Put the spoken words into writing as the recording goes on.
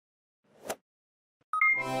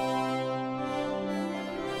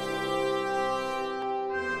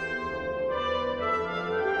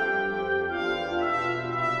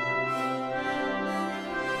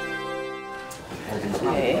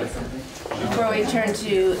before we turn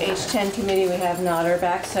to H.10 committee, we have Nodder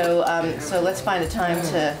back, so so let's find a time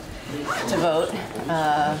to vote.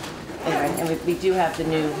 Anyway, and we do have the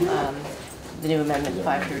new amendment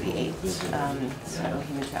 538, so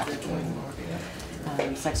human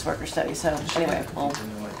trafficking, sex worker study. So anyway, we'll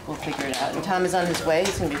figure it out. And Tom is on his way.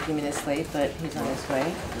 He's going to be a few minutes late, but he's on his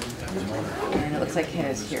way. And it looks like Ken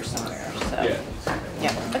is here somewhere. So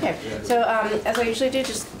yeah. Okay. So as I usually do,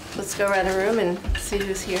 just let's go around the room and see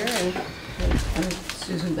who's here. And I'm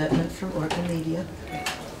Susan Bettman from Orca Media.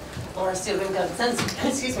 Or Stephen Gunsens,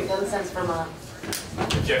 excuse me, Gunsens, Vermont.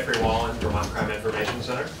 Jeffrey Wallen, Vermont Crime Information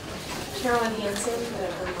Center. Carolyn Hansen, the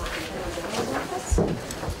Vermont Attorney General's Office.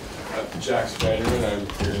 Jack Spiderman, I'm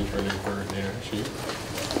here interning for Dana Sheep.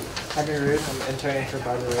 Abby Root, I'm interning for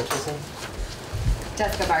Barbara Richardson.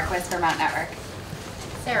 Jessica Barquist, Vermont Network.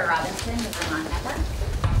 Sarah Robinson, the Vermont Network.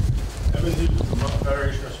 Evan Hughes, Vermont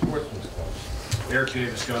Federation of Sportsmen's Clubs. Eric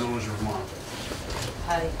Davis, Gun Owners of Vermont.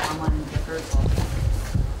 Patty Conlon, Gifford,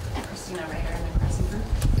 Christina Ryder, and the Crescent Group.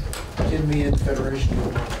 Jim Meehan, Federation of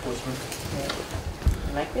Vermont Sportsmen.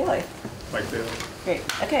 Mike Bailey. Mike Bailey. Great.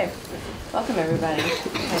 Okay. Welcome, everybody.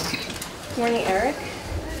 Okay. Good morning, Eric.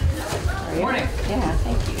 Good morning. Yeah,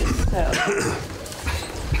 thank you.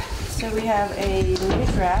 So we have a new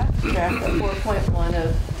draft of 4.1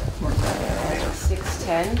 of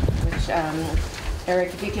 610, which,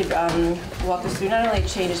 Eric, if you could walk us through not only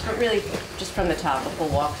changes, but really just from the top, a full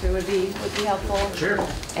walkthrough would be helpful. Sure.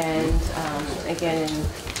 And again,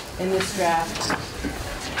 in this draft,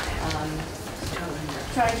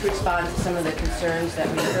 trying to respond to some of the concerns that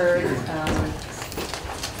we heard.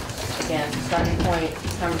 Again, starting point,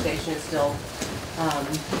 conversation is still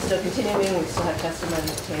continuing. We still have testimony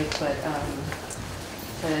to take, but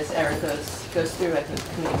as Eric goes through, I think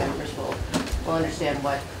committee members will understand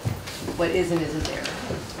what is and isn't there.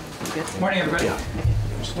 Good morning, everybody. Okay.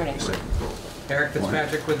 Good morning. Eric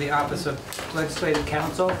Fitzpatrick with the Office of Legislative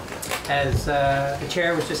Counsel. As the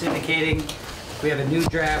chair was just indicating, we have a new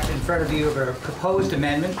draft in front of you of a proposed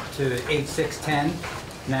amendment to H.610,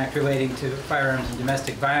 an act relating to firearms and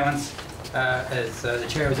domestic violence. As the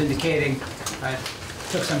chair was indicating, I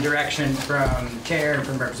took some direction from the chair and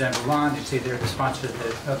from Representative Lund, you see they're the sponsors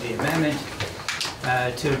of the amendment,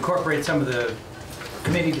 to incorporate some of the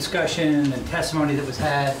committee discussion and testimony that was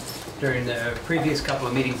had during the previous couple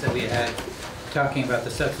of meetings that we had talking about the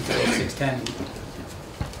substance of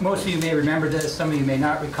H.610. Most of you may remember this, some of you may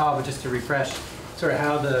not recall, but just to refresh sort of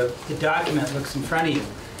how the document looks in front of you.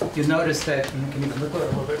 You'll notice that, and you can even look at it a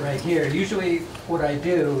little bit right here, usually what I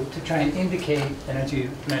do to try and indicate, and as you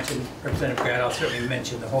mentioned, Representative Grad, I'll certainly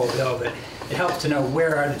mention the whole bill, but it helps to know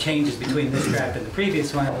where are the changes between this draft and the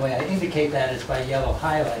previous one. And the way I indicate that is by yellow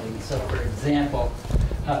highlighting. So for example,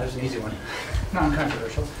 there's an easy one,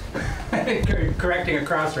 non-controversial, correcting a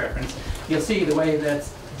cross-reference. You'll see the way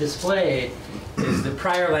that's displayed is the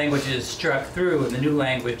prior language is struck through and the new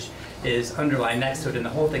language is underlined next to it, and the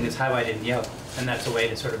whole thing is highlighted in yellow. And that's a way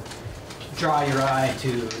to sort of draw your eye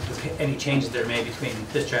to any changes there may between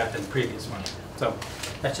this draft and the previous one. So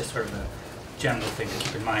that's just sort of a general thing to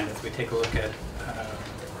keep in mind as we take a look at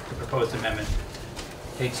the proposed amendment,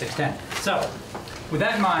 H.610. So with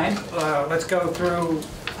that in mind, let's go through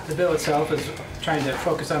the bill itself, is trying to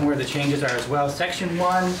focus on where the changes are as well. Section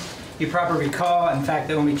 1, you probably recall, in fact,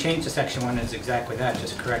 the only change to Section 1 is exactly that,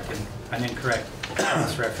 just correcting an incorrect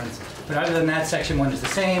cross-reference. But other than that, Section 1 is the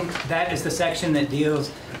same. That is the section that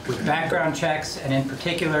deals with background checks, and in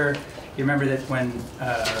particular, you remember that when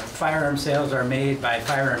firearm sales are made by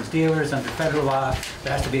firearms dealers under federal law,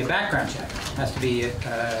 there has to be a background check. It has to be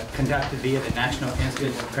conducted via the National Institute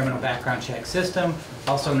of Criminal Background Check System,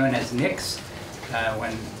 also known as NICS.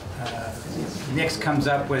 When NICS comes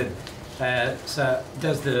up with,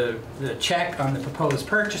 does the check on the proposed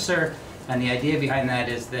purchaser, and the idea behind that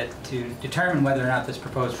is that to determine whether or not this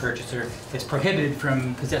proposed purchaser is prohibited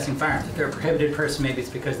from possessing firearms. If they're a prohibited person, maybe it's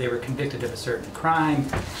because they were convicted of a certain crime.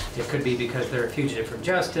 It could be because they're a fugitive from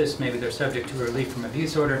justice. Maybe they're subject to a relief from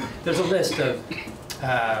abuse order. There's a list of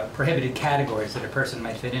prohibited categories that a person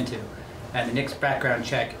might fit into. And the NICS background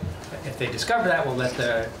check, if they discover that, will let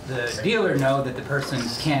the dealer know that the person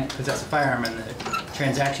can't possess a firearm and the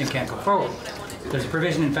transaction can't go forward. There's a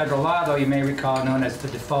provision in federal law, though you may recall, known as the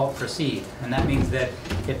default proceed. And that means that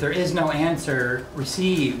if there is no answer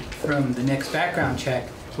received from the NICS background check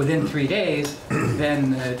within 3 days,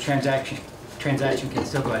 then the transaction can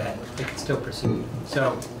still go ahead. It can still proceed.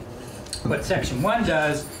 So what Section 1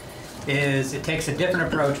 does is it takes a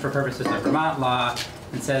different approach for purposes of Vermont law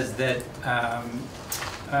and says that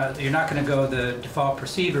you're not going to go the default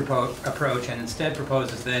proceed approach, and instead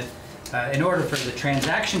proposes that in order for the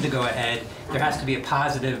transaction to go ahead, there has to be a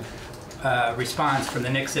positive response from the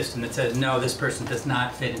NICS system that says, no, this person does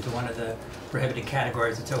not fit into one of the prohibited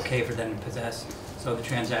categories. It's okay for them to possess, so the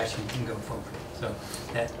transaction can go forward. So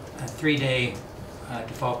that 3-day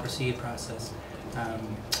default proceed process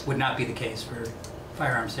would not be the case for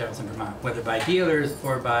firearm sales in Vermont, whether by dealers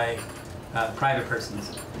or by private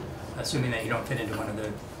persons, assuming that you don't fit into one of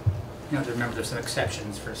the, remember there's some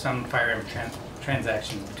exceptions for some firearm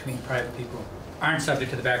transactions between private people aren't subject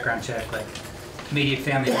to the background check, like immediate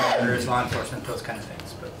family members, law enforcement, those kind of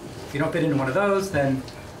things. But if you don't fit into one of those, then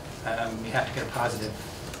you have to get a positive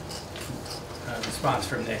response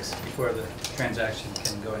from NICS before the transaction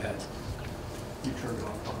can go ahead. You turned it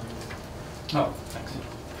off behind. Oh, thanks.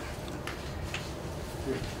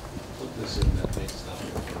 Put this in that makes stuff.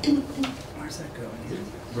 Where's that going here?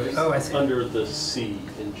 Right. Oh, I see. Under the C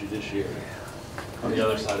in judiciary. On the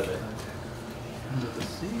other side of it. Under the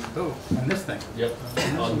C? Oh, on this thing. Yep.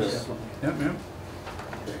 On this. Yep, yep.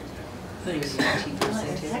 Thanks.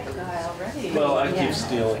 Tech guy already. Well, I keep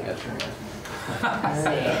stealing it.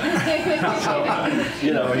 So,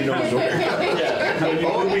 you know where. Yeah, when you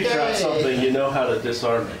booby trap something, you know how to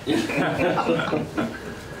disarm it.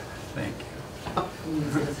 Thank you.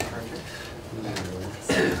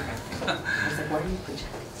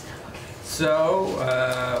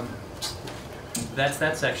 So, that's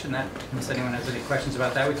that section. Unless anyone has any questions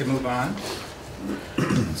about that, we can move on.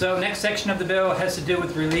 So, next section of the bill has to do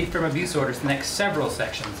with relief from abuse orders. The next several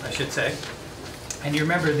sections, I should say. And you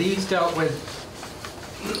remember these dealt with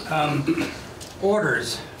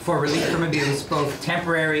orders for relief from abuse, both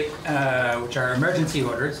temporary, which are emergency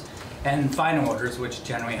orders, and final orders, which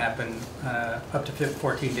generally happen up to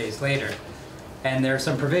 14 days later. And there are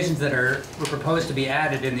some provisions that were proposed to be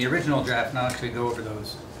added in the original draft, and I'll actually go over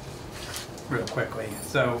those real quickly.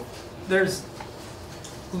 So there's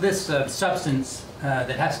lists of substance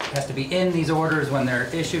that has to be in these orders when they're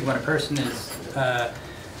issued, when a person is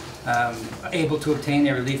able to obtain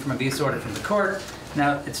a relief from abuse order from the court.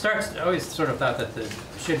 Now, it starts, I always sort of thought that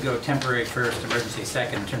should go temporary first, emergency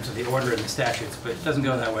second in terms of the order in the statutes, but it doesn't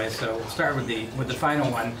go that way, so we'll start with the final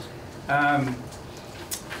one.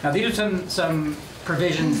 Now, these are some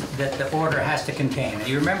provisions that the order has to contain. And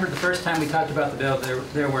you remember the first time we talked about the bill,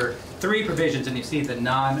 there were 3 provisions, and you see the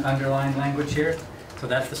non-underlined language here. So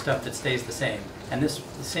that's the stuff that stays the same. And the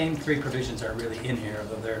same 3 provisions are really in here,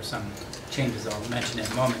 although there are some changes I'll mention in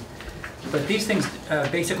a moment. But these things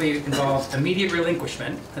basically involve immediate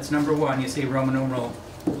relinquishment. That's number 1. You see Roman numeral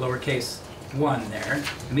lowercase 1 there.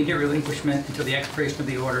 Immediate relinquishment until the expiration of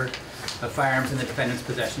the order of firearms in the defendant's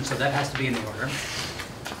possession. So that has to be in the order.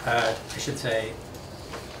 I should say,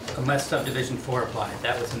 unless subdivision 4 applied.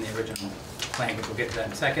 That was in the original language. We'll get to that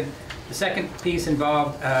in a second. The second piece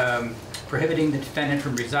involved prohibiting the defendant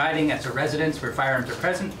from residing at a residence where firearms are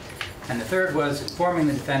present. And the third was informing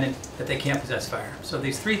the defendant that they can't possess firearms. So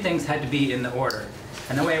these 3 things had to be in the order.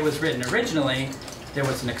 And the way it was written originally, there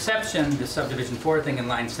was an exception, the subdivision 4 thing in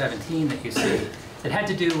line 17 that you see, that had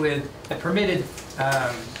to do with, that permitted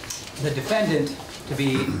the defendant to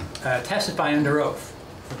be testify under oath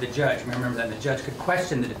of the judge. Remember that the judge could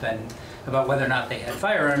question the defendant about whether or not they had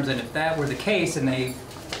firearms, and if that were the case and they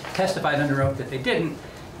testified under oath that they didn't,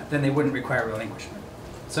 then they wouldn't require relinquishment.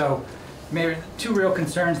 So maybe 2 real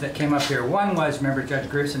concerns that came up here. One was, remember Judge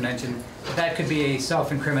Grusin mentioned, that could be a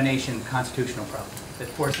self-incrimination constitutional problem, that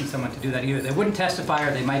forcing someone to do that. Either they wouldn't testify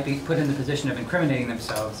or they might be put in the position of incriminating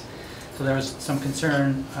themselves. So there was some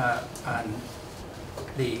concern on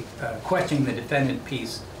the questioning the defendant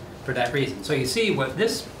piece for that reason. So you see what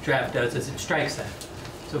this draft does is it strikes that.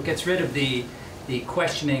 So it gets rid of the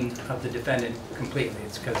questioning of the defendant completely.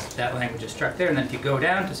 It's because that language is struck there. And then if you go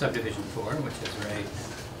down to subdivision 4, which is right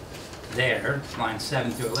there, lines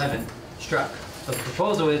 7 through 11, struck. So the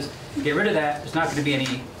proposal is get rid of that. There's not going to be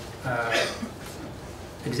any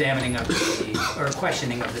examining of or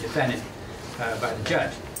questioning of the defendant by the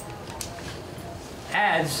judge.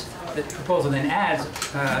 The proposal then adds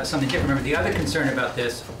something different. Remember, the other concern about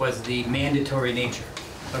this was the mandatory nature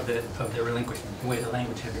of the relinquishment, the way the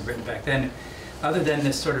language had been written back then. Other than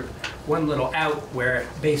this sort of one little out where,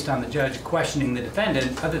 based on the judge questioning the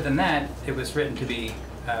defendant, other than that, it was written to be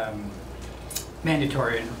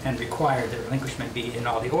mandatory and required that relinquishment be in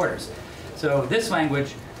all the orders. So this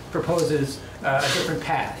language proposes a different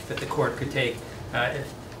path that the court could take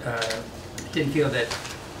if it didn't feel that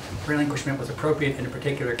relinquishment was appropriate in a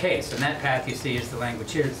particular case. And that path you see is the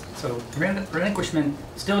language here. So relinquishment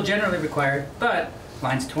still generally required, but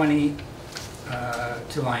lines 20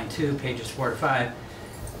 to line 2, pages 4 to 5,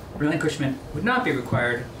 relinquishment would not be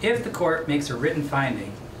required if the court makes a written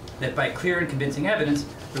finding that by clear and convincing evidence,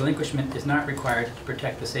 relinquishment is not required to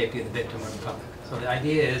protect the safety of the victim or the public. So the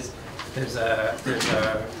idea is there's a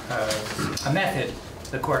method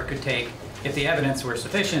the court could take if the evidence were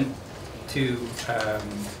sufficient to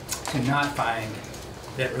not find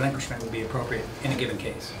that relinquishment would be appropriate in a given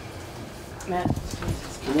case. Matt?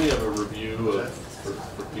 Can we have a review of,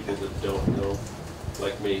 for people that don't know,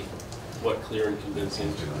 like me, what clear and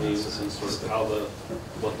convincing means and sort of how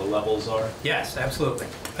what the levels are? Yes, absolutely.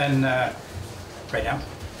 And right now,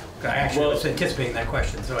 I actually was anticipating that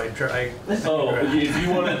question, so I try. Oh, if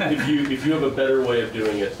you want to, if you have a better way of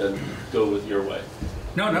doing it, then go with your way.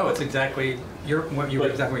 No, it's exactly exactly what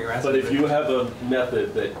you're asking. But if you have a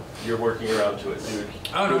method that you're working around to it, dude,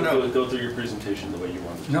 go through your presentation the way you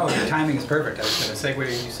want to. No, your timing is perfect. I was going to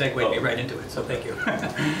segue. You segued me right into it, so thank you.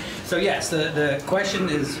 So yes, the question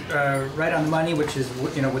is right on the money, which is,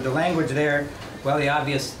 with the language there, well, the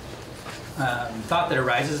obvious thought that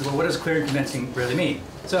arises is, well, what does clear and convincing really mean?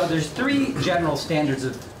 So there's 3 general standards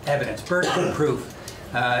of evidence, burden of proof,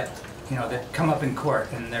 that come up in court,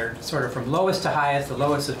 and they're sort of from lowest to highest. The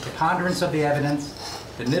lowest is preponderance of the evidence,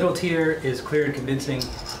 the middle tier is clear and convincing,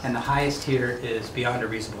 and the highest tier is beyond a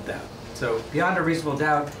reasonable doubt. So beyond a reasonable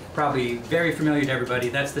doubt, probably very familiar to everybody,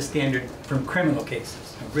 that's the standard from criminal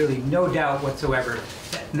cases. Really no doubt whatsoever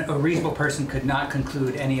that a reasonable person could not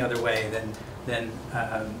conclude any other way than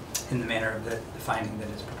in the manner of the finding that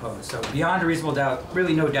is proposed. So beyond a reasonable doubt,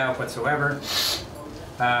 really no doubt whatsoever.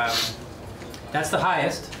 That's the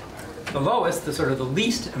highest. The lowest, the sort of the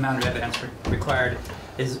least amount of evidence required,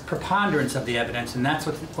 is preponderance of the evidence, and that's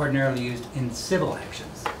what's ordinarily used in civil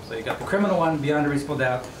actions. So you got the criminal one, beyond a reasonable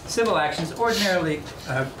doubt. Civil actions, ordinarily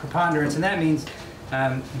preponderance, and that means,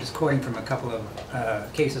 I'm just quoting from a couple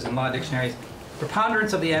of cases in law dictionaries,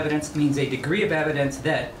 preponderance of the evidence means a degree of evidence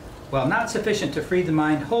that, while not sufficient to free the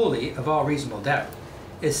mind wholly of all reasonable doubt,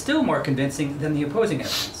 is still more convincing than the opposing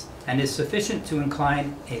evidence, and is sufficient to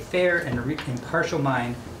incline a fair and impartial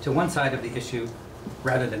mind to one side of the issue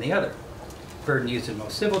rather than the other. Burden used in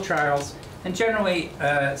most civil trials, and generally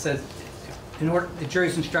says the jury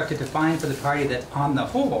is instructed to find for the party that on the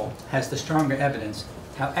whole has the stronger evidence,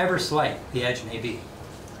 however slight the edge may be.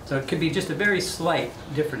 So it could be just a very slight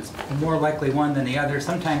difference, more likely one than the other.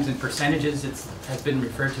 Sometimes in percentages it has been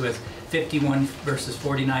referred to as 51 versus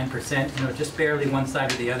 49%, just barely one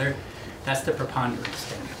side or the other. That's the preponderance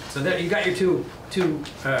standard. So there you got your two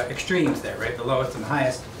extremes there, right? The lowest and the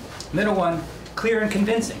highest. Middle one, clear and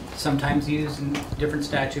convincing. Sometimes used in different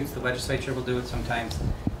statutes. The legislature will do it. Sometimes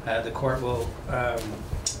the court will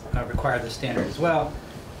require the standard as well.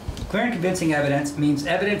 Clear and convincing evidence means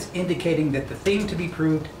evidence indicating that the thing to be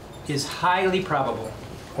proved is highly probable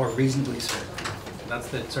or reasonably certain. That's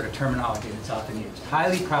the sort of terminology that's often used.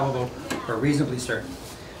 Highly probable or reasonably certain.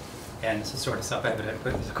 And this is sort of self-evident,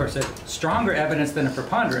 but of course, stronger evidence than a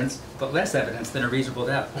preponderance, but less evidence than a reasonable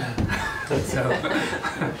doubt. So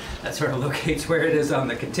that sort of locates where it is on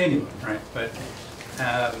the continuum, right? But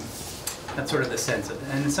that's sort of the sense of it.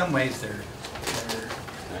 And in some ways, they're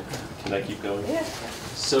Can I keep going? Yeah.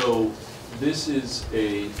 So this is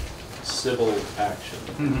a civil action.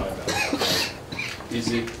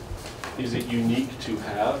 Is it unique to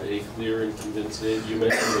have a clear and convincing? You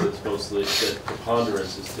mentioned that it's mostly that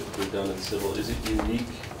preponderance is typically done in civil. Is it unique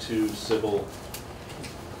to civil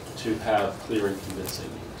to have clear and convincing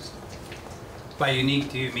used? By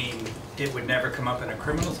unique, do you mean it would never come up in a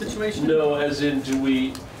criminal situation? No, as in,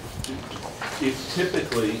 if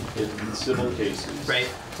typically in civil cases, right,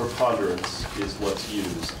 preponderance is what's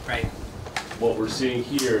used. Right. What we're seeing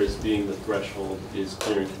here is being the threshold is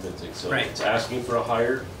clear and convincing. So right, it's asking for a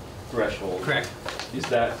higher threshold. Correct. Is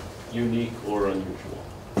that unique or unusual?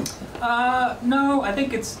 No, I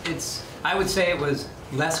think it's. I would say it was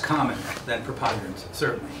less common than preponderance,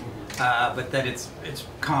 certainly, but that it's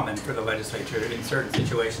common for the legislature in certain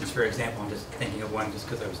situations. For example, I'm just thinking of one just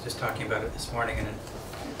because I was just talking about it this morning in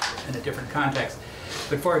a different context.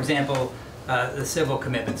 But for example, the civil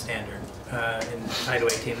commitment standard in Title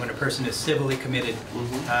 18, when a person is civilly committed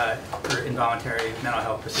for involuntary mental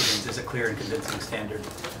health proceedings, is a clear and convincing standard.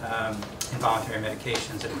 Involuntary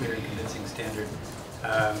medications, a clear and convincing standard.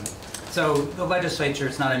 So the legislature,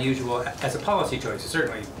 it's not unusual as a policy choice. It's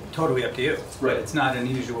certainly totally up to you. Right. It's not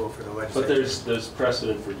unusual for the legislature. But there's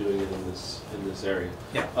precedent for doing it in this area.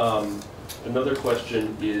 Yeah. Another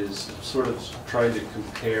question is sort of trying to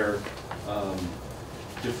compare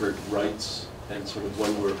different rights and sort of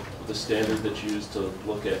when the standard that's used to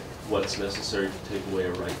look at what's necessary to take away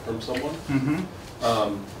a right from someone.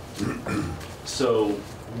 So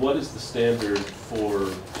what is the standard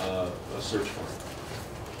for a search warrant?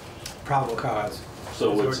 Probable cause.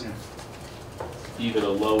 So it's even a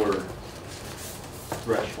lower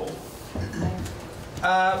threshold.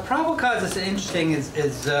 Probable cause is interesting.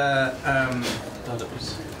 It's a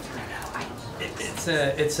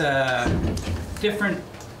different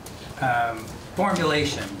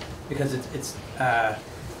formulation because it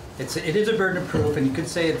is a burden of proof, and you could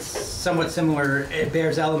say it's somewhat similar. It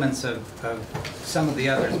bears elements of some of the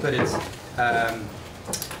others, but it's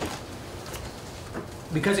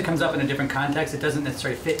because it comes up in a different context. It doesn't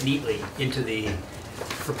necessarily fit neatly into the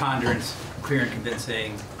preponderance, clear and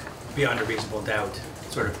convincing, beyond a reasonable doubt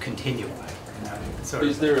sort of continuum.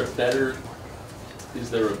 Is there a better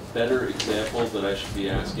example that I should be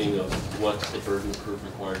asking of what's the burden of proof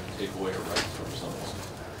required to take away a right from someone?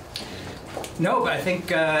 No, but I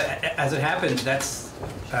think as it happens, that's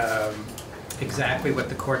exactly what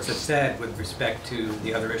the courts have said with respect to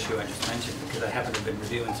the other issue I just mentioned, because I happen to have been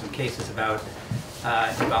reviewing some cases about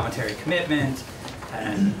involuntary commitment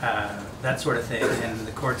and that sort of thing, and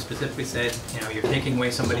the court specifically said, you know, you're taking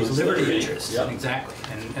away somebody's liberty interest. Yep. Exactly,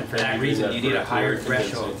 and for that reason, you need a higher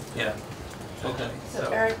threshold. Yeah. Okay. So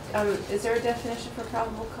Eric, is there a definition for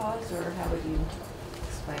probable cause, or how would you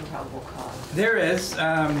explain probable cause? There is.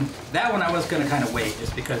 That one I was going to kind of wait,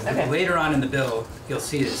 just because later on in the bill, you'll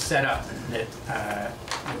see it set up that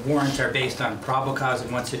warrants are based on probable cause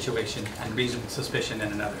in one situation and reasonable suspicion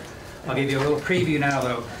in another. I'll give you a little preview now,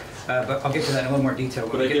 though, but I'll get to that in a little more detail.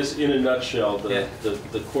 But I guess in a nutshell,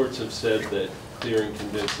 the courts have said that clear and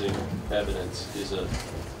convincing evidence is a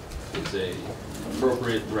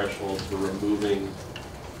appropriate threshold for removing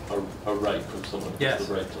a right from someone. Yes.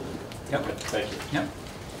 The right to live. Yep. Okay, thank you. Yep.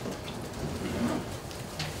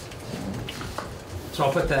 So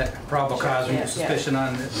I'll put that probable cause and suspicion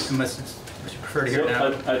on, unless you prefer to hear it now.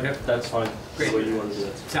 That's fine. Great. The way you want to do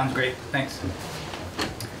that. Sounds great. Thanks.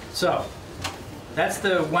 So that's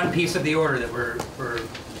the one piece of the order that we're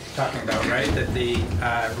talking about, right? That the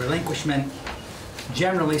relinquishment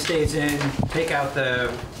generally stays in. Take out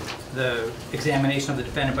the examination of the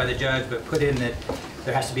defendant by the judge, but put in that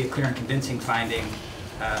there has to be a clear and convincing finding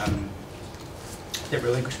that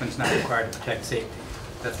relinquishment is not required to protect safety.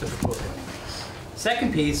 That's the proposal.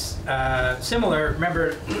 Second piece, similar,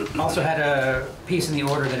 remember, also had a piece in the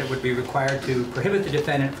order that it would be required to prohibit the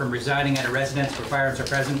defendant from residing at a residence where firearms are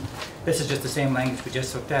present. This is just the same language we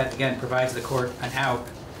just looked at. Again, provides the court an out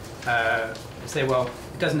to say, well,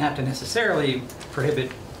 it doesn't have to necessarily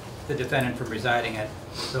prohibit the defendant from residing at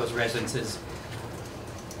those residences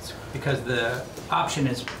because the option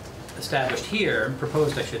is established here,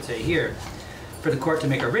 proposed I should say here, for the court to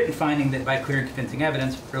make a written finding that by clear and convincing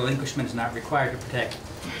evidence, relinquishment is not required to protect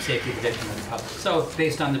the safety of the victim and the public. So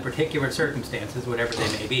based on the particular circumstances, whatever they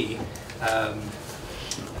may be,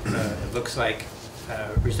 it looks like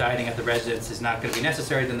residing at the residence is not going to be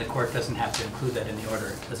necessary, then the court doesn't have to include that in the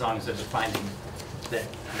order as long as there's a finding that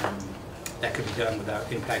that could be done without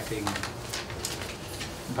impacting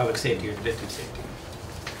public safety or the victim's safety.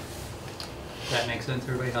 Does that make sense,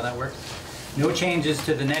 everybody, how that works? No changes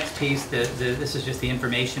to the next piece. This is just the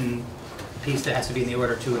information piece that has to be in the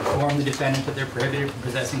order to inform the defendant that they're prohibited from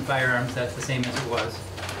possessing firearms. That's the same as it was.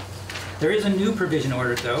 There is a new provision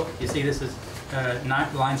ordered, though. You see this is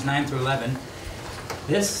lines 9 through 11.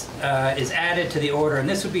 This is added to the order, and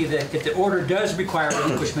this would be that if the order does require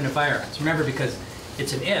relinquishment of firearms. Remember, because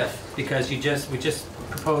it's an if, because we just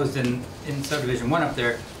proposed in subdivision 1 up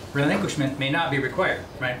there, relinquishment may not be required,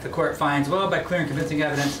 right? If the court finds, well, by clear and convincing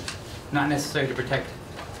evidence, not necessary to protect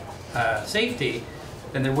safety,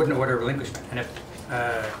 then they wouldn't order relinquishment. And if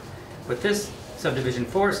what this subdivision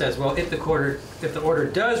 4 says, well, if the order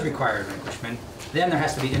does require relinquishment, then there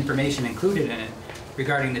has to be information included in it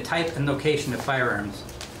regarding the type and location of firearms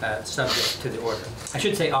subject to the order. I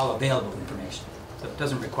should say all available information. So it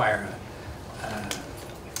doesn't require a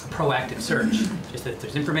proactive search. Just that if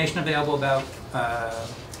there's information available about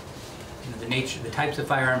the nature, the types of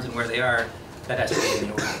firearms and where they are, that has to be in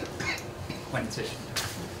the order when it's issued.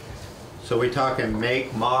 So we talking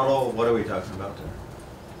make, model, what are we talking about there?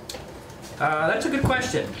 That's a good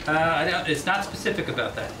question. It's not specific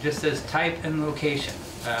about that. It just says type and location.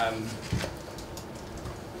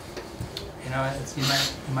 You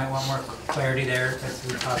might want more clarity there.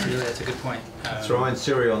 That's a good point. Throw in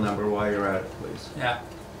serial number while you're at it, please. Yeah.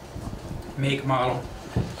 Make, model.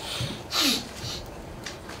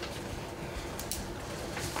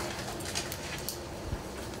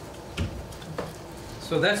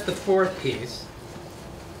 So that's the fourth piece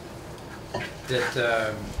that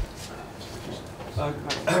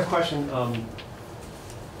A question, or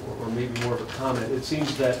maybe more of a comment. It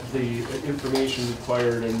seems that the information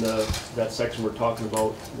required in that section we're talking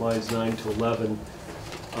about, lines 9 to 11,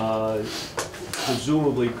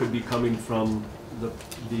 presumably could be coming from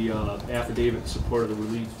the affidavit in support of the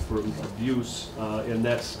relief from abuse, and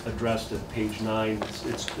that's addressed at page 9.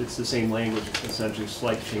 It's the same language, essentially,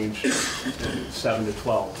 slight change, 7 to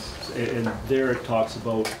 12. And there it talks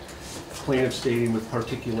about plaintiff stating with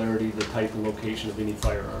particularity the type and location of any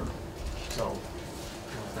firearm. So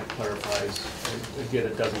that clarifies. And again,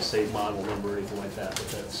 it doesn't say model number or anything like that, but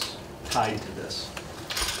that's tied to this.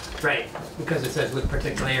 Right, because it says with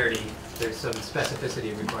particularity, there's some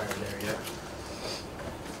specificity required there, yeah.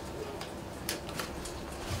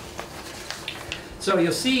 So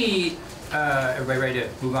you'll see, everybody ready to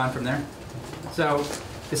move on from there? So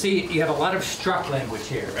you see you have a lot of struck language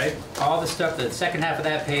here, right? All the stuff, the second half of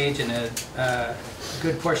that page and a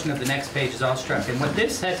good portion of the next page is all struck. And what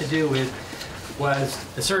this had to do with was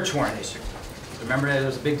the search warrant issue. Remember there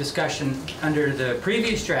was a big discussion under the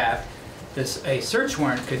previous draft. A search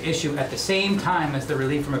warrant could issue at the same time as the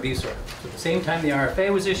relief from abuse order. So at the same time the RFA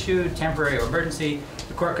was issued, temporary or emergency,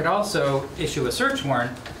 the court could also issue a search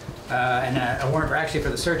warrant and a warrant for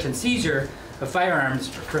the search and seizure of firearms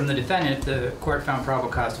from the defendant if the court found probable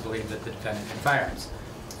cause to believe that the defendant had firearms.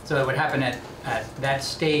 So it would happen at that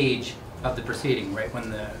stage of the proceeding, right when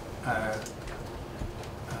the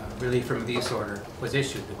relief from abuse order was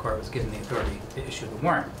issued. The court was given the authority to issue the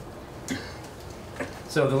warrant.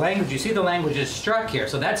 So the language, you see the language is struck here,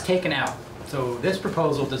 so that's taken out. So this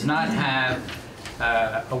proposal does not have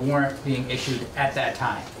a warrant being issued at that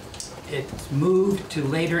time. It's moved to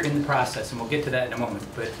later in the process, and we'll get to that in a moment.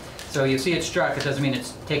 But so you see it's struck, it doesn't mean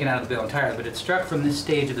it's taken out of the bill entirely, but it's struck from this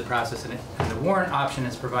stage of the process, and the warrant option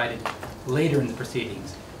is provided later in the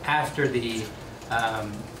proceedings, after the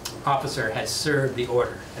officer has served the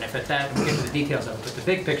order. And if at that, we'll get to the details of it, but the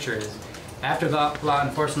big picture is, after the law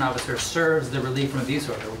enforcement officer serves the relief from abuse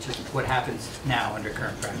order, which is what happens now under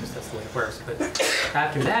current practice, that's the way it works, but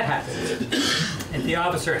after that happens, if the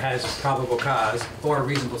officer has probable cause or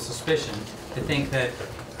reasonable suspicion to think that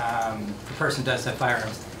the person does have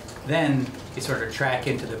firearms, then you sort of track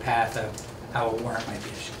into the path of how a warrant might be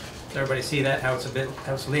issued. Does everybody see that? How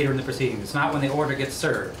it's later in the proceedings. It's not when the order gets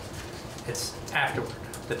served, it's afterward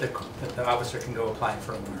that the officer can go apply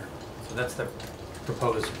for a warrant. So that's the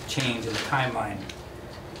proposed change in the timeline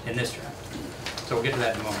in this draft. So we'll get to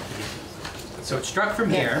that in a moment. So it's struck from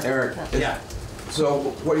here. Eric, yeah.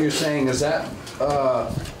 So what you're saying, is that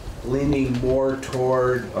leaning more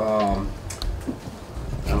toward, I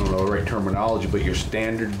don't know the right terminology, but your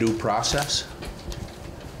standard due process?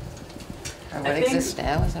 Or what exists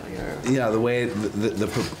now, is that what you're... Yeah, the way,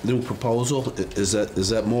 the new proposal, is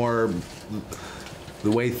that more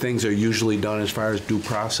the way things are usually done as far as due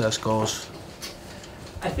process goes?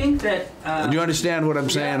 I think that... you understand what I'm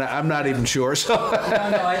saying? Yeah. I'm not even sure, so...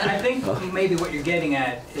 No, I think maybe what you're getting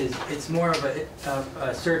at is it's more of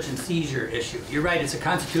a search and seizure issue. You're right, it's a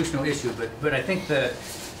constitutional issue, but I think the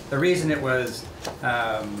reason it was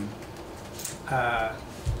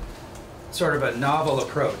sort of a novel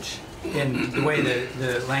approach in the way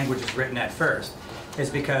the language is written at first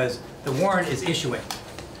is because the warrant is issuing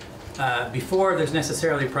before there's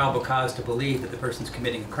necessarily probable cause to believe that the person's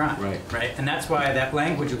committing a crime. Right? And that's why that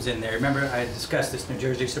language was in there. Remember, I discussed this New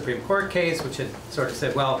Jersey Supreme Court case, which had sort of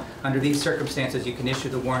said, well, under these circumstances, you can issue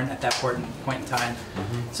the warrant at that point in time.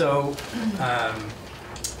 Mm-hmm. So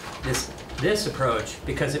this approach,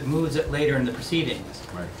 because it moves it later in the proceedings,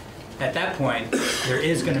 at that point, there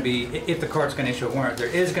is going to be, if the court's going to issue a warrant, there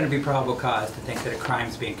is going to be probable cause to think that a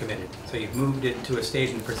crime's being committed. So you've moved it to a stage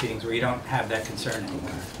in the proceedings where you don't have that concern anymore.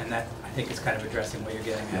 And that, I think, is kind of addressing what you're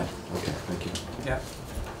getting at. Yeah. Okay, thank you. Yeah.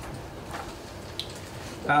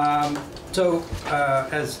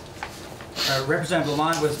 As Representative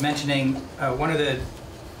Lamont was mentioning, one of the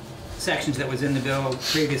sections that was in the bill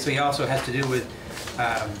previously also has to do with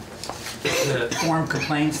the form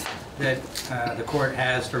complaints that the court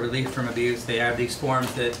has for relief from abuse. They have these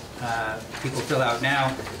forms that people fill out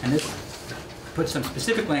now, and this puts some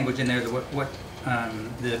specific language in there that what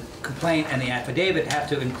the complaint and the affidavit have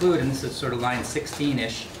to include, and this is sort of line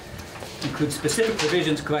 16-ish, include specific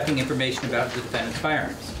provisions collecting information about the defendant's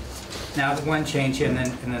firearms. Now, the one change here, and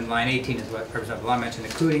then line 18 is what Representative Law mentioned,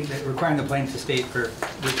 including requiring the plaintiff to state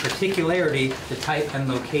with particularity the type and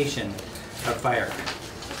location of firearms.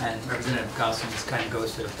 And Representative Carlson, this kind of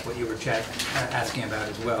goes to what you were asking about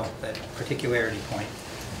as well, that particularity point.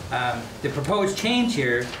 The proposed change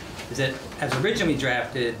here is that, as originally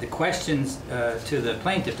drafted, the questions to the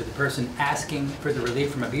plaintiff, to the person asking for the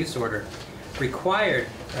relief from abuse order, required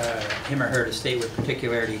him or her to state with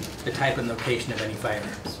particularity the type and location of any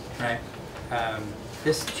firearms. Right?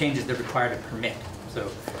 This changes the required to permit. So,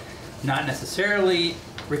 not necessarily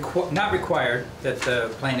not required that the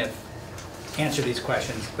plaintiff answer these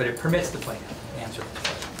questions, but it permits the plaintiff. answer those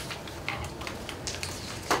questions.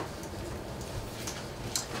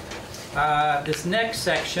 This next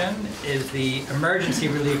section is the emergency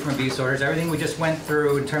relief from abuse orders. Everything we just went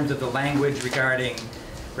through in terms of the language regarding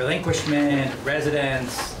relinquishment,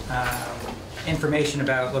 residence, information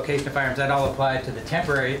about location of firearms, that all applied to the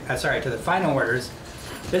to the final orders.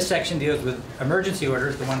 This section deals with emergency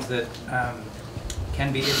orders, the ones that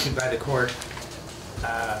can be issued by the court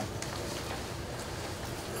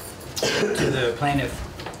to the plaintiff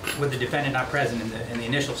with the defendant not present in the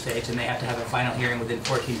initial stage, and they have to have a final hearing within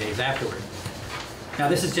 14 days afterward. Now,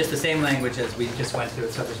 this is just the same language as we just went through,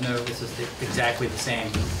 so this is exactly the same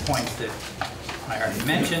points that I already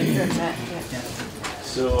mentioned. Yeah.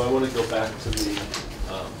 So I want to go back to the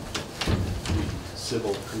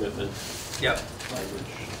civil commitment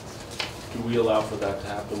language. Do we allow for that to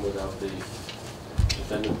happen without the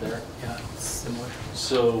defendant there? Yeah, it's similar.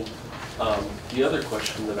 So the other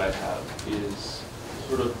question that I have is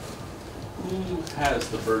sort of who has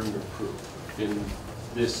the burden of proof in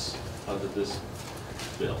this, under this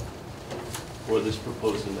bill, or this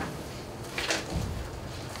proposed amendment?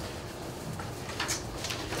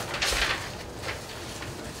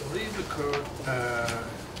 I believe the code,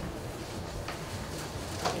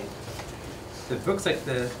 it looks like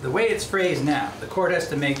the way it's phrased now, the court has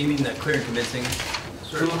to make, you mean the clear and convincing?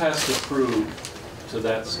 Who has to prove to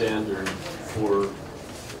that standard for,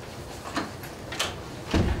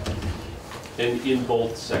 and in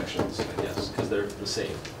both sections, I guess, because they're the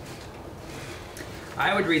same?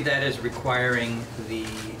 I would read that as requiring the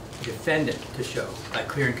defendant to show, by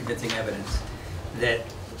clear and convincing evidence, that,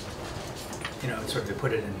 sort of to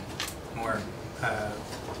put it in more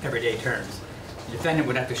everyday terms, the defendant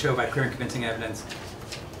would have to show by clear and convincing evidence,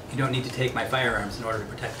 you don't need to take my firearms in order to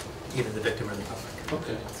protect either the victim or the public.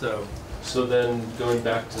 Okay. So then going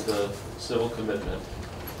back to the civil commitment,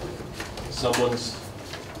 someone's,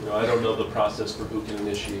 I don't know the process for who can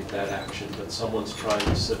initiate that action, but someone's trying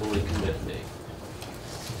to civilly commit me.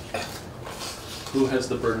 Who has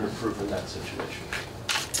the burden of proof in that situation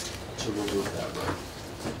to remove that right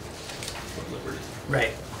from liberty?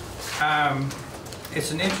 Right.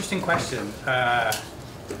 It's an interesting question.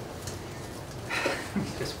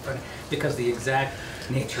 Just funny, because the exact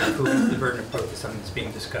nature of who has the burden of proof is something that's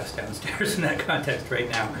being discussed downstairs in that context right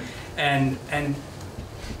now. And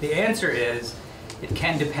the answer is, it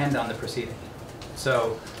can depend on the proceeding.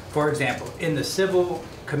 So, for example, in the civil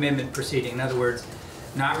commitment proceeding, in other words,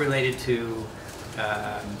 not related to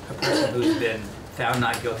a person who's been found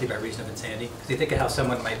not guilty by reason of insanity. Because you think of how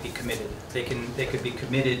someone might be committed. They could be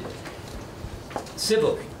committed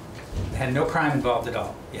civilly, had no crime involved at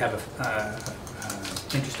all. You have a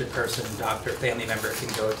interested person, doctor, family member can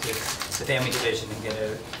go to the family division and get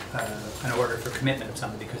an order for commitment of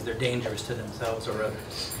something because they're dangerous to themselves or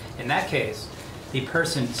others. In that case, the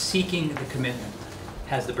person seeking the commitment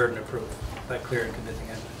has the burden of proof by clear and convincing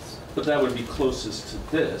evidence. But that would be closest to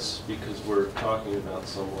this because we're talking about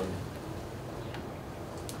someone,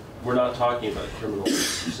 we're not talking about a criminal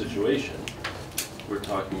situation, we're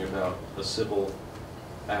talking about a civil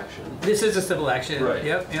action. This is a civil action. Right.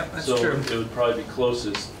 Yep, that's true. So it would probably be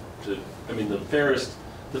closest to, the fairest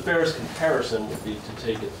comparison would be to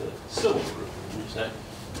take it to civil proof, would you say?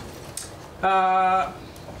 I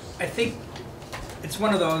think it's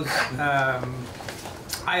one of those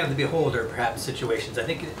eye of the beholder, perhaps, situations. I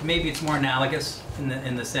think maybe it's more analogous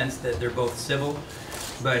in the sense that they're both civil,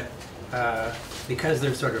 but because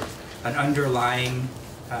there's sort of an underlying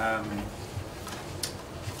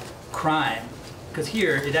crime, because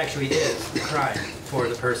here it actually is the crime for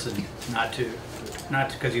the person not to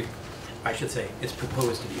because I should say it's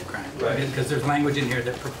proposed to be a crime, right? Because there's language in here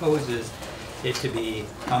that proposes it to be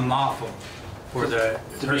unlawful for the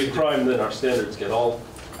to be a crime. Then our standards get all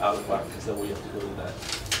out of whack because then we have to go to that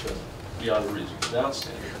beyond a reasonable doubt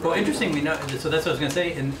standard. Right? Well, interestingly, so that's what I was going to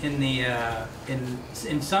say. In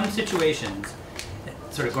some situations,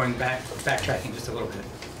 sort of backtracking just a little bit,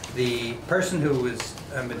 the person who was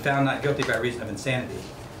been found not guilty by reason of insanity,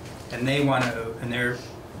 and they're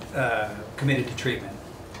committed to treatment,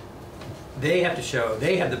 they have to show,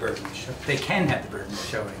 they have the burden of showing, they can have the burden of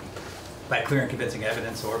showing by clear and convincing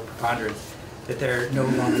evidence or preponderance that they're no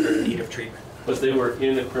longer in need of treatment. But they were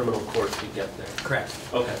in a criminal court to get there. Correct.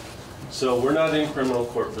 Okay. So we're not in criminal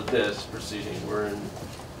court for this proceeding. We're in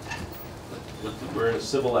a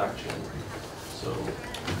civil action. So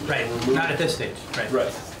right. Not at this stage. Right.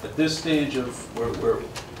 Right. At this stage of where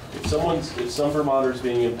if some Vermonter is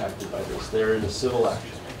being impacted by this, they're in a civil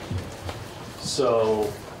action.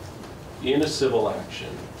 So in a civil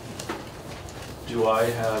action,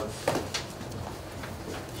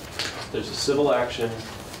 there's a civil action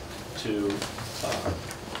to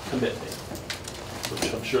commit me,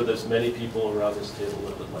 which I'm sure there's many people around this table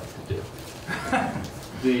that would like to do.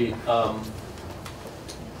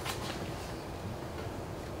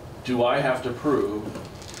 Do I have to prove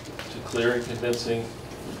to clear and convincing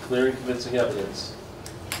evidence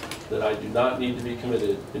that I do not need to be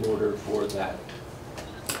committed in order for that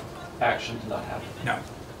action to not happen? No.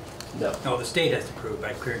 No. No, the state has to prove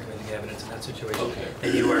by clear and convincing evidence in that situation Okay.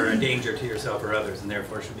 that you are a danger to yourself or others and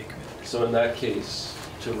therefore should be committed. So in that case,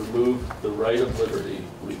 to remove the right of liberty,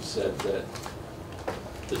 we've said that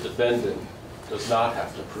the defendant does not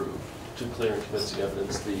have to prove to clear and convincing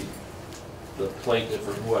evidence the plaintiff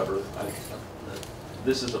or whoever.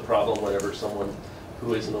 This is a problem whenever someone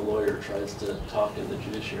who isn't a lawyer tries to talk in the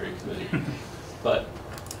Judiciary Committee. But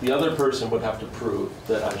the other person would have to prove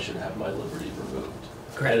that I should have my liberty removed.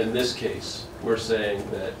 Correct. And in this case, we're saying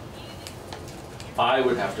that I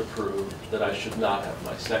would have to prove that I should not have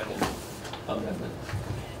my Second Amendment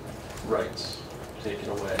rights taken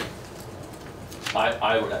away.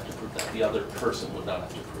 I would have to prove that. The other person would not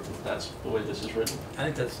have to prove it. That's the way this is written. I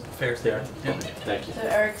think that's a fair statement. Yeah. Okay, thank you. So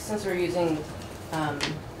Eric, since we're using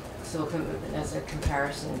civil commitment as a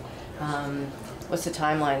comparison, what's the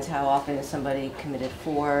timelines? How often is somebody committed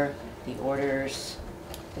for the orders?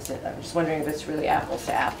 I'm just wondering if it's really apples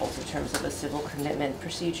to apples in terms of a civil commitment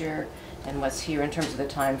procedure and what's here in terms of the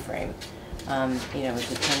time frame. You know,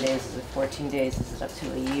 is it 10 days, is it 14 days, is it up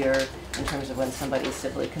to a year in terms of when somebody is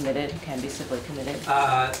civilly committed, can be civilly committed?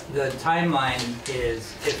 The timeline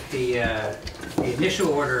is if the initial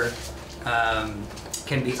order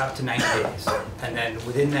can be up to 90 days. And then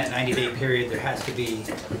within that 90-day period, there has to be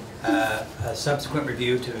a subsequent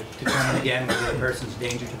review to determine again whether the person's a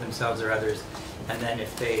danger to themselves or others. And then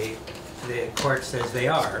if the court says they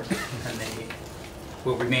are, and they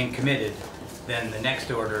will remain committed, then the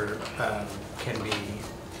next order can be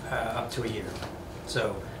up to a year.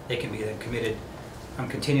 So they can be then committed on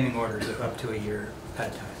continuing orders of up to a year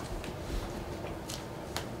at a time.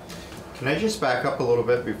 Can I just back up a little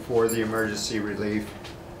bit before the emergency relief?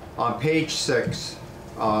 On page 6,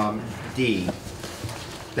 D,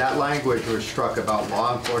 that language was struck about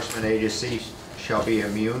law enforcement agencies shall be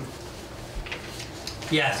immune.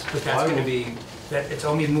 Yes, but that's going to be, it's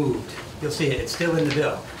only moved. You'll see it, it's still in the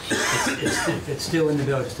bill. It's still in the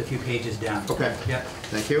bill, just a few pages down. Okay. Yep.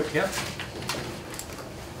 Thank you. Yep.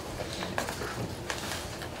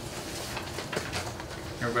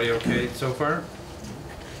 Everybody okay so far?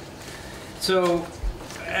 So,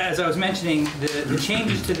 as I was mentioning, the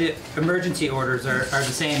changes to the emergency orders are the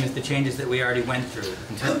same as the changes that we already went through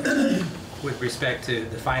with respect to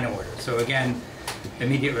the final order. So again,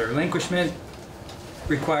 immediate relinquishment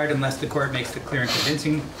required unless the court makes the clear and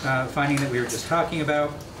convincing finding that we were just talking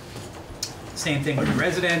about. Same thing with the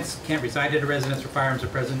residence. Can't reside at a residence where firearms are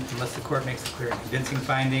present unless the court makes the clear and convincing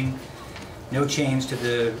finding. No change to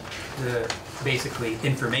the basically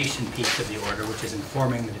information piece of the order, which is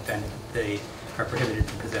informing the defendant that they are prohibited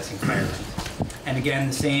from possessing firearms. And again,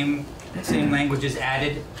 the same language is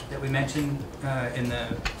added that we mentioned in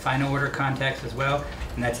the final order context as well.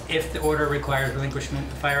 And that's if the order requires relinquishment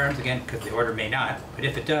of firearms, again, because the order may not, but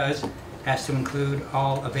if it does, has to include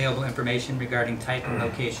all available information regarding type and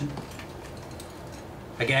location.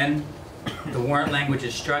 Again, the warrant language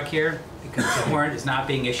is struck here because the warrant is not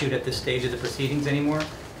being issued at this stage of the proceedings anymore.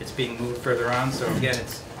 It's being moved further on. So again,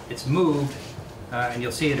 it's moved, and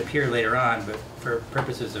you'll see it appear later on, but for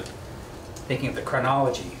purposes of thinking of the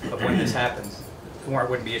chronology of when this happens, the warrant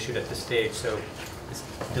wouldn't be issued at this stage, so this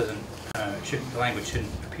doesn't, the language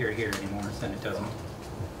shouldn't appear here anymore, so then it doesn't.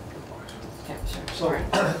 Okay, sure. So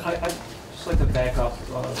I'd just like to back up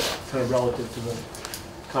kind of relative to the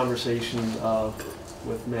conversation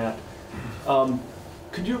with Matt.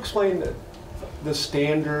 Could you explain the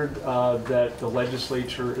standard that the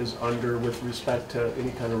legislature is under with respect to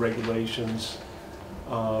any kind of regulations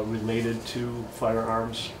related to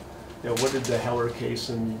firearms? You know, what did the Heller case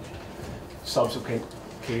and subsequent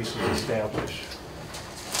cases establish?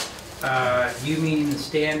 You mean the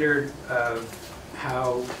standard of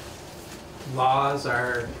how laws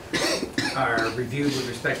are reviewed with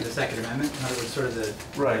respect to the Second Amendment? In other words, sort of the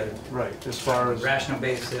right. As far as rational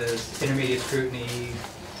basis, intermediate scrutiny,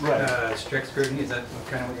 right. Strict scrutiny. Is that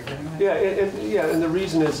kind of what you're getting at? Yeah, and the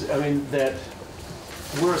reason is, I mean, that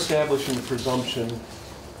we're establishing the presumption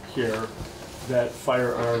here that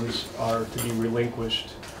firearms are to be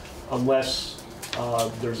relinquished unless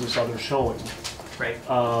there's this other showing. Right.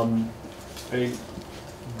 I mean,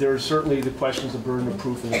 there's certainly the questions of burden of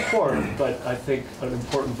proof in the court, but I think an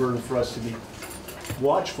important burden for us to be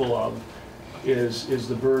watchful of is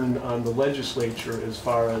the burden on the legislature as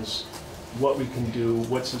far as what we can do,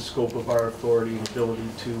 what's the scope of our authority and ability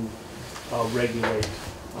to regulate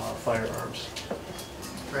firearms.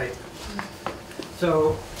 Right.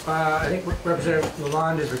 So I think what Representative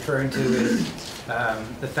Lalonde is referring to is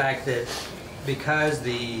the fact that because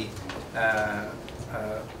the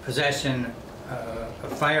possession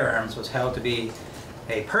of firearms was held to be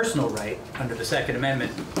a personal right under the Second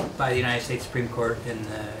Amendment by the United States Supreme Court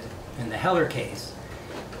in the Heller case,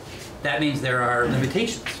 that means there are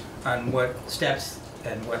limitations on what steps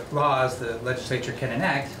and what laws the legislature can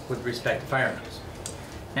enact with respect to firearms.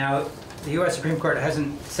 Now, the U.S. Supreme Court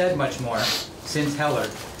hasn't said much more since Heller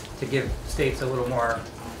to give states a little more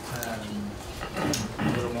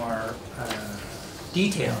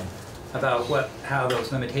detail about how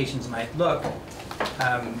those limitations might look.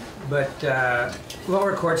 But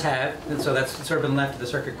lower courts have, and so that's sort of been left to the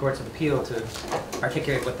circuit courts of appeal to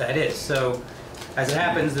articulate what that is. So, as it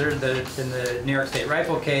happens, in the New York State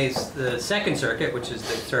rifle case, the Second Circuit, which is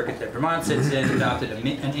the circuit that Vermont sits in, adopted an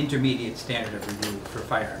intermediate standard of review for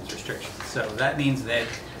firearms restrictions. So that means that,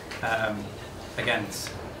 again, it's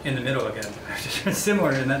in the middle again.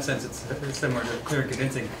 Similar in that sense, it's similar to clear and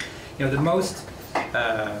convincing. You know, the most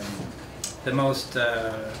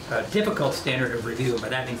difficult standard of review, but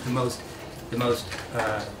that means the most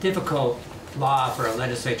difficult law for a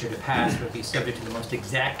legislature to pass would be subject to the most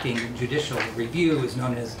exacting judicial review, is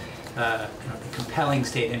known as the compelling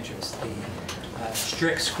state interest, the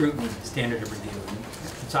strict scrutiny standard of review. And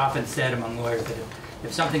it's often said among lawyers that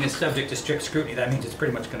if something is subject to strict scrutiny, that means it's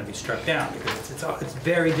pretty much going to be struck down, because it's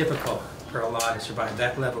very difficult for a law to survive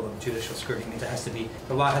that level of judicial scrutiny. It means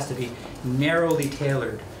the law has to be narrowly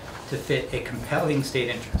tailored to fit a compelling state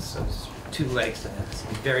interest. So there's two legs to that. It has to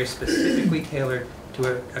be very specifically tailored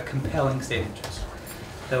to a compelling state interest.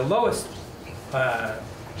 The lowest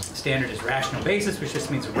standard is rational basis, which just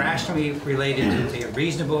means rationally related to a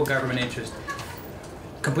reasonable government interest.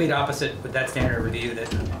 Complete opposite with that standard of review, that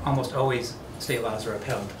almost always state laws are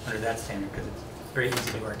upheld under that standard because it's very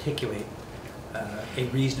easy to articulate a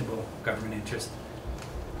reasonable government interest.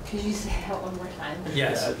 Could you say that one more time?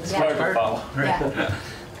 Yes. Yeah, it's hard to follow. Right.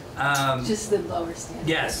 Just the lower standard.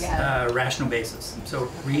 Yes, rational basis. So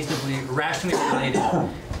rationally related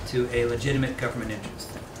to a legitimate government interest.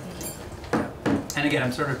 And again,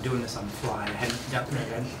 I'm sort of doing this on the fly. I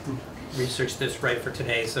hadn't researched this right for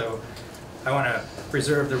today, so I want to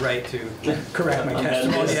reserve the right to correct my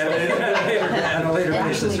testimony on a later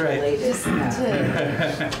basis, right? Just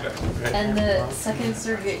and the Second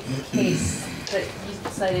Circuit case that you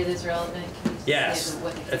cited is relevant. Can you Yes, say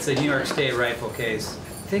what it's a New York State rifle case.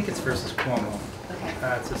 I think it's versus Cuomo. Okay.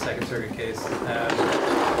 It's a Second Circuit case.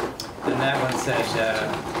 And that one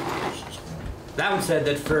said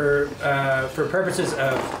that for purposes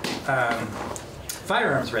of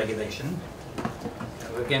firearms regulation,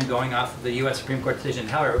 again going off of the U.S. Supreme Court decision,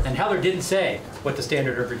 and Heller didn't say what the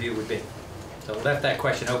standard of review would be. So it left that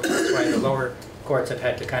question open. That's why the lower courts have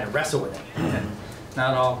had to kind of wrestle with it. And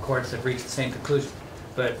not all courts have reached the same conclusion.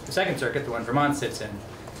 But the Second Circuit, the one Vermont sits in,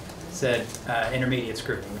 said intermediate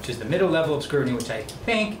scrutiny, which is the middle level of scrutiny, which I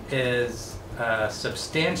think is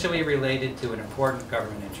substantially related to an important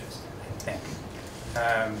government interest, I think.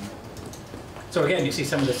 So again, you see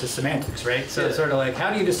some of this as semantics, right? So it's sort of like,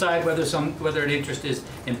 how do you decide whether an interest is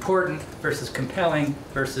important versus compelling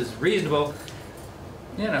versus reasonable,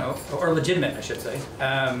 or legitimate, I should say.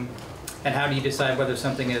 And how do you decide whether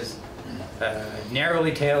something is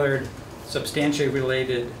narrowly tailored, substantially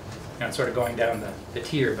related, sort of going down the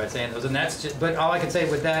tier by saying those. And that's just, but all I can say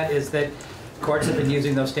with that is that courts have been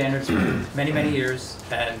using those standards for many, many years,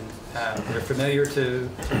 and they're familiar to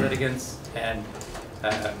litigants, and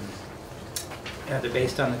they're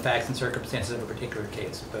based on the facts and circumstances of a particular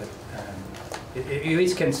case. But you at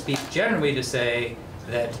least can speak generally to say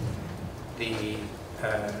that the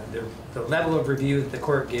level of review that the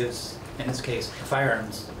court gives, in this case,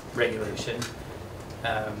 firearms regulation,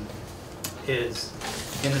 is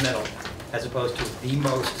in the middle, as opposed to the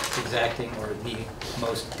most exacting or the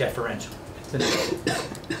most deferential. It's in the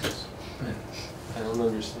middle. I don't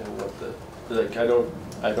understand what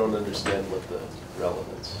I don't understand what the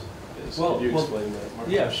relevance is. Well, Could you explain that more?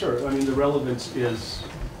 Yeah, sure. I mean, the relevance is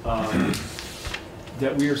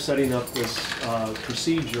that we are setting up this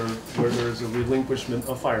procedure where there is a relinquishment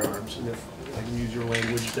of firearms, and if I can use your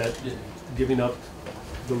language, that giving up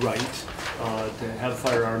the right to have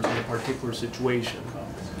firearms in a particular situation.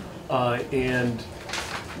 And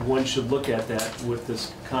one should look at that with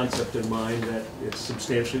this concept in mind that it's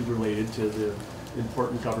substantially related to the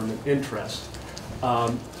important government interest.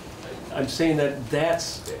 I'm saying that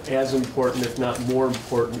that's as important, if not more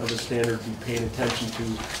important, of a standard to be paying attention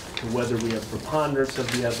to to whether we have preponderance of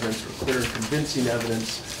the evidence or clear and convincing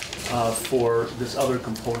evidence for this other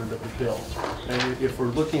component of the bill. And if we're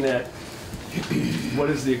looking at what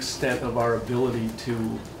is the extent of our ability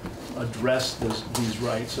to address these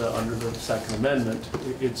rights under the Second Amendment,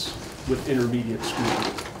 it's with intermediate scrutiny.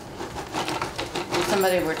 If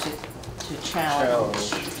somebody were to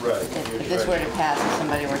challenge, Right. if this were to pass, if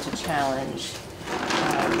somebody were to challenge,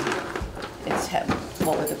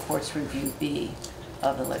 what would the court's review be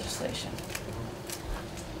of the legislation?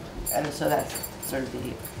 And so that's sort of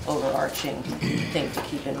the overarching thing to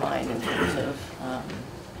keep in mind in terms of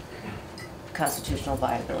constitutional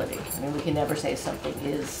viability. I mean, we can never say something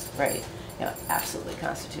is, right, absolutely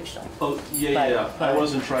constitutional. Oh, yeah. I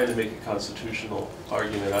wasn't trying to make a constitutional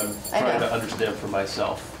argument. I'm trying to understand for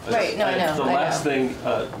myself. Right, no, I know. The last thing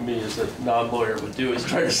me as a non-lawyer would do is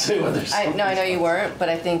try to say whether something... No, I know you weren't, but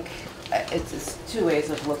I think it's two ways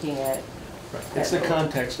of looking at it. Right. It's the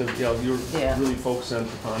context of, you're really focused on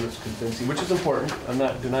preponderance convincing, which is important. I'm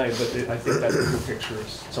not denying, but I think that bigger picture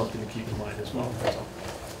is something to keep in mind as well. That's all.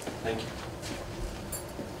 Thank you.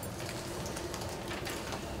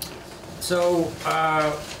 So,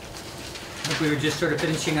 we were just sort of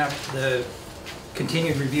finishing up the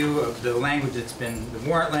continued review of the language that's been, the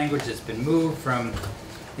warrant language that's been moved from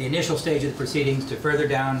the initial stage of the proceedings to further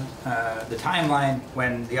down the timeline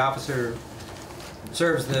when the officer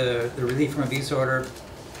serves the relief from abuse order.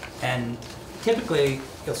 And typically,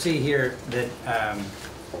 you'll see here that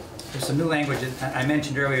there's some new language. I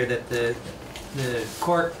mentioned earlier that the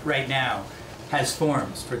court right now has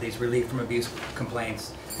forms for these relief from abuse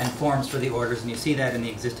complaints and forms for the orders, and you see that in the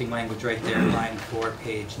existing language right there, line 4,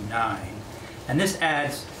 page 9. And this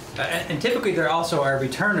adds, and typically there also are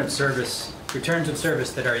returns of service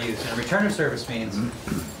that are used. And return of service means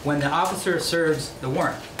when the officer serves the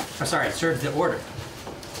warrant, serves the order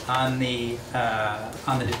on the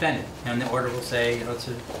defendant, and the order will say,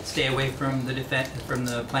 to stay away from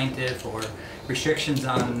the plaintiff, or restrictions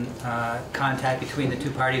on contact between the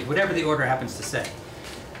two parties, whatever the order happens to say.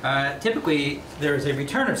 Typically, there is a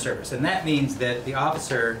return of service, and that means that the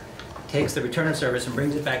officer takes the return of service and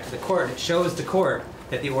brings it back to the court. It shows the court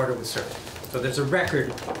that the order was served. So there's a record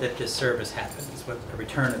that this service happened. That's what a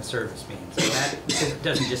return of service means. And that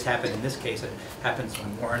doesn't just happen in this case. It happens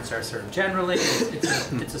when warrants are served generally.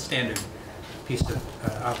 It's a standard piece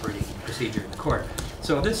of operating procedure in the court.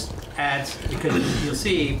 So this adds, because you'll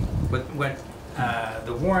see what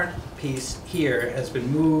the warrant piece here has been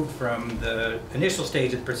moved from the initial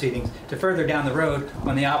stage of the proceedings to further down the road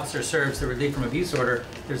when the officer serves the relief from abuse order.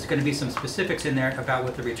 There's going to be some specifics in there about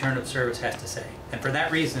what the return of service has to say. And for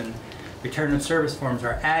that reason, return of service forms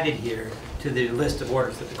are added here to the list of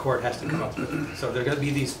orders that the court has to come up with. So there are going to be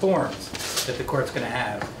these forms that the court's going to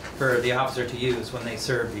have for the officer to use when they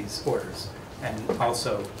serve these orders, and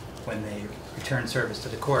also when they return service to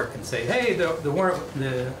the court and say, hey, the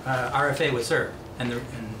RFA was served, and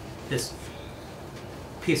this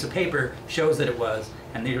piece of paper shows that it was,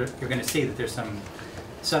 and you're going to see that there's some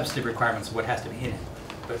substantive requirements of what has to be in it.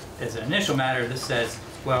 But as an initial matter, this says,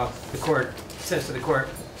 well, the court says to the court,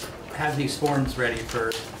 have these forms ready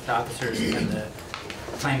for the officers and the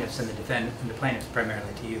plaintiffs and the defendant, and the plaintiffs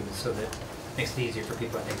primarily to use, so that it makes it easier for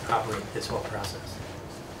people, I think, to operate this whole process.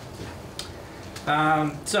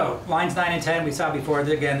 So lines 9 and 10 we saw before.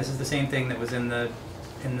 Again, this is the same thing that was in the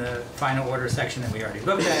final order section that we already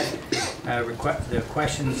looked at. The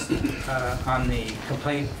questions on the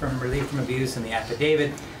complaint from relief from abuse and the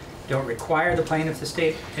affidavit don't require the plaintiff to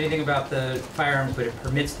state anything about the firearms, but it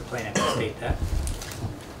permits the plaintiff to state that.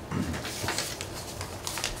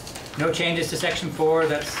 No changes to section 4.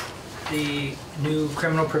 That's the new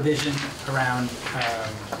criminal provision around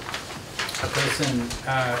a person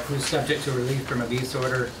who's subject to relief from abuse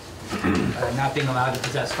order not being allowed to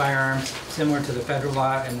possess firearms, similar to the federal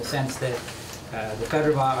law in the sense that the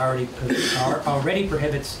federal law already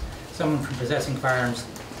prohibits someone from possessing firearms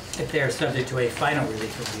if they are subject to a final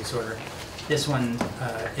relief from abuse order. This one,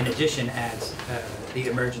 in addition, adds the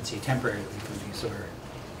emergency temporary relief from abuse order.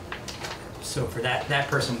 So for that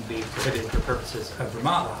person would be prohibited for purposes of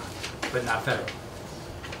Vermont law, but not federal.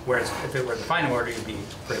 Whereas if it were the final order, you'd be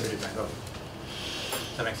prohibited by both.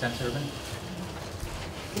 Does that make sense, everybody?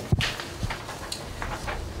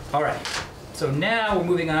 All right. So now we're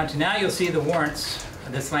moving on to, now you'll see the warrants.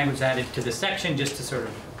 This language added to the section just to sort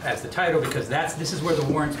of, as the title, because this is where the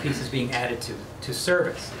warrants piece is being added to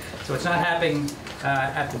service. So it's not happening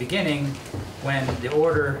at the beginning when the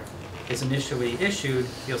order is initially issued.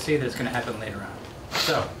 You'll see that it's going to happen later on.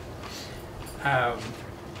 So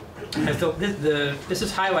this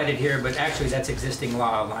is highlighted here, but actually that's existing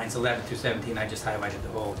law, lines 11 through 17. I just highlighted the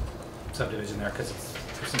whole subdivision there because it's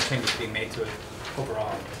there's some changes being made to it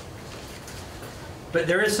overall. But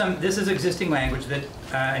there is some, this is existing language that,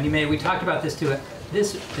 and we talked about this too,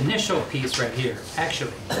 this initial piece right here,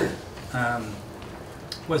 actually,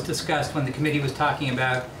 was discussed when the committee was talking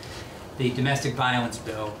about the domestic violence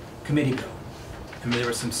bill, committee bill. And there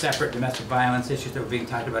were some separate domestic violence issues that were being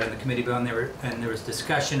talked about in the committee bill, and there was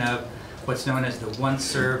discussion of what's known as the once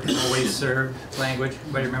served, always served language.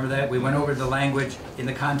 Everybody remember that? We went over the language in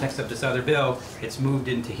the context of this other bill. It's moved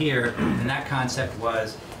into here, and that concept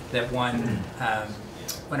was that when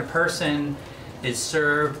a person is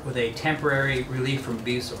served with a temporary relief from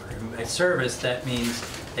abuse order, by service, that means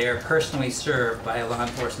they are personally served by a law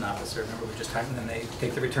enforcement officer. Remember, we were just talking, then they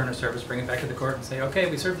take the return of service, bring it back to the court, and say, okay,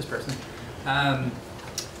 we served this person.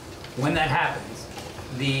 When that happens,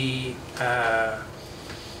 the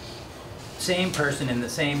same person in the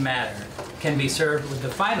same matter can be served with the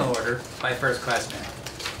final order by first-class mail.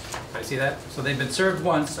 I see that? So they've been served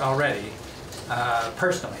once already,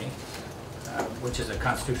 personally, which is a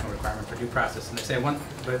constitutional requirement for due process. And they say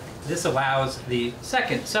but this allows the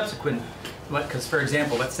subsequent, because for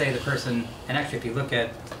example, let's say the person, and actually if you look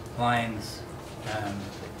at lines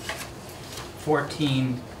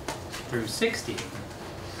 14 through 16,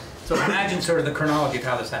 so imagine sort of the chronology of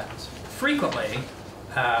how this happens. Frequently,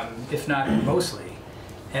 if not mostly,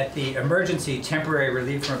 at the emergency temporary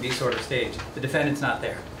relief from abuse order stage, the defendant's not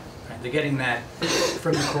there. Right? They're getting that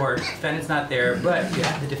from the court, the defendant's not there, but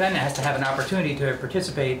the defendant has to have an opportunity to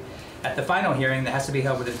participate at the final hearing that has to be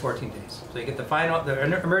held within 14 days. So you get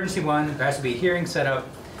the emergency one, there has to be a hearing set up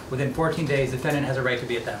within 14 days, the defendant has a right to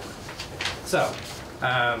be at that one. So,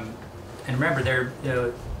 and remember,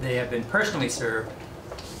 they have been personally served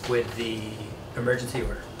with the emergency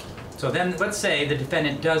order. So then, let's say the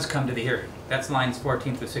defendant does come to the hearing. That's lines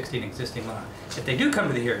 14 through 16 existing law. If they do come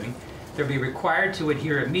to the hearing, they'll be required to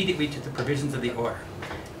adhere immediately to the provisions of the order.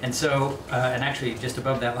 And so, and actually just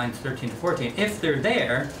above that, lines 13 to 14, if they're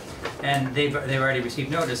there and they've already received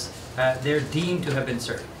notice, they're deemed to have been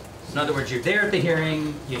served. In other words, you're there at the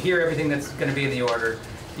hearing, you hear everything that's going to be in the order.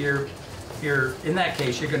 In that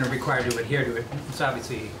case, you're going to be required to adhere to it. It's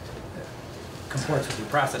obviously comports with the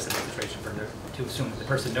process of registration to assume that the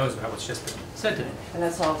person knows about what's just been said to them. And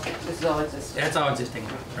this is all existing? That's all existing,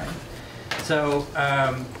 right. So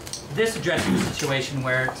this addresses a situation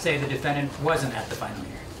where, say, the defendant wasn't at the final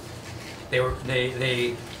hearing. They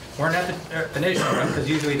weren't at the initial one, because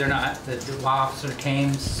usually they're not. The law officer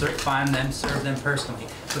came, found them, served them personally,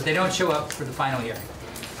 but they don't show up for the final hearing.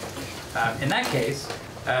 In that case,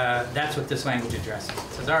 that's what this language addresses.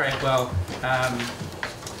 It says, all right, well,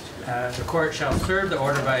 the court shall serve the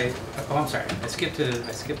order by, oh, I'm sorry, I skipped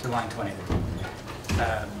to line 20.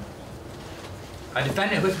 A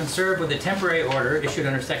defendant who has been served with a temporary order issued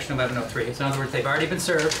under section 1103, so in other words, they've already been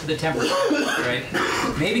served with a temporary order, right,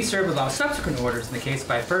 may be served with all subsequent orders in the case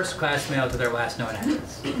by first-class mail to their last known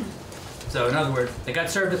address. So in other words, they got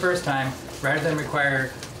served the first time, rather than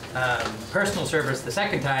require personal service the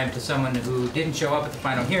second time to someone who didn't show up at the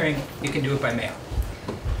final hearing, you can do it by mail.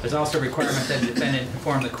 There's also a requirement that the defendant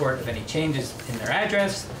inform the court of any changes in their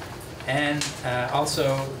address, and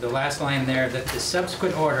also the last line there, that the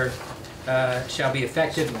subsequent order shall be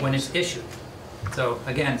effective when it's issued. So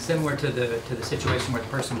again, similar to the situation where the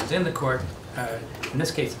person was in the court, in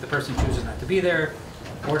this case, if the person chooses not to be there,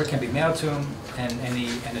 order can be mailed to him,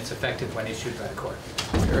 and it's effective when issued by the court.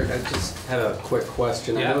 Eric, I just had a quick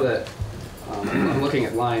question. Yeah. I know that I'm looking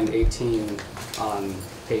at line 18 on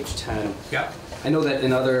page 10. Yeah. I know that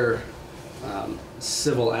in other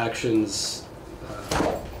civil actions,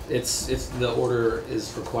 it's the order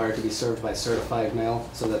is required to be served by certified mail,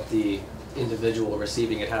 so that the individual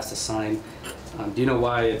receiving it has to sign. Do you know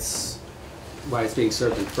why it's being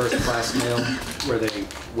served in first-class mail, where they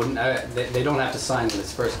wouldn't? They don't have to sign when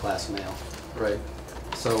it's first-class mail, right?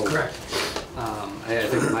 So correct. I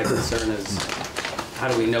think my concern is, how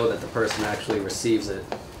do we know that the person actually receives it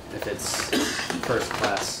if it's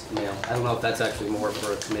first-class mail? I don't know if that's actually more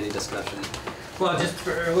for a committee discussion. Well, just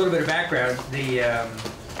for a little bit of background, the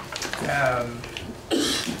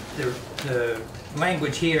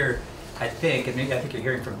language here, I think you're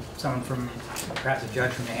hearing from someone from, perhaps a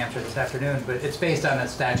judge from New Hampshire this afternoon, but it's based on a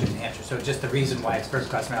statute in New Hampshire, so just the reason why it's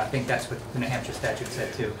first-class mail, I think that's what the New Hampshire statute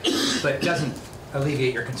said too. But it doesn't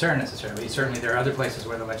alleviate your concern necessarily. Certainly there are other places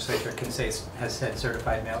where the legislature has said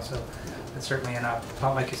certified mail, so it's certainly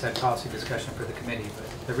like you said, policy discussion for the committee.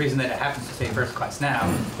 But the reason that it happens to say first class now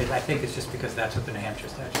is, I think, it's just because that's what the New Hampshire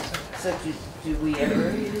statute says. So do we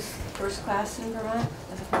ever use first class in Vermont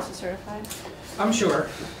as opposed to certified? I'm sure.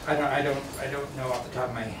 I don't know off the top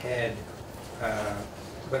of my head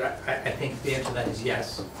but I think the answer to that is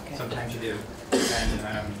yes. Okay. Sometimes you do. And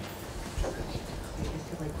I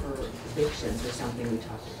feel like for evictions or something we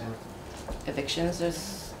talked about. Evictions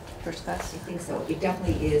is first class? I think so. It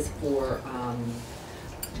definitely is for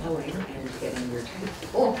towing and getting your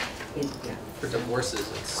people in, yeah. For divorces,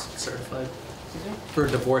 it's certified. Excuse me? For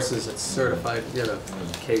divorces, it's certified. You have a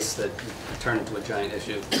case that turned into a giant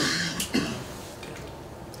issue.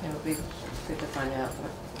 It would be good to find out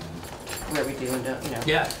where we do and don't, you know.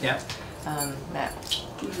 yeah, yeah. Matt?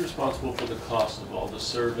 Who's responsible for the cost of all the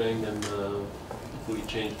serving and if we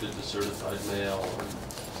changed it to certified mail?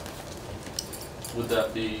 Would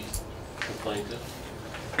that be the plaintiff?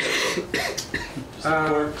 Because the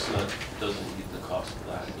court doesn't need the cost of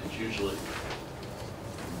that. It's usually...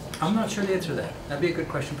 I'm not sure the answer to that. That'd be a good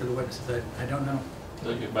question for the witnesses. I don't know.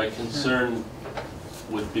 Okay, my concern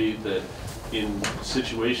would be that in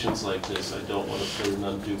situations like this, I don't want to put an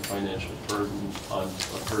undue financial burden on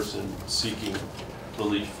a person seeking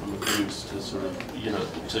relief from abuse to sort of, you know,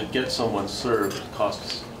 to get someone served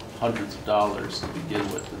costs hundreds of dollars to begin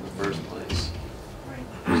with in the first place. Right.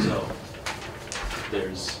 So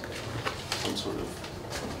there's some sort of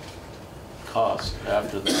cost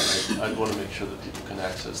after that. I'd want to make sure that people can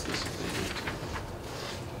access this if they need to.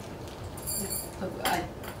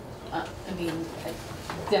 I mean, I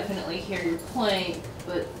definitely hear your point,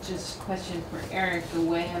 but just question for Eric, the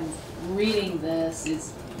way I'm reading this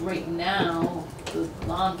is right now, the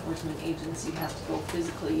law enforcement agency has to go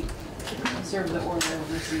physically serve the order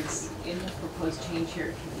versus in the proposed change here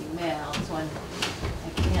it can be mailed. So I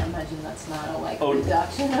can't imagine that's not a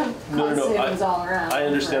reduction of cost savings all around. I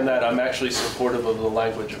understand that. I'm actually supportive of the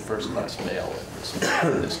language of first-class mail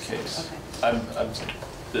in this case.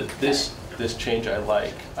 Okay. This change I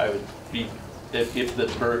like. I would be if the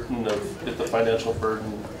financial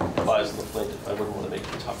burden applies to the plaintiff, I wouldn't want to make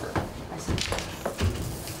it tougher. I see.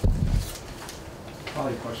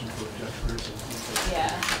 Probably a question for Judge Pearson.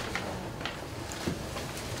 Yeah.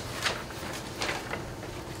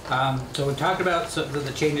 So we talked about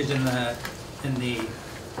the changes in the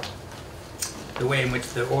way in which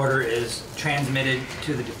the order is transmitted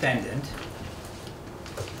to the defendant.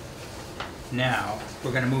 Now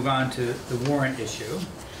we're going to move on to the warrant issue.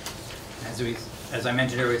 As I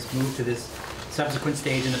mentioned earlier, it's moved to this subsequent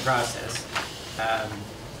stage in the process,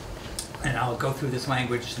 and I'll go through this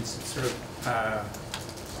language since it's sort of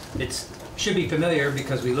it should be familiar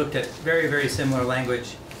because we looked at very, very similar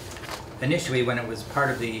language initially when it was part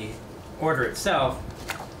of the order itself,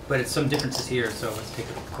 but it's some differences here, so let's take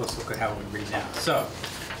a close look at how it would read now. So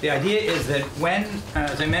the idea is that when,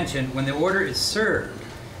 as I mentioned, when the order is served,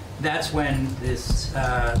 that's when this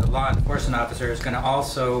the law enforcement officer is going to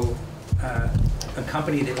also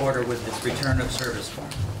accompany the order with this return of service form,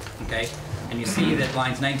 okay? And you see that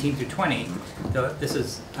lines 19 through 20, this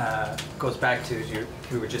is goes back to, as you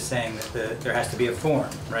were just saying, that there has to be a form,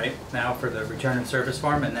 right? Now for the return of service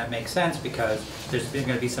form, and that makes sense because there's going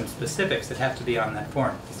to be some specifics that have to be on that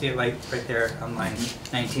form. You see it right there on lines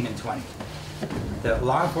 19 and 20. The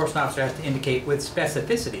law enforcement officer has to indicate with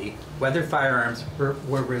specificity whether firearms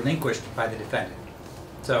were relinquished by the defendant.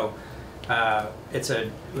 So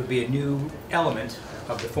it would be a new element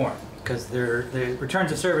of the form because the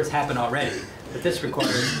returns of service happen already, but this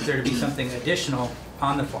requires there to be something additional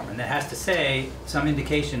on the form, and it has to say some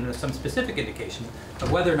indication or some specific indication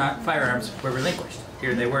of whether or not firearms were relinquished.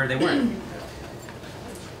 Here they were, they weren't.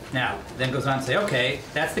 Now, then goes on to say, okay,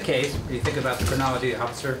 that's the case. When you think about the chronology, the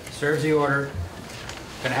officer serves the order,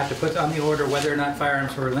 going to have to put on the order whether or not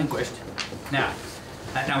firearms were relinquished. Now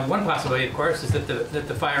one possibility, of course, is that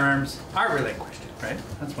the firearms are relinquished, right?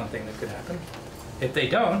 That's one thing that could happen. If they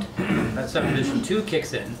don't, subdivision 2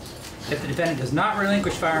 kicks in. If the defendant does not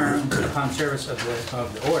relinquish firearms upon service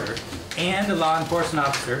of the order, and the law enforcement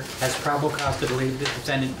officer has probable cause to believe that the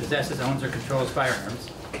defendant possesses, owns, or controls firearms.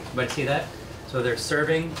 Everybody see that? So they're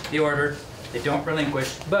serving the order, they don't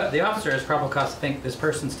relinquish, but the officer has probable cause to think this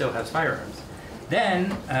person still has firearms.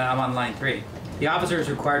 Then, I'm on line 3, the officer is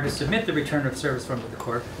required to submit the return of service form to the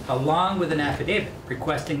court along with an affidavit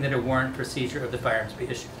requesting that a warrant for seizure of the firearms be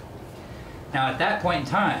issued. Now at that point in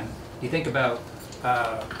time, you think about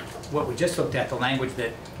what we just looked at, the language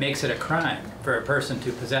that makes it a crime for a person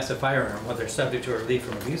to possess a firearm while they're subject to a relief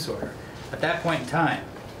from abuse order. At that point in time,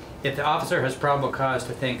 if the officer has probable cause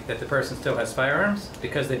to think that the person still has firearms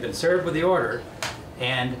because they've been served with the order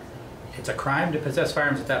and it's a crime to possess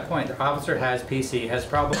firearms at that point, the officer has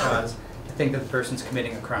probable cause to think that the person's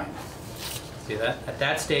committing a crime. See that? At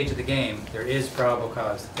that stage of the game, there is probable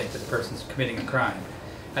cause to think that the person's committing a crime.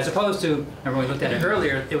 As opposed to, remember when we looked at it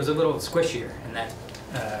earlier, it was a little squishier in that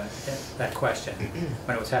that question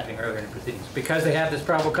when it was happening earlier in the proceedings. Because they have this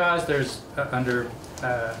probable cause, there's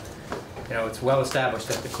it's well established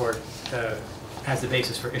that the court has the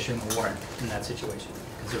basis for issuing a warrant in that situation.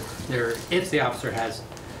 Because if the officer has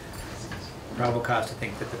probable cause to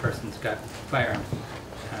think that the person's got firearms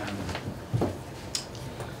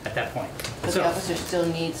at that point. But the officer still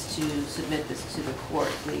needs to submit this to the court.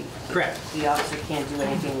 Correct. The officer can't do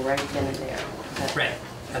anything right then and there. Right,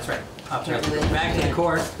 that's right. Officer has to go back to the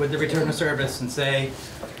court with the return of service and say,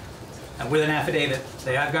 with an affidavit,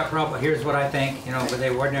 say, I've got problem, here's what I think, but they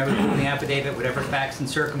ordinarily put in the affidavit, whatever facts and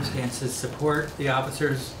circumstances support the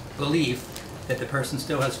officer's belief that the person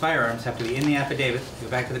still has firearms have to be in the affidavit, go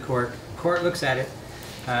back to the court looks at it,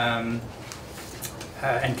 and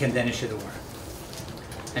can then issue the warrant.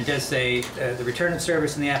 And does say, the return of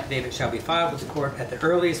service in the affidavit shall be filed with the court at the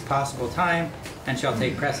earliest possible time and shall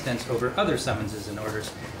take precedence over other summonses and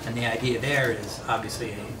orders. And the idea there is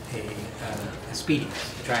obviously a speeding,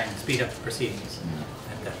 to try and speed up the proceedings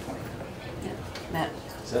at that point. Yeah. Matt?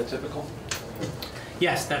 Is that typical?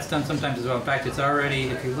 Yes, that's done sometimes as well. In fact, it's already,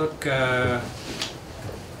 if you look, the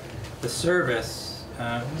service,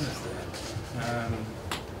 what is that?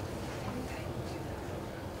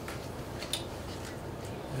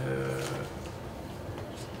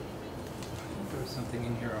 There was something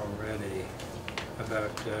in here already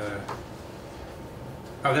about,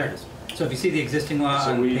 oh, there it is. So if you see the existing law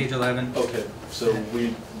on page 11. Okay, so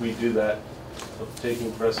we do that of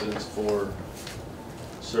taking precedence for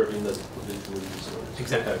serving the provisional use orders.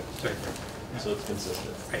 Exactly. Okay. It's right there. Yeah. So it's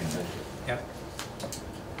consistent. Right. Yep.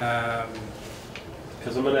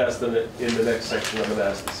 Because I'm going to ask in the next section, I'm going to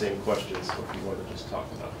ask the same questions, so if you want to just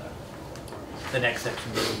talk about that. The next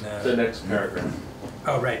section being the next paragraph.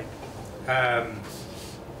 Oh, right.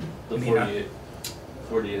 The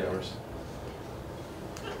 48 hours.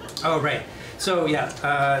 Oh, right. So, yeah,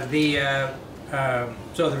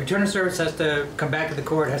 so the return of service has to come back to the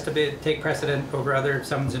court, has to take precedent over other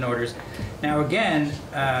summons and orders. Now, again,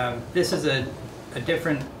 this is a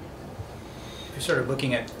different, if you're sort of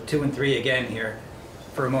looking at 2 and 3 again here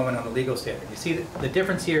for a moment on the legal standard. You see the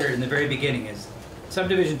difference here in the very beginning is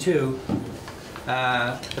subdivision 2,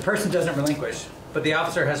 the person doesn't relinquish, but the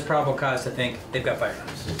officer has probable cause to think they've got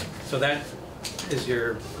firearms. So that is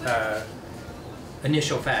your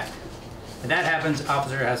initial fact. And that happens,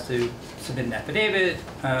 officer has to submit an affidavit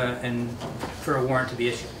and for a warrant to be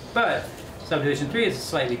issued. But subdivision 3 is a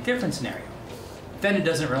slightly different scenario. Defendant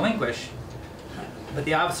doesn't relinquish, but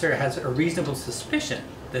the officer has a reasonable suspicion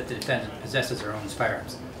that the defendant possesses or owns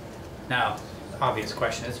firearms. Now, the obvious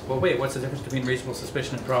question is, well, wait, what's the difference between reasonable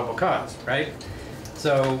suspicion and probable cause, right?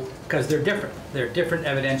 So, because they're different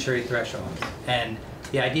evidentiary thresholds. And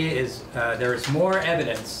the idea is there is more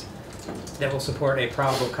evidence that will support a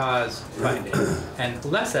probable cause finding, and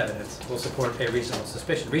less evidence will support a reasonable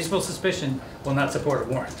suspicion. Reasonable suspicion will not support a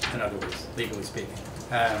warrant, in other words, legally speaking.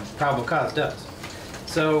 Probable cause does.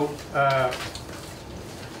 So,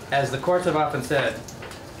 as the courts have often said,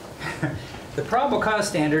 the probable cause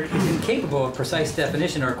standard is incapable of precise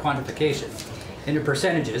definition or quantification into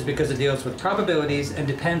percentages because it deals with probabilities and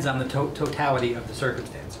depends on the totality of the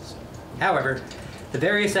circumstances. However, the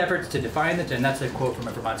various efforts to define the, and that's a quote from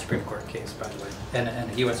a Vermont Supreme Court case, by the way, and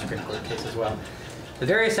a U.S. Supreme Court case as well. The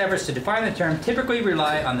various efforts to define the term typically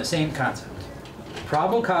rely on the same concept.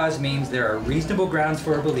 Probable cause means there are reasonable grounds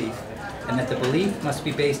for a belief, and that the belief must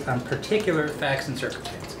be based on particular facts and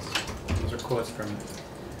circumstances. Those are quotes from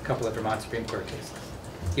a couple of Vermont Supreme Court cases.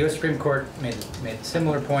 The U.S. Supreme Court made a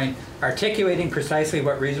similar point. Articulating precisely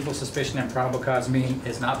what reasonable suspicion and probable cause mean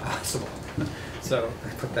is not possible. So I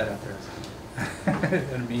put that out there.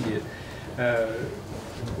 An immediate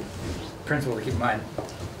principle to keep in mind.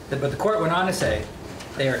 But the court went on to say,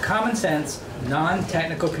 they are common sense,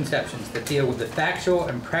 non-technical conceptions that deal with the factual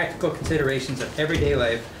and practical considerations of everyday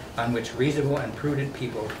life on which reasonable and prudent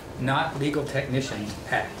people, not legal technicians,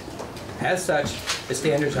 act. As such, the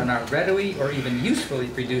standards are not readily or even usefully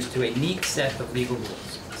reduced to a neat set of legal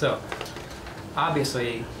rules. So,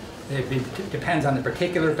 obviously, it depends on the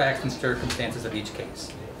particular facts and circumstances of each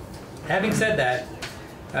case. Having said that,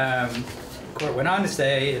 the court went on to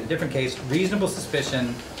say, in a different case, reasonable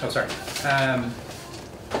suspicion,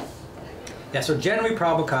 so generally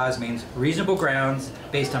probable cause means reasonable grounds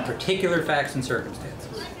based on particular facts and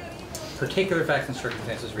circumstances. Particular facts and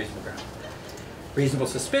circumstances, reasonable grounds. Reasonable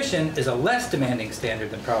suspicion is a less demanding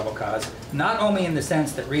standard than probable cause, not only in the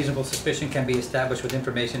sense that reasonable suspicion can be established with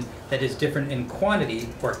information that is different in quantity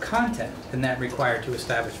or content than that required to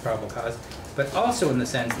establish probable cause, but also in the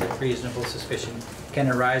sense that reasonable suspicion can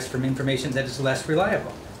arise from information that is less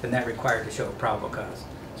reliable than that required to show a probable cause.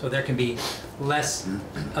 So there can be less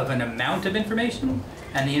of an amount of information,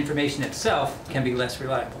 and the information itself can be less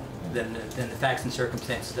reliable than the facts and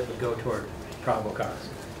circumstances that would go toward probable cause.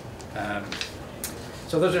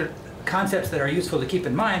 So those are concepts that are useful to keep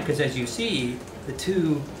in mind, because as you see, the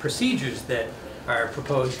two procedures that are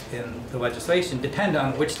proposed in the legislation depend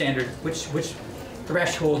on which standard, which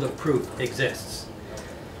threshold of proof exists.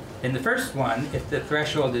 In the first one, if the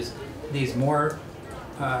threshold is these more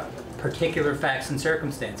particular facts and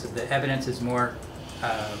circumstances, the evidence is more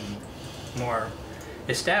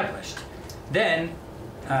established, then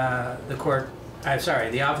the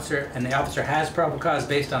officer has probable cause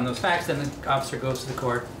based on those facts, then the officer goes to the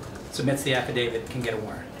court, submits the affidavit, can get a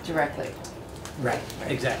warrant. Directly. Right,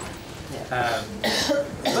 exactly. Yeah.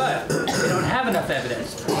 But they don't have enough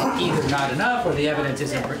evidence, either not enough, or the evidence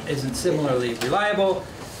isn't similarly reliable.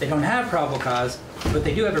 They don't have probable cause, but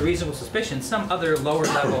they do have a reasonable suspicion, some other lower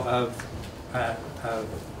level of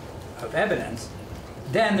evidence.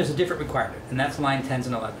 Then there's a different requirement, and that's line 10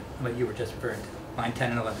 and 11, what you were just referring to, line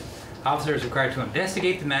 10 and 11. Officer is required to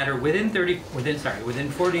investigate the matter within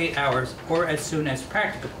 48 hours or as soon as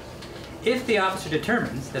practicable. If the officer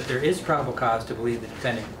determines that there is probable cause to believe the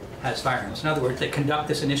defendant has firearms, in other words, they conduct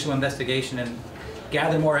this initial investigation and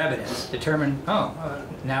gather more evidence, determine,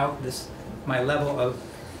 now my level of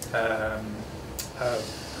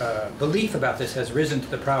belief about this has risen to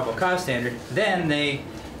the probable cause standard, then they,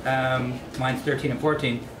 lines 13 and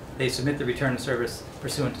 14, they submit the return of service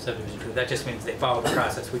pursuant to subdivision 2. That just means they follow the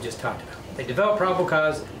process we just talked about. They develop probable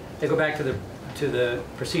cause, they go back to the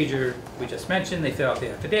procedure we just mentioned, they fill out the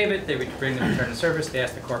affidavit, they bring the return of service, they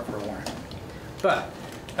ask the court for a warrant. But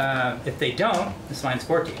if they don't, this line's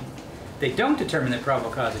 14, they don't determine that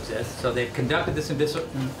probable cause exists, so they've conducted this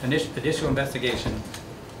additional investigation,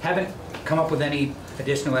 haven't come up with any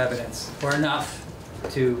additional evidence or enough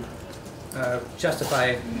to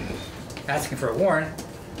justify asking for a warrant,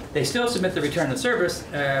 they still submit the return of service,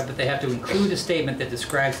 but they have to include a statement that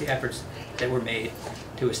describes the efforts that were made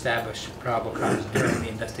to establish probable cause during the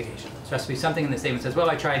investigation. So it has to be something in the statement that says, well,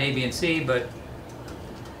 I tried A, B, and C, but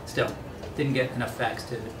still didn't get enough facts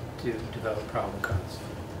to develop probable cause.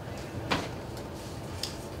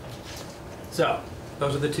 So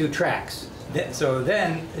those are the two tracks. So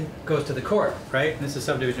then it goes to the court, right? And this is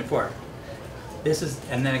subdivision 4. This is,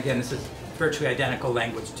 and then again, this is virtually identical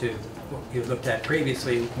language to what you looked at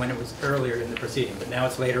previously when it was earlier in the proceeding, but now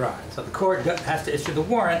it's later on. So the court has to issue the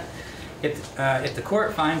warrant if the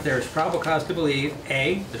court finds there is probable cause to believe,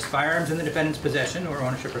 A, there's firearms in the defendant's possession or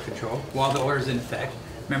ownership or control while the order is in effect.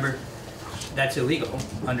 Remember, that's illegal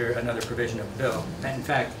under another provision of the bill, and in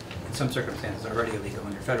fact, in some circumstances, already illegal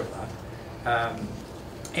under federal law.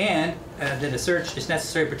 And that a search is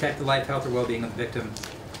necessary to protect the life, health, or well-being of the victim.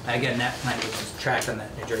 Again, that language is tracked on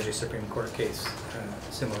that New Jersey Supreme Court case,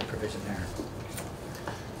 similar provision there.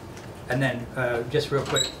 And then, just real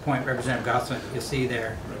quick point, Representative Gosselin, you'll see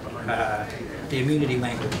there the immunity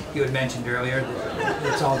language you had mentioned earlier.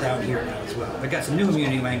 It's all down here now as well. We've got some new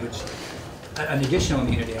immunity language, an additional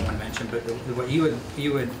immunity I want to mention, but what you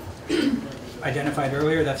had identified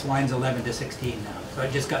earlier, that's lines 11 to 16 now. So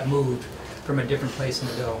it just got moved from a different place in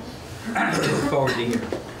the bill forward to here.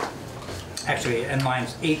 Actually, and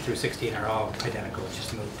lines 8 through 16 are all identical, it's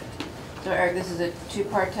just moved. So Eric, this is a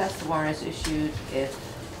two-part test. The warrant is issued if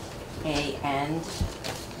A and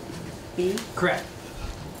B? Correct.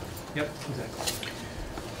 Yep, exactly.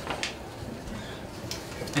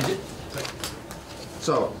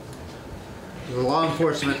 So, the law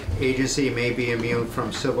enforcement agency may be immune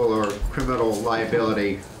from civil or criminal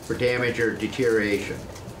liability for damage or deterioration.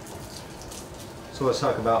 So let's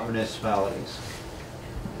talk about municipalities.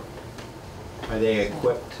 Are they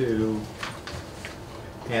equipped to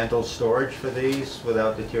handle storage for these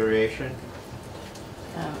without deterioration?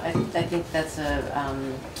 I think that's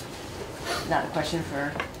not a question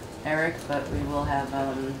for Eric, but we will have,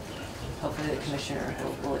 hopefully the commissioner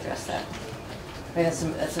will address that. I mean,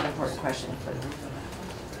 that's an important question, but,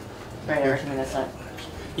 right, Eric, I mean, that's not.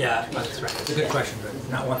 Yeah, that's right. It's a good question, but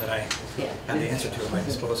not one that I have the answer to at my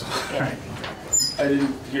disposal. Right. I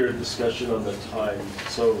didn't hear a discussion on the time,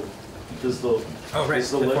 so does the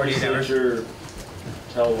legislature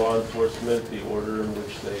tell law enforcement the order in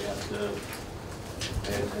which they have to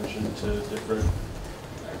pay attention to different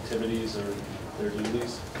activities or their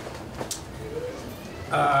duties?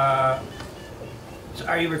 So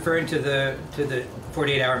are you referring to the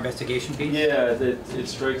 48-hour investigation piece? Yeah, it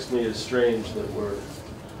strikes me as strange that we're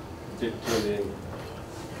dictating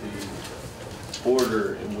the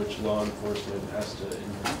order in which law enforcement has to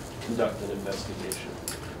conduct an investigation.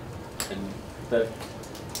 And that,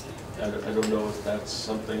 I don't know if that's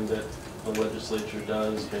something that the legislature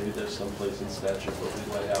does. Maybe there's some place in statute where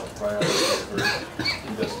we lay out priorities for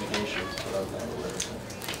investigations, but I'm not aware of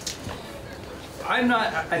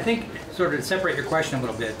that. I think, sort of to separate your question a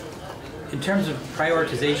little bit, in terms of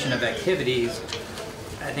prioritization of activities,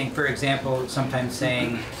 I think, for example, sometimes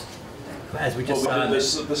saying, as we just saw, the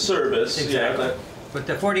service, exactly. yeah. But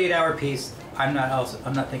the 48-hour piece, I'm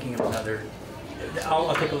not thinking of another.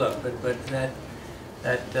 I'll take a look, but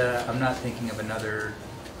I'm not thinking of another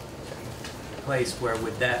place where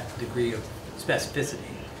with that degree of specificity.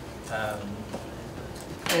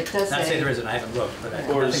 It does Not say, say there isn't. I haven't looked, but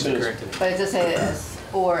Or nothing's occurred to me. but it does say as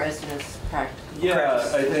soon as practical. Yeah,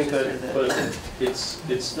 I think that, but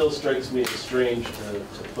it still strikes me as strange to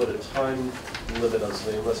put a time limit on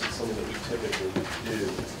something unless it's something that we typically do.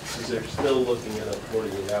 Because they're still looking at a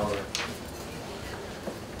 48-hour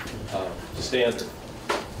standard.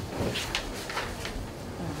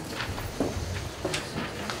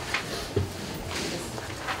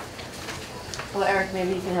 Well, Eric,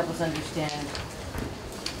 maybe you can help us understand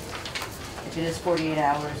if it is 48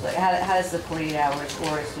 hours, like how does the 48 hours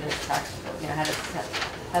or as soon as practical, you know, how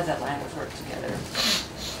does that language work together?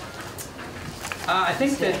 I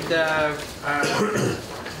think that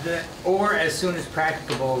the or as soon as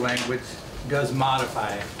practicable language does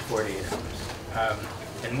modify 48 hours.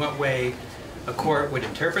 In what way a court would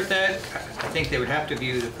interpret that, I think they would have to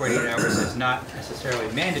view the 48 hours as not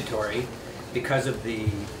necessarily mandatory because of the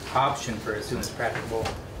option for as soon as practicable,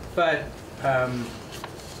 but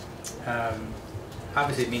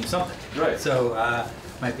obviously it means something. Right. So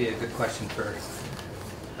might be a good question for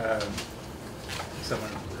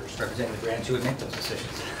someone who's representing the branch who would make those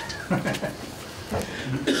decisions.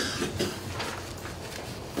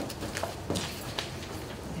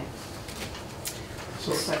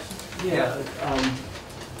 So, yeah,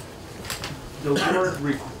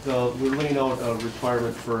 we're laying out a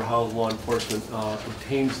requirement for how law enforcement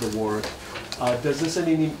obtains the warrant. Does this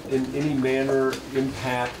in any manner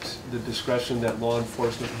impact the discretion that law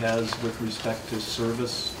enforcement has with respect to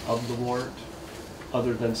service of the warrant,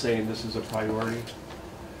 other than saying this is a priority?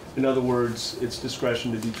 In other words, it's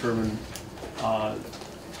discretion to determine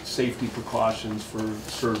safety precautions for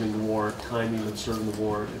serving the warrant, timing of serving the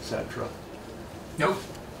warrant, etc. Nope.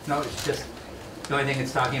 No, it's just, the only thing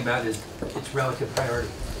it's talking about is its relative priority.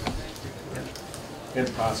 Yep.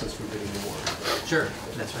 And process for getting the warrant. Sure,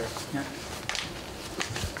 that's right. Yeah.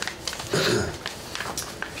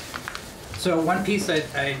 So one piece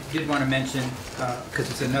I did want to mention, because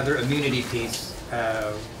it's another immunity piece,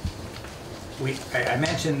 I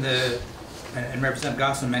mentioned and Representative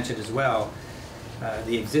Gosselin mentioned as well,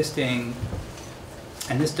 the existing,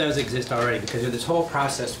 and this does exist already, because of this whole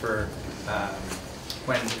process for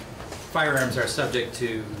when firearms are subject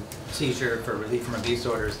to seizure for relief from abuse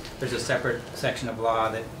orders, there's a separate section of law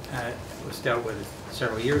that was dealt with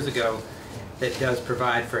several years ago that does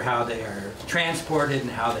provide for how they are transported and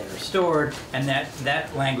how they are stored, and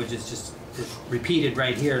that language is repeated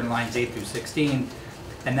right here in lines 8 through 16,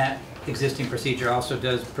 and that existing procedure also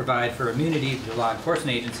does provide for immunity to law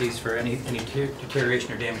enforcement agencies for any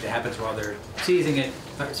deterioration or damage that happens while they're seizing it,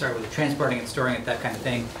 while they're transporting it, storing it, that kind of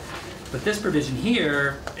thing. But this provision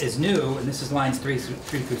here is new, and this is lines 3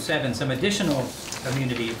 through 7, some additional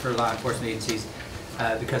immunity for law enforcement agencies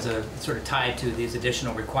because of sort of tied to these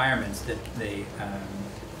additional requirements that they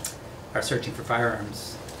are searching for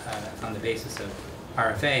firearms on the basis of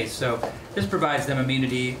RFA. So this provides them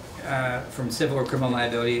immunity from civil or criminal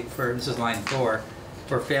liability for, this is line 4,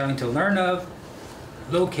 for failing to learn of,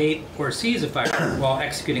 locate, or seize a firearm while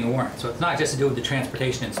executing a warrant. So it's not just to do with the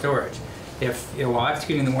transportation and storage. If, while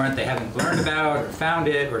executing the warrant, they haven't learned about or found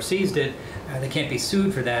it or seized it, they can't be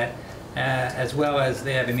sued for that, as well as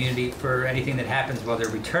they have immunity for anything that happens while they're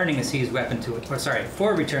returning a seized weapon to it,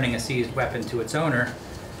 for returning a seized weapon to its owner,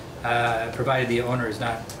 provided the owner is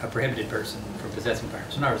not a prohibited person from possessing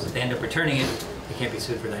firearms. So in other words, if they end up returning it, they can't be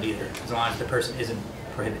sued for that either, as long as the person isn't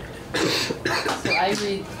prohibited. So I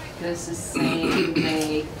read this as saying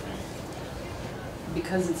they,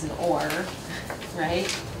 because it's an or, right?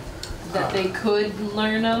 That they could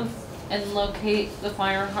learn of and locate the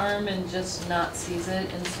firearm and just not seize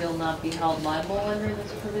it and still not be held liable under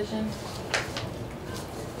this provision?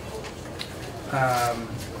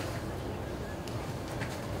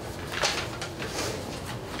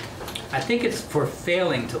 I think it's for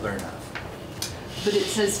failing to learn of. But it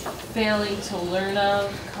says failing to learn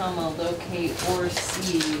of, comma, locate or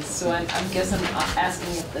seize. So I guess I'm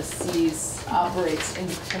asking if the seize operates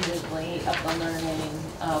independently of the learning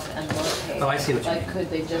of and locate. Oh, I see what you mean. Like, could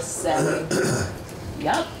they just say,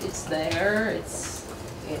 yep, it's there, it's,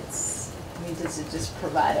 I mean, does it just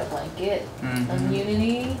provide a blanket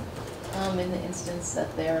immunity? in the instance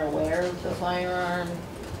that they're aware of the firearm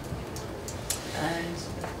and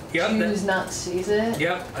choose not to seize it?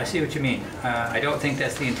 Yep, I see what you mean. I don't think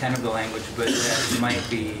that's the intent of the language, but that might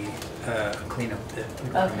be a cleanup that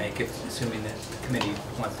we're going to make, assuming that the committee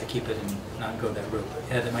wants to keep it and not go that route. But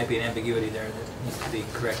yeah, there might be an ambiguity there that needs to be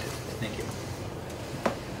corrected. Thank you.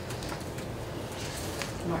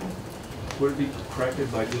 Martin? Would it be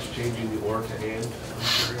corrected by just changing the or to and? I'm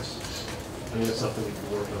curious. I mean, it's something we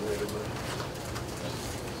can work on later, but.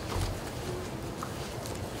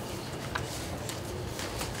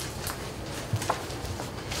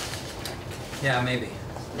 Yeah, maybe.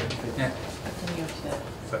 Yeah. I think you have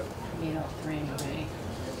to meet all three anyway.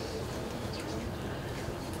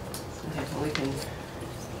 Okay, well, we can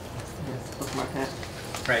bookmark that.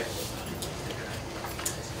 Right.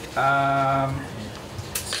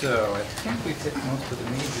 So I think we've hit most of the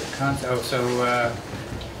major concepts.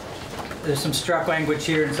 There's some struck language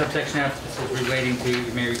here in subsection F. This is relating to,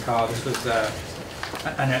 you may recall, this was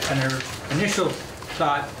an initial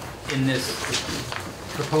thought in this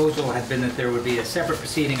proposal had been that there would be a separate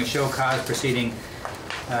proceeding, a show cause proceeding,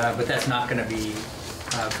 but that's not going to be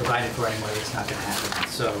provided for anyway. It's not going to happen.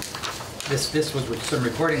 So this was with some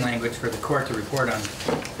reporting language for the court to report on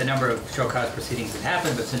the number of show cause proceedings that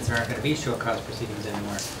happened, but since there aren't going to be show cause proceedings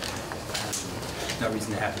anymore, no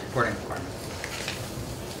reason to have the reporting requirement.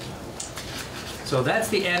 So that's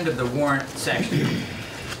the end of the warrant section.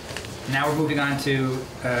 Now we're moving on to,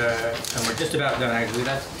 and we're just about done actually,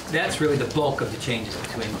 that's really the bulk of the changes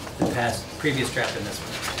between the previous draft and this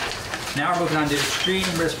one. Now we're moving on to extreme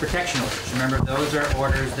risk protection orders. Remember, those are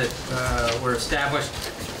orders that were established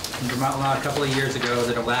in Vermont law a couple of years ago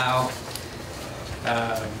that allow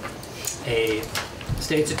a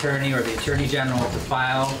state's attorney or the attorney general to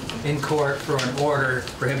file in court for an order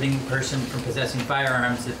prohibiting a person from possessing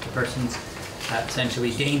firearms if the person's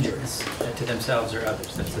essentially dangerous to themselves or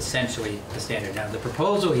others. That's essentially the standard. Now the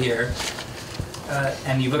proposal here,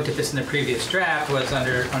 and you looked at this in the previous draft, was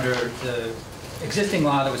under the existing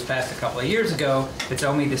law that was passed a couple of years ago. It's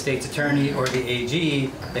only the state's attorney or the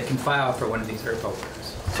AG that can file for one of these ERPO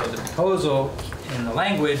orders. So the proposal in the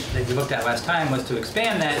language that you looked at last time was to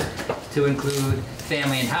expand that to include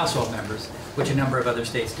family and household members, which a number of other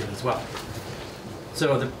states do as well.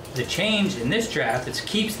 So the change in this draft is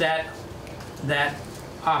keeps that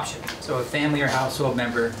option. So a family or household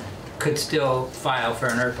member could still file for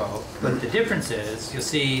an ERPO, but the difference is, you'll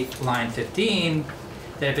see line 15,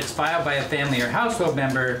 that if it's filed by a family or household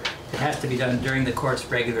member, it has to be done during the court's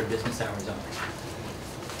regular business hours only.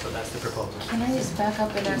 So that's the proposal. Can I just back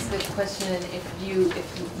up and ask the question, if you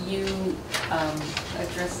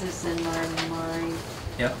address this in my mind?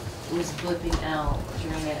 Yep. Was blipping out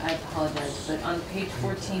during it, I apologize, but on page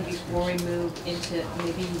 14, before we move into,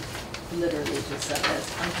 maybe literally just said this,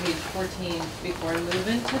 on page 14, before we move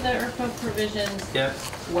into the ERPO provisions, yep.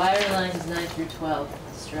 Why are lines 9 through 12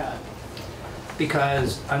 struck?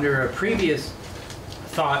 Because under a previous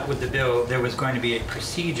thought with the bill, there was going to be a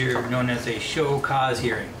procedure known as a show cause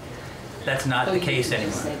hearing. That's not the case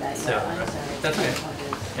anymore. Say that. So I'm sorry. that's okay.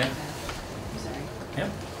 Yeah. Yep. I'm sorry.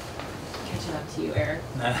 Yep. Catching up to you, Eric.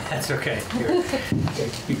 That's okay.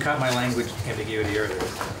 You caught my language ambiguity earlier.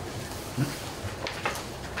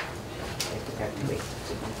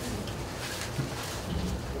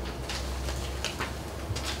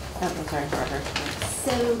 I'm sorry, Barbara.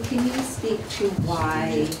 So can you speak to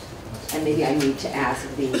why, and maybe I need to ask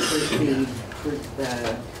the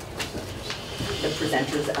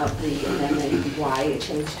presenters of the amendment, why it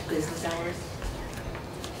changed to business hours?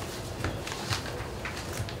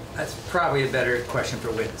 That's probably a better question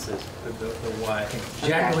for witnesses, the why. I think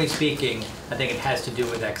generally speaking, I think it has to do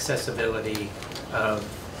with accessibility of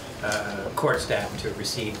court staff to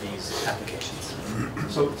receive these applications.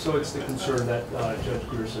 So it's the concern that Judge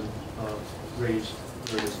Grierson raised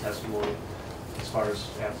during his testimony as far as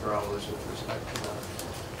after hours with respect to that.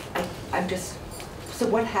 I'm just, so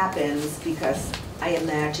what happens, because I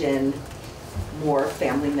imagine more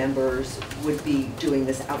family members would be doing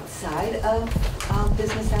this outside of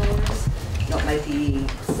business hours. You know, it might be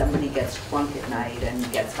somebody gets drunk at night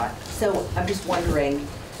and gets fined. So I'm just wondering,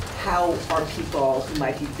 how are people who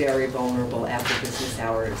might be very vulnerable after business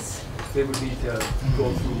hours? They would need to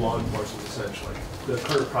go through law enforcement essentially. The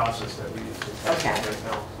current process that we have right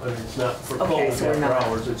now. I mean, it's not for after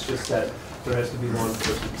hours, it's just that there has to be law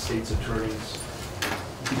enforcement state's attorneys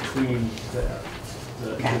between the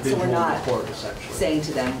individual and the court essentially. Saying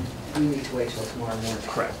to them, you need to wait till tomorrow morning.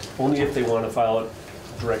 Correct. Only if they want to file it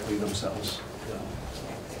directly themselves. Yeah.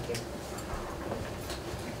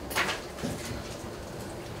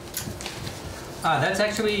 That's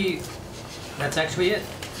actually it.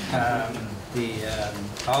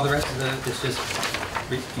 All the rest of it's just,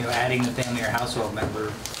 adding the family or household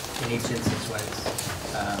member in each instance when it's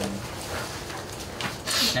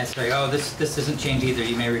necessary. Oh, this doesn't change either.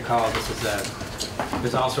 You may recall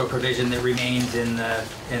there's also a provision that remains in the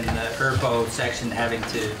ERPO section having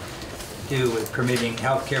to do with permitting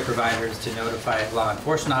healthcare providers to notify law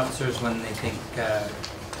enforcement officers when they think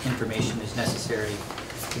information is necessary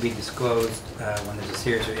to be disclosed when there's a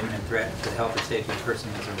serious or imminent threat to the health or safety of the person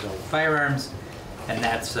as a result of firearms. And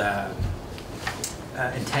that's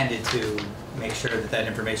intended to make sure that that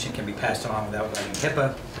information can be passed along without violating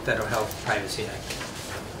HIPAA, Federal Health Privacy Act.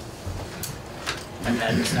 And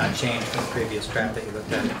that does not change from the previous draft that you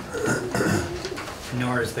looked at.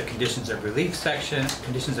 Nor is the conditions of release section,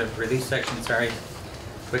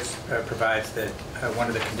 which provides that one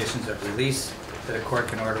of the conditions of release that a court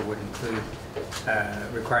can order would include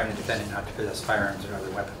requiring the defendant not to possess firearms or other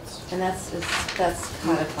weapons. And that's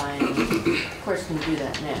codifying. Courts can do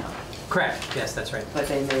that now. Correct. Yes, that's right. But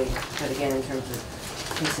they may, but again, in terms of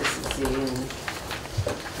consistency and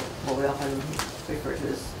what we often refer to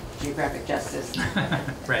as geographic justice,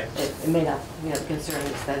 right. It may not. The concern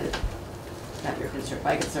is that not your concern,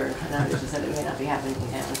 my concern, and others is that it may not be happening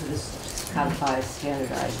now. So this just codifies,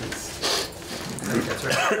 standardizes. I think that's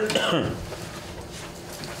right.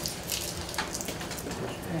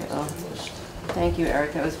 All right, well, thank you,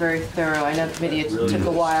 Eric. That was very thorough. I know the committee took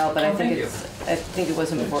a while, but I think it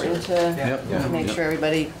was important to make sure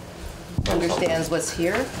everybody understands what's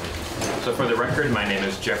here. So for the record, my name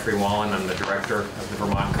is Jeffrey Wallen. I'm the director of the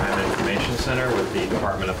Vermont Crime Information Center with the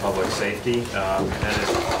Department of Public Safety. And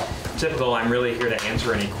as typical, I'm really here to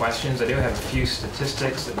answer any questions. I do have a few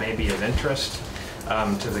statistics that may be of interest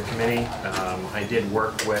to the committee. I did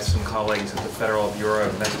work with some colleagues at the Federal Bureau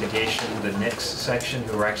of Investigation, the NICS section,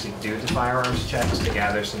 who actually do the firearms checks to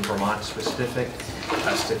gather some Vermont-specific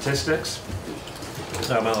statistics.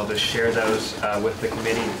 So I'm able to share those with the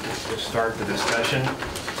committee to start the discussion.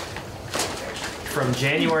 From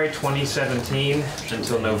January 2017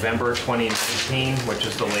 until November 2019, which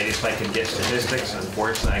is the latest I could get statistics.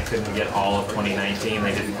 Unfortunately, I couldn't get all of 2019.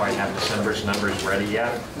 They didn't quite have December's numbers ready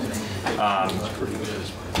yet.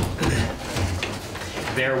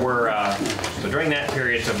 There were, so during that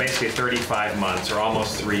period, so basically 35 months or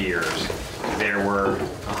almost 3 years, there were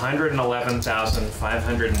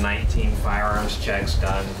 111,519 firearms checks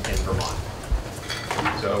done in Vermont.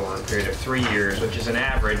 So over a period of 3 years, which is an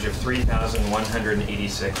average of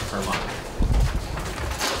 3,186 per month.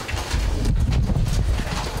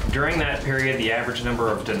 During that period, the average number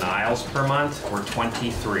of denials per month were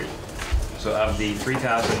 23. So of the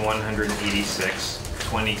 3,186,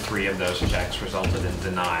 23 of those checks resulted in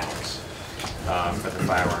denials for the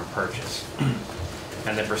firearm purchase.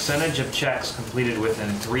 And the percentage of checks completed within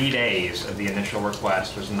 3 days of the initial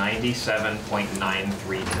request was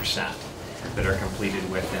 97.93%. That are completed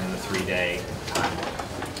within the 3-day time.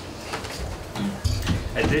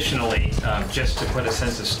 Additionally, just to put a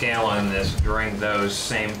sense of scale on this, during those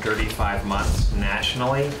same 35 months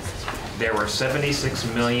nationally, there were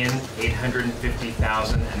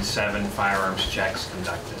 76,850,007 firearms checks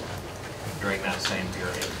conducted during that same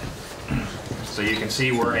period. So you can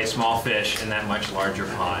see we're a small fish in that much larger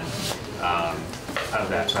pond of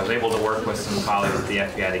that. So I was able to work with some colleagues at the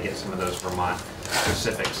FBI to get some of those Vermont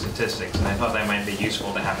specific statistics, and I thought that might be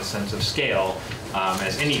useful to have a sense of scale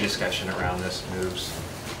as any discussion around this moves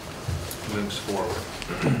forward.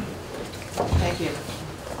 Thank you.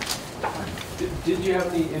 Did you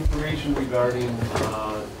have any information regarding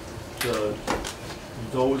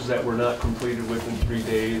those that were not completed within 3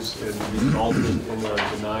 days and resulted in a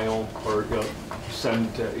denial or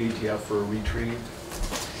sent to ATF for a retrieve?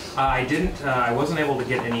 I didn't. I wasn't able to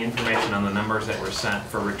get any information on the numbers that were sent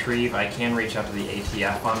for retrieve. I can reach out to the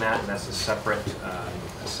ATF on that. That's a separate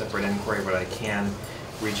inquiry, but I can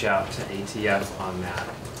reach out to ATF on that.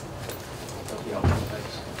 Yeah,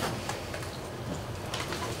 thanks.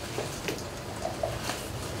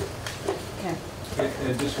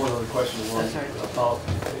 And just one other question, about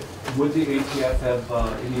would the ATF have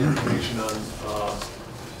any information on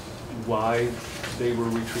why they were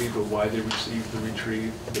retrieved or why they received the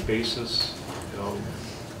retrieve, the basis,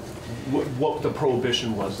 what the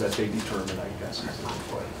prohibition was that they determined, I guess, is the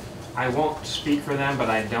point. I won't speak for them, but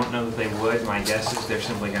I don't know that they would. My guess is they're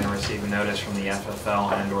simply going to receive a notice from the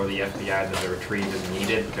FFL and or the FBI that the retrieve is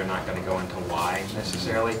needed. They're not going to go into why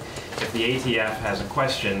necessarily. If the ATF has a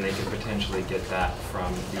question, they could potentially get that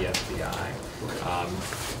from the FBI.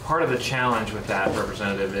 Part of the challenge with that,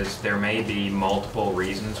 Representative, is there may be multiple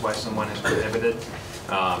reasons why someone is prohibited.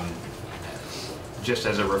 just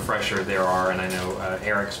as a refresher, there are, and I know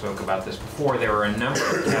Eric spoke about this before, there are a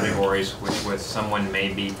number of categories which someone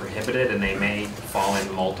may be prohibited and they may fall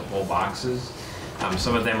in multiple boxes.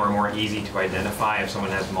 Some of them are more easy to identify. If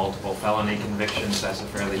someone has multiple felony convictions, that's a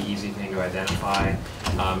fairly easy thing to identify.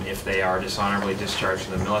 If they are dishonorably discharged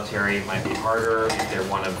from the military, it might be harder. If they're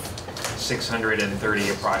one of 630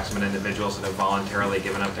 approximate individuals that have voluntarily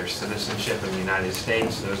given up their citizenship in the United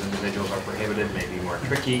States, those individuals are prohibited, may be more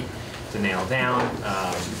tricky to nail down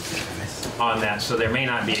on that. So there may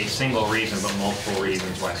not be a single reason, but multiple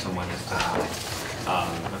reasons why someone is denied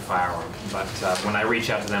a firearm. But when I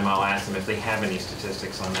reach out to them, I'll ask them if they have any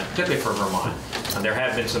statistics on that, particularly for Vermont. There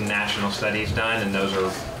have been some national studies done, and those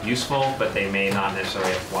are useful, but they may not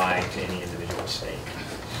necessarily apply to any individual state.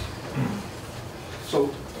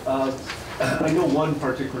 So I know one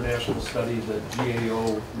particular national study, the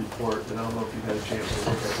GAO report, and I don't know if you've had a chance to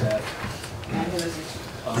look at that.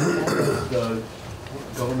 The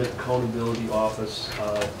Government Accountability Office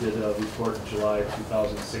did a report in July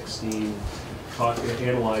 2016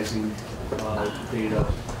 analyzing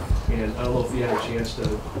data, and I don't know if you had a chance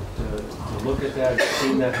to look at that,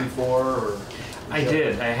 seen that before, or? I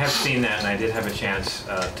did. I have seen that, and I did have a chance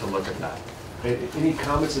to look at that. Any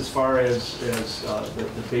comments as far as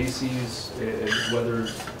the bases and whether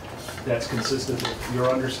that's consistent with your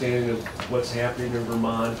understanding of what's happening in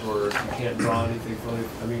Vermont, or if you can't draw anything from it?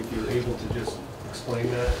 I mean, if you're able to just explain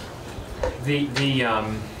that.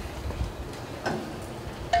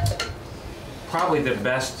 Probably the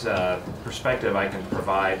best perspective I can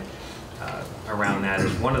provide around that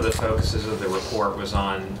is one of the focuses of the report was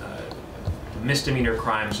on misdemeanor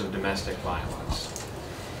crimes of domestic violence.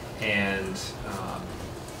 And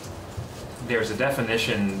there's a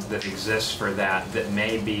definition that exists for that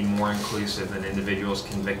may be more inclusive than individuals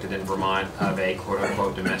convicted in Vermont of a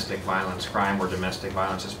quote-unquote domestic violence crime, where domestic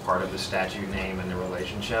violence is part of the statute name and the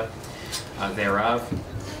relationship thereof.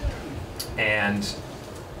 And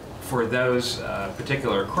for those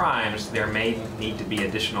particular crimes, there may need to be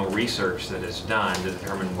additional research that is done to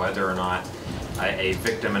determine whether or not a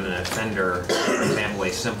victim and an offender, for example, a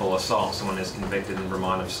simple assault, someone is convicted in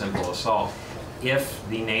Vermont of simple assault, if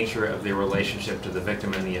the nature of the relationship to the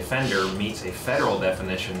victim and the offender meets a federal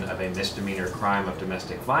definition of a misdemeanor crime of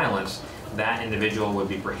domestic violence, that individual would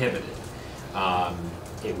be prohibited.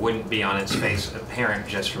 It wouldn't be on its face apparent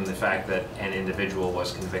just from the fact that an individual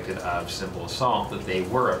was convicted of simple assault that they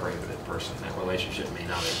were a prohibited person. That relationship may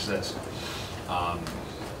not exist.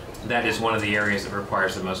 That is one of the areas that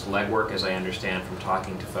requires the most legwork, as I understand from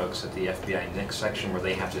talking to folks at the FBI NICS section, where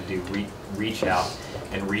they have to do reach out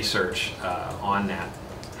and research on that.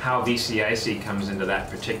 How VCIC comes into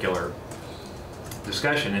that particular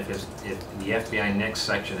discussion, if the FBI NICS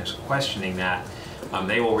section is questioning that,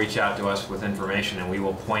 they will reach out to us with information, and we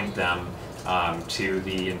will point them to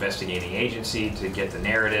the investigating agency to get the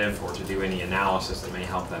narrative or to do any analysis that may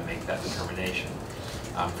help them make that determination.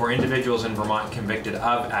 For individuals in Vermont convicted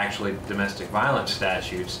of actually domestic violence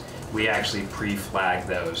statutes, we actually pre-flag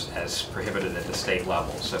those as prohibited at the state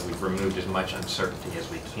level. So we've removed as much uncertainty as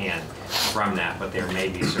we can from that, but there may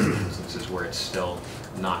be certain instances where it's still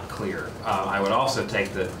not clear. I would also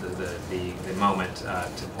take the moment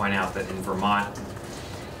to point out that in Vermont,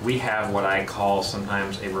 we have what I call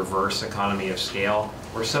sometimes a reverse economy of scale.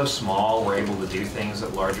 We're so small, we're able to do things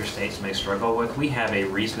that larger states may struggle with. We have a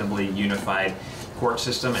reasonably unified court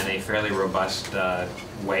system and a fairly robust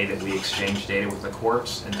way that we exchange data with the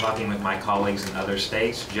courts. And talking with my colleagues in other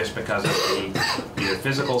states, just because of the either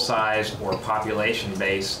physical size or population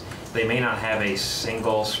base, they may not have a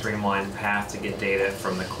single streamlined path to get data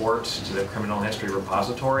from the courts to the criminal history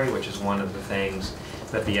repository, which is one of the things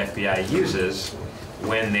that the FBI uses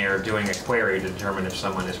when they're doing a query to determine if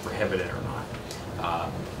someone is prohibited or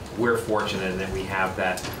not. We're fortunate in that we have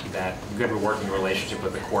that good working relationship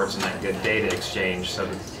with the courts and that good data exchange, so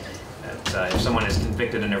that if someone is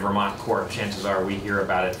convicted in a Vermont court, chances are we hear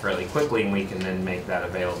about it fairly quickly and we can then make that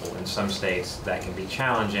available. In some states that can be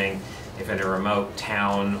challenging if in a remote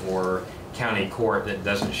town or county court that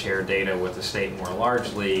doesn't share data with the state more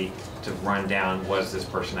largely to run down, was this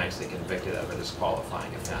person actually convicted of a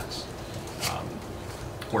disqualifying offense.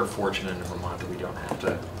 We're fortunate in Vermont that we don't have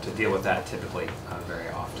to deal with that typically very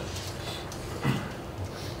often.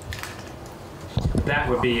 That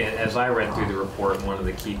would be, as I read through the report, one of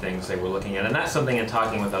the key things they were looking at. And that's something in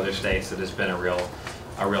talking with other states that has been a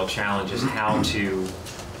real challenge, is how to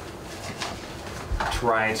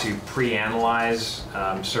try to pre-analyze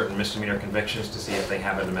certain misdemeanor convictions to see if they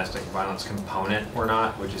have a domestic violence component or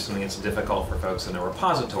not, which is something that's difficult for folks in a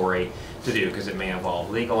repository to do because it may involve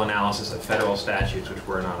legal analysis of federal statutes, which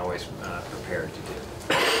we're not always prepared to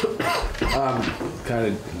do. Kind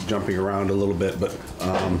of jumping around a little bit, but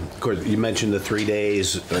of course, you mentioned the 3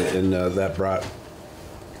 days, and that brought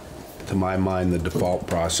to my mind the default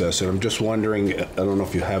process. And I'm just wondering, I don't know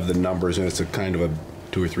if you have the numbers, and it's a kind of a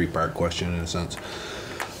 2 or 3 part question in a sense.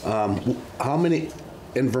 How many,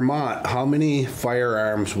 in Vermont, how many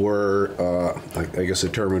firearms were, I guess the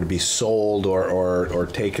term would be sold or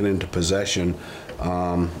taken into possession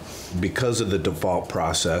because of the default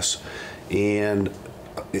process? And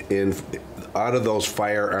out of those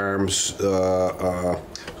firearms,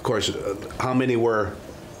 of course, how many were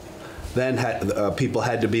then people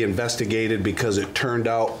had to be investigated because it turned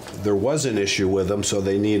out there was an issue with them, so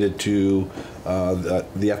they needed to, the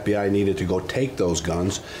FBI needed to go take those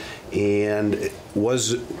guns. And it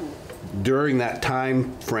was during that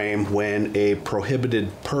time frame when a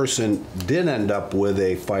prohibited person did end up with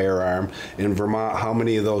a firearm in Vermont, how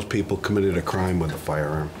many of those people committed a crime with a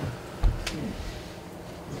firearm?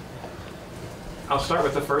 I'll start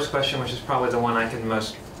with the first question, which is probably the one I can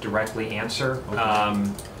most directly answer.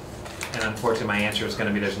 Okay. And unfortunately, my answer is going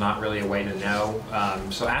to be there's not really a way to know.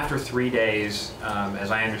 So after 3 days,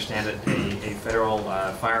 as I understand it, a federal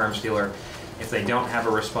firearms dealer, if they don't have a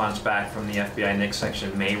response back from the FBI NICS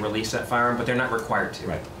section, may release that firearm, but they're not required to.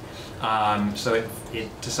 Right. So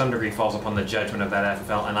it to some degree falls upon the judgment of that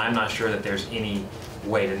FFL, and I'm not sure that there's any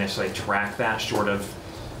way to necessarily track that, short of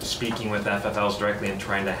speaking with FFLs directly and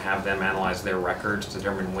trying to have them analyze their records to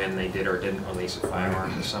determine when they did or didn't release a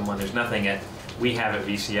firearm to someone. There's nothing we have at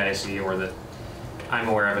VCIC or that I'm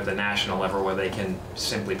aware of at the national level where they can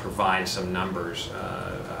simply provide some numbers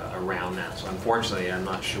around that. So unfortunately, I'm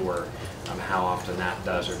not sure how often that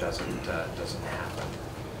does or doesn't happen.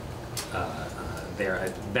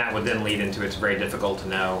 That would then lead into it's very difficult to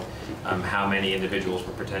know how many individuals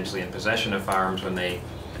were potentially in possession of firearms when they,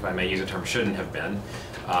 if I may use the term, shouldn't have been,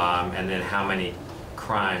 and then how many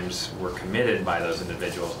crimes were committed by those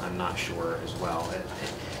individuals. I'm not sure as well.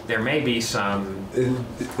 There may be some.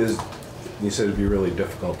 You said it'd be really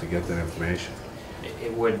difficult to get that information.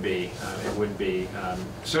 It would be. It would be.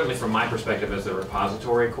 Certainly from my perspective as the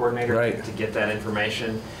repository coordinator, right, to get that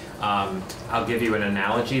information. I'll give you an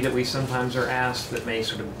analogy that we sometimes are asked that may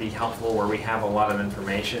sort of be helpful where we have a lot of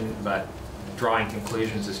information, but drawing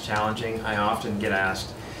conclusions is challenging. I often get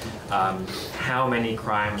asked how many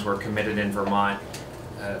crimes were committed in Vermont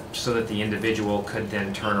so that the individual could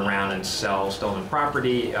then turn around and sell stolen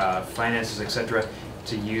property, finances, etc.,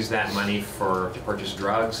 to use that money to purchase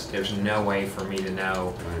drugs. There's no way for me to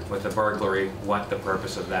know with a burglary what the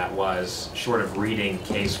purpose of that was, short of reading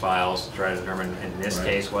case files to try to determine in this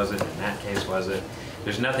case was it, in that case was it.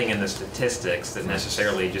 There's nothing in the statistics that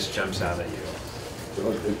necessarily just jumps out at you.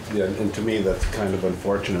 Yeah, and to me that's kind of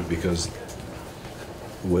unfortunate because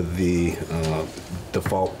with the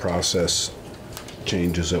default process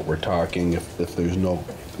changes that we're talking, if there's no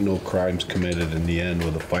crimes committed in the end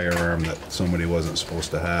with a firearm that somebody wasn't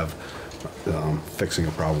supposed to have, fixing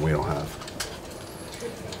a problem we don't have.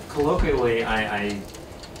 Colloquially,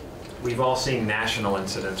 we've all seen national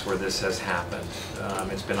incidents where this has happened.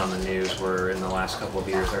 It's been on the news where in the last couple of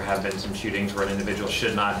years there have been some shootings where an individual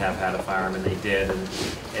should not have had a firearm and they did, and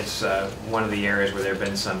it's one of the areas where there have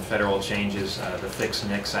been some federal changes, the Fix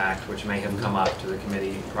NICS Act, which may have come up to the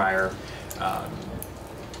committee prior.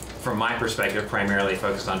 From my perspective, primarily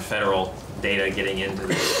focused on federal data getting into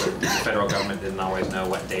this. The federal government didn't always know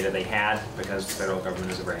what data they had because the federal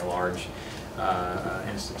government is a very large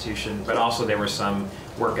institution. But also there was some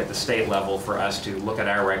work at the state level for us to look at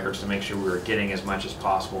our records to make sure we were getting as much as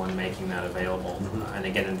possible and making that available. And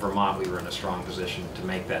again, in Vermont, we were in a strong position to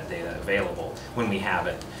make that data available when we have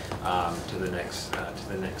it to the next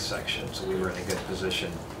section. So we were in a good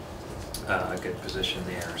position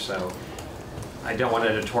there. So I don't want to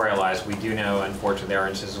editorialize. We do know, unfortunately, there are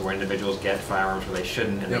instances where individuals get firearms where they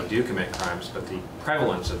shouldn't and they do commit crimes, but the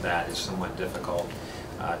prevalence of that is somewhat difficult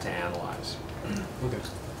to analyze. Okay.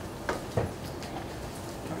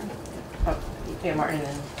 Yeah, Martin.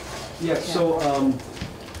 Yeah, so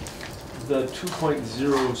the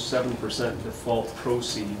 2.07% default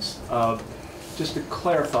proceeds, just to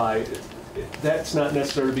clarify, that's not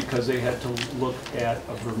necessarily because they had to look at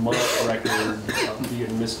a Vermont record, be it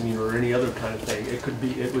a misdemeanor or any other kind of thing.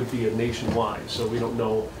 It would be a nationwide, so we don't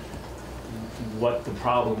know what the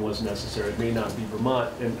problem was necessary. It may not be Vermont.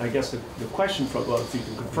 And I guess the question, well, if you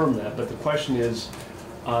can confirm that, but the question is,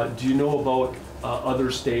 do you know about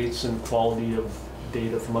other states and quality of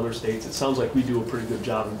data from other states? It sounds like we do a pretty good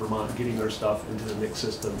job in Vermont getting our stuff into the NICS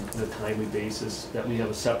system on a timely basis, that we have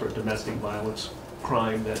a separate domestic violence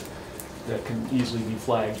crime that can easily be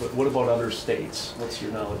flagged. But what about other states? What's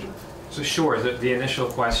your knowledge of? So sure, the initial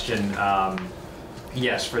question,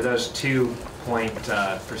 Yes, for those 2-point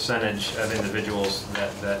percentage of individuals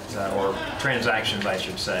or transactions, I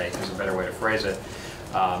should say, is a better way to phrase it,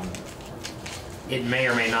 it may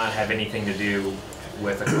or may not have anything to do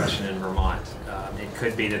with a question in Vermont. It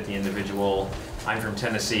could be that the individual, I'm from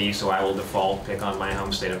Tennessee, so I will default, pick on my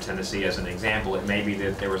home state of Tennessee as an example. It may be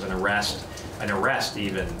that there was an arrest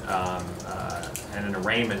even, and an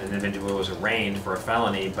arraignment, an individual was arraigned for a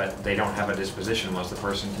felony, but they don't have a disposition, was the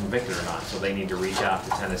person convicted or not. So they need to reach out to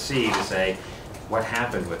Tennessee to say, what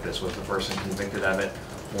happened with this? Was the person convicted of it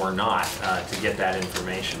or not, to get that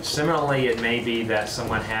information. Similarly, it may be that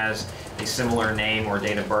someone has a similar name or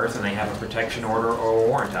date of birth and they have a protection order or a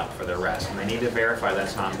warrant out for their arrest, and they need to verify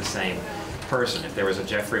that's not the same person. If there was a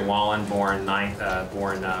Jeffrey Wallen born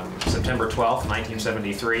September 12th,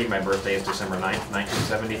 1973, my birthday is December 9th,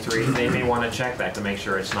 1973, they may want to check that to make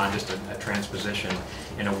sure it's not just a transposition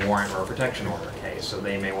in a warrant or a protection order case. So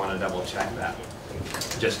they may want to double check that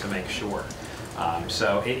just to make sure.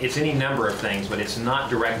 So it's any number of things, but it's not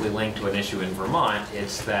directly linked to an issue in Vermont.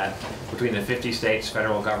 It's that between the 50 states,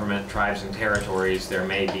 federal government, tribes, and territories, there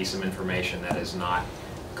may be some information that is not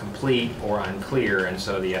complete or unclear, and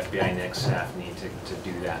so the FBI NICS staff need to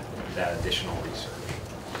do that additional research.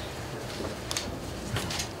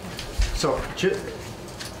 So,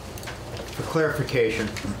 for clarification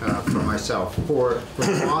for myself, for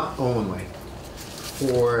Vermont only,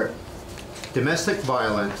 for domestic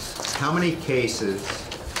violence, how many cases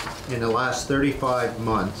in the last 35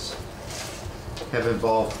 months have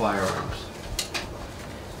involved firearms?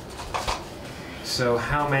 So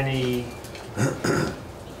how many...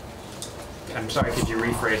 I'm sorry, could you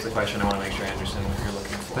rephrase the question? I want to make sure I understand what you're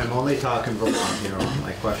looking for. I'm only talking Vermont here on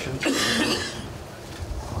my question.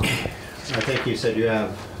 I think you said you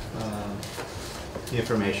have the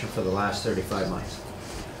information for the last 35 months.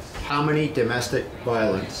 How many domestic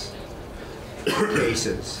violence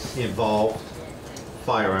cases involve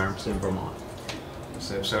firearms in Vermont?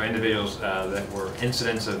 So individuals that were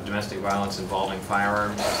incidents of domestic violence involving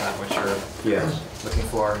firearms, is that what you're looking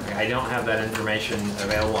for? I don't have that information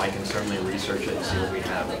available. I can certainly research it and see what we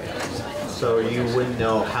have available. So you wouldn't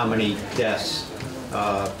know how many deaths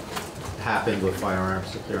happened with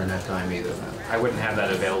firearms during that time either then? I wouldn't have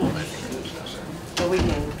that available at my fingertips, no, sir. Well, we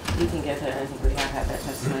can get that. I think we have had that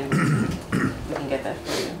testimony. We can get that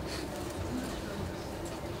for you.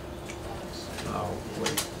 I'll wait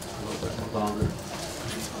a little bit longer.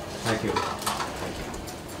 Thank you.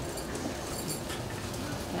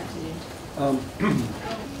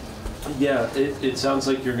 Yeah, it sounds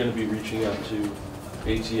like you're going to be reaching out to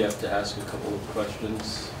ATF to ask a couple of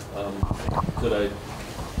questions. Could I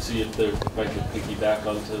see if I could piggyback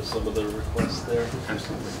onto some of the requests there?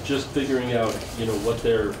 Absolutely. Just figuring out, what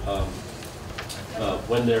their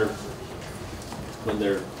when they're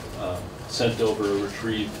sent over a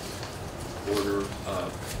retrieve order,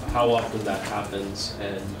 how often that happens,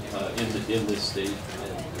 and in this state,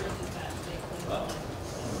 and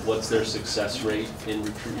what's their success rate in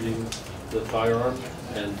retrieving the firearm,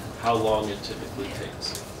 and how long it typically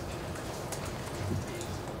takes.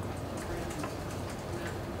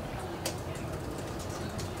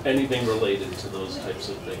 Anything related to those types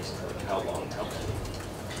of things, like how long, how many?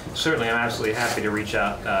 Certainly, I'm absolutely happy to reach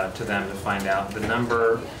out to them to find out the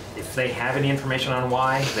number. If they have any information on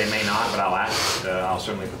why, they may not, but I'll ask. I'll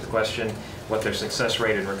certainly put the question, what their success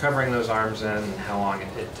rate in recovering those arms and how long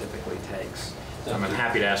it typically takes. I'm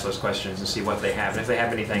happy to ask those questions and see what they have. And if they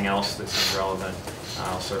have anything else that seems relevant,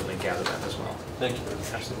 I'll certainly gather that as well. Thank you very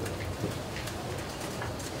much. Absolutely.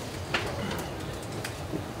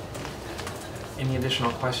 Any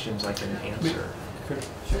additional questions I can answer?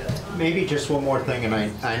 Maybe just one more thing, and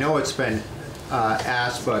I know it's been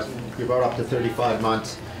asked, but you brought up to 35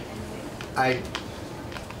 months.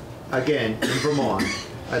 Again, in Vermont,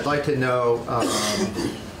 I'd like to know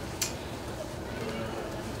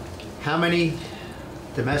how many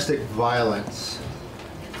domestic violence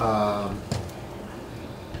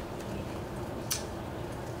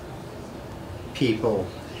people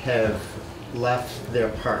have left their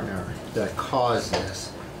partner that caused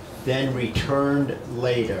this, then returned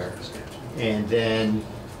later, and then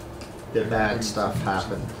the bad stuff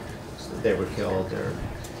happened. They were killed, or...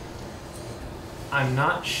 I'm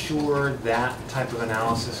not sure that type of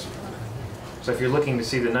analysis. So if you're looking to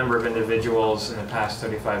see the number of individuals in the past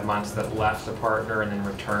 35 months that left the partner and then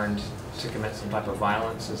returned to commit some type of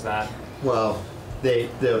violence, is that? Well,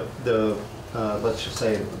 let's just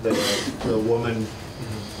say the woman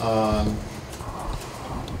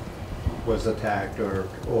was attacked, or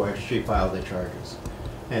she filed the charges,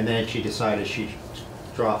 and then she decided she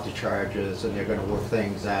dropped the charges and they're going to work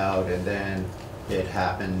things out, and then it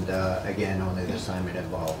happened again, only this time it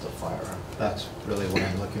involved a firearm. That's really what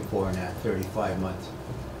I'm looking for in that 35-month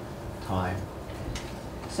time.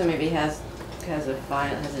 So maybe has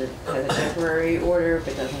a temporary order,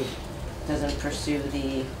 but doesn't pursue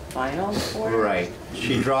the final order? Right.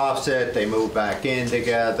 She drops it, they move back in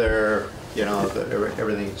together, you know,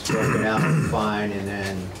 everything's broken out fine, and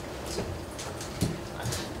then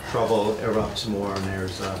trouble erupts more and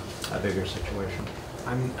there's a bigger situation.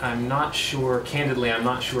 I'm not sure, candidly, I'm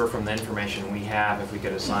not sure from the information we have if we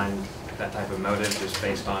could assign that type of motive just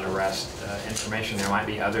based on arrest information. There might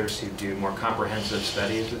be others who do more comprehensive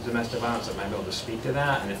studies of domestic violence that might be able to speak to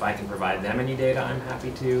that, and if I can provide them any data, I'm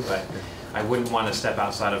happy to, but I wouldn't want to step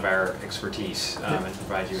outside of our expertise and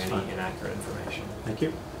provide you any inaccurate information. Thank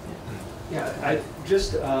you. Yeah, I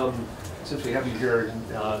just, since we have you here,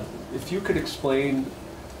 if you could explain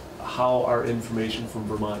how our information from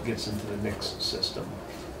Vermont gets into the NICS system.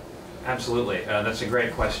 Absolutely. That's a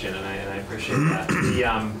great question, and I appreciate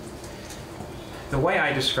that. The way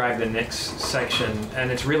I describe the NICS section,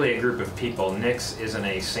 and it's really a group of people, NICS isn't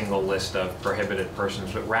a single list of prohibited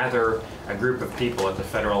persons, but rather a group of people at the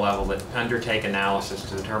federal level that undertake analysis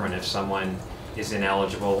to determine if someone is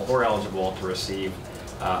ineligible or eligible to receive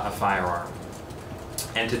a firearm.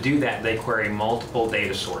 And to do that, they query multiple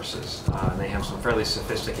data sources, and they have some fairly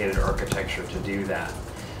sophisticated architecture to do that.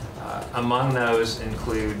 Among those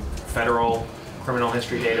include federal criminal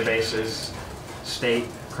history databases, state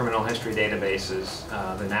criminal history databases,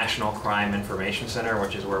 the National Crime Information Center,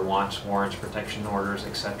 which is where warrants, protection orders,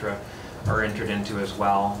 etc., are entered into as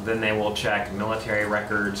well. Then they will check military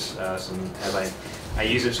records. I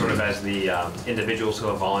use it sort of as the individuals who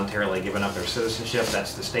have voluntarily given up their citizenship.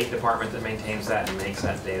 That's the State Department that maintains that and makes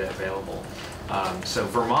that data available. So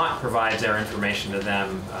Vermont provides their information to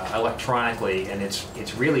them electronically, and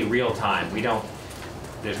it's really real time. We don't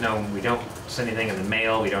send anything in the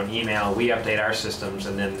mail, we don't email, we update our systems,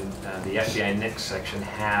 and then the FBI NICS section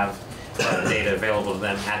have data available to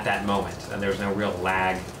them at that moment, and there's no real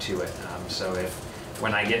lag to it. So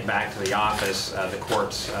when I get back to the office, the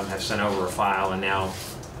courts have sent over a file, and now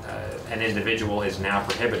an individual is now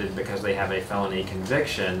prohibited because they have a felony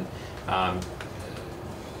conviction,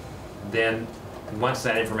 then once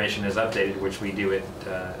that information is updated, which we do it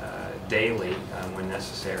daily when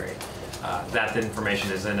necessary, that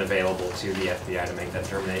information is then available to the FBI to make that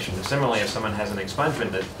determination. And similarly, if someone has an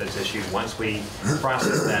expungement that's issued, once we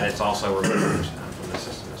process that, it's also removed from the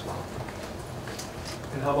system as well.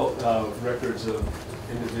 And how about records of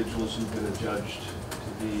individuals who've been adjudged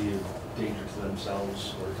to be a danger to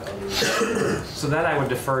themselves or to others? So that I would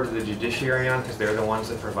defer to the judiciary on, because they're the ones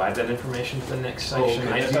that provide that information to the next section.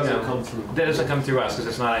 Okay, that doesn't come through. That doesn't come through us, because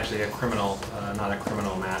it's not actually a criminal, not a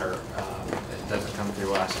criminal matter. It doesn't come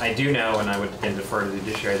through us. I do know, and I would again defer to the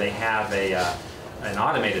judiciary, they have an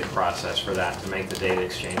automated process for that to make the data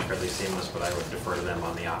exchange fairly seamless, but I would defer to them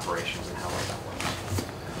on the operations and how that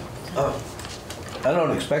works. I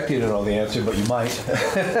don't expect you to know the answer, but you might.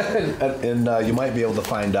 and you might be able to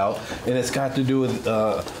find out. And it's got to do with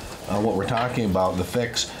what we're talking about, the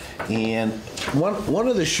fix. And one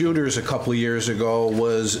of the shooters a couple of years ago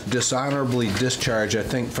was dishonorably discharged, I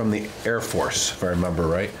think, from the Air Force, if I remember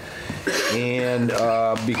right. And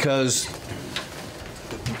because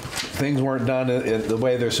things weren't done the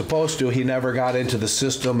way they're supposed to, he never got into the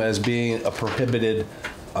system as being a prohibited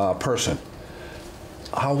person.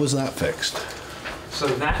 How was that fixed? So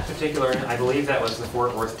that particular, I believe that was the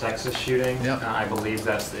Fort Worth, Texas shooting. Yep. I believe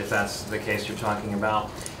if that's the case you're talking about.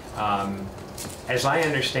 As I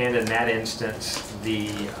understand, in that instance, the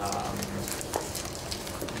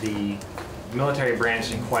military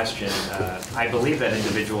branch in question, I believe that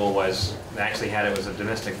individual was a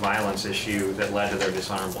domestic violence issue that led to their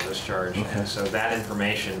dishonorable discharge. Okay. And so that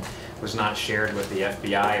information was not shared with the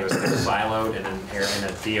FBI. It was kind of siloed in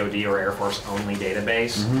a DOD or Air Force only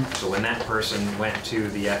database. Mm-hmm. So when that person went to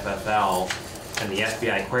the FFL and the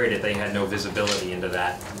FBI queried it, they had no visibility into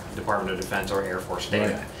that Department of Defense or Air Force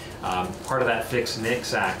data. Right. Part of that Fix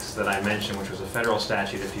NICS Act that I mentioned, which was a federal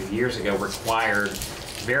statute a few years ago, required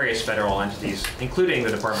various federal entities, including the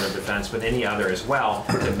Department of Defense, but any other as well,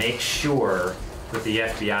 to make sure that the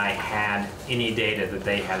FBI had any data that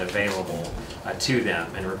they had available to them,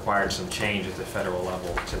 and required some change at the federal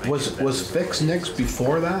level to make sure that was Fix NICS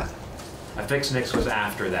before that? Fix NICS was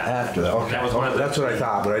after that. After that, okay. That was one of the, that's what I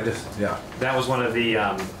thought, but that was one of the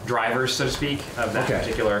drivers, so to speak, of that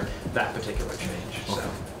particular change. Okay. So.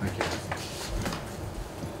 Thank you.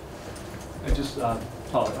 I just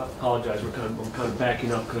apologize. We're kind of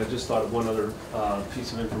backing up because I just thought of one other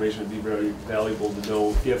piece of information would be very valuable to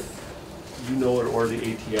know if you know it or the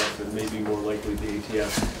ATF, and maybe more likely the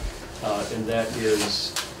ATF. and that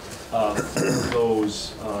is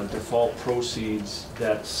those default proceeds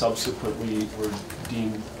that subsequently were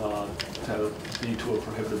deemed to be to a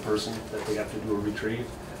prohibited person, that they have to do a retrieve.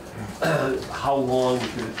 How long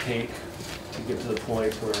did it take to get to the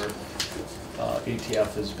point where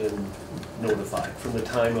ATF has been notified? From the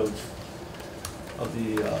time of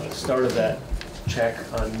the start of that check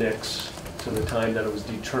on NICS to the time that it was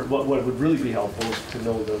determined, what would really be helpful is to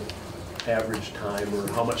know the average time or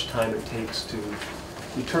how much time it takes to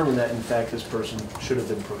determine that in fact this person should have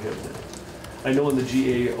been prohibited. I know in the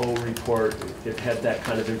GAO report it had that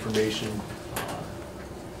kind of information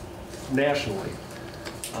nationally,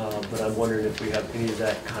 but I'm wondering if we have any of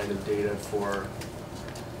that kind of data for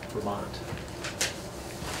Vermont.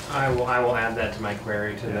 I will add that to my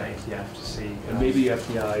query to the ATF to see. And maybe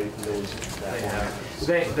FBI knows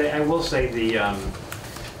that. I will say the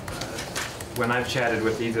when I've chatted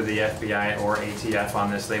with either the FBI or ATF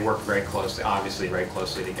on this, they work very closely, obviously very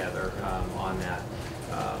closely together on that.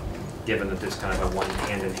 Given that this kind of a one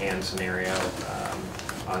hand-in-hand scenario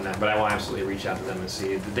on that, but I will absolutely reach out to them and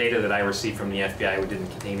see. The data that I received from the FBI didn't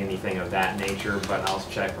contain anything of that nature, but I'll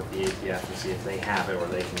check with the ATF and see if they have it or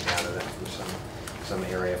they can gather that from some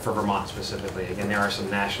area for Vermont specifically. Again, there are some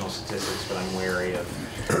national statistics, but I'm wary of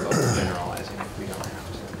generalizing if we don't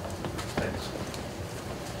have to. Thanks.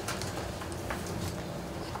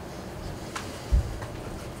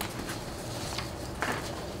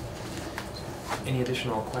 Any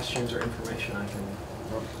additional questions or information I can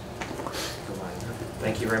provide?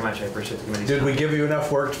 Thank you very much. I appreciate the committee's Did we give you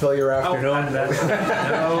enough work to fill your afternoon?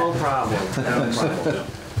 No problem. No problem.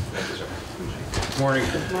 Morning.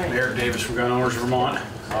 Eric Davis from Gun Owners Vermont.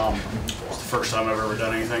 It's the first time I've ever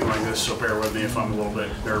done anything like this, so bear with me if I'm a little bit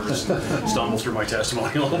nervous and stumble through my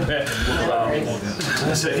testimony a little bit.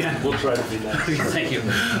 We'll try to be nice. Thank you.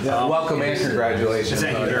 Welcome and congratulations.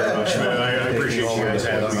 Thank you very much. I appreciate you guys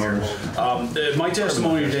having me here. My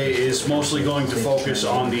testimony today is mostly going to focus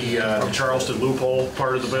on the Charleston loophole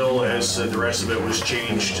part of the bill, as the rest of it was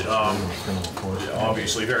changed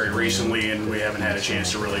obviously very recently, and we haven't had a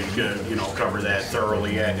chance to really cover that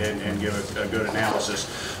thoroughly yet and give a good analysis.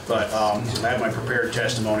 But I have my prepared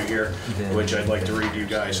testimony here, which I'd like to read to you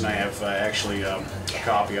guys, and I have actually a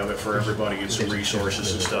copy of it for everybody and some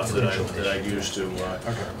resources and stuff that I used to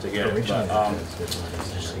get it.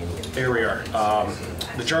 But here we are.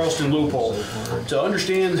 The Charleston loophole. To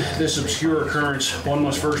understand this obscure occurrence, one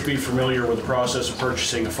must first be familiar with the process of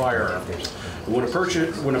purchasing a firearm. When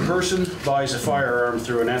a person buys a firearm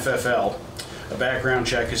through an FFL, a background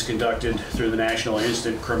check is conducted through the National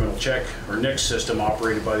Instant Criminal Check, or NICS system,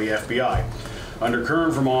 operated by the FBI. Under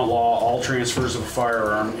current Vermont law, all transfers of a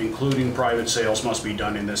firearm, including private sales, must be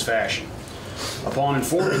done in this fashion. Upon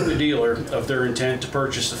informing the dealer of their intent to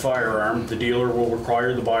purchase the firearm, the dealer will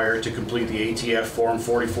require the buyer to complete the ATF Form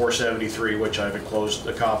 4473, which I've enclosed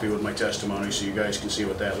a copy with my testimony so you guys can see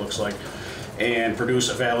what that looks like, and produce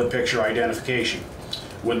a valid picture identification.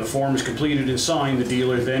 When the form is completed and signed, the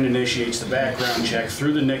dealer then initiates the background check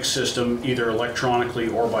through the NICS system, either electronically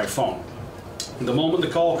or by phone. The moment the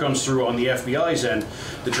call comes through on the FBI's end,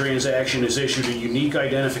 the transaction is issued a unique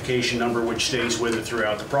identification number which stays with it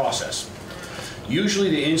throughout the process.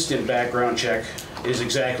 Usually the instant background check is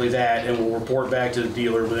exactly that and will report back to the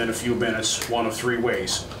dealer within a few minutes, one of three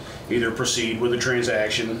ways. Either proceed with the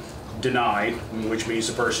transaction, deny, which means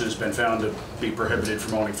the person has been found to be prohibited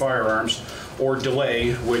from owning firearms, or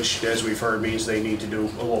delay, which, as we've heard, means they need to do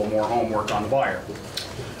a little more homework on the buyer.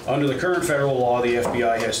 Under the current federal law, the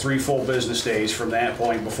FBI has 3 full business days from that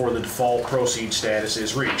point before the default proceed status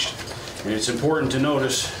is reached. And it's important to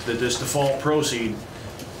notice that this default proceed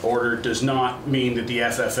order does not mean that the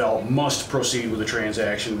FFL must proceed with the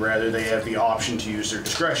transaction. Rather, they have the option to use their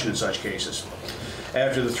discretion in such cases.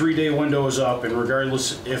 After the 3-day window is up, and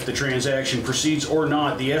regardless if the transaction proceeds or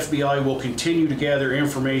not, the FBI will continue to gather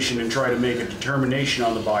information and try to make a determination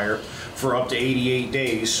on the buyer for up to 88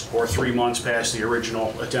 days, or 3 months past the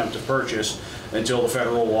original attempt of purchase, until the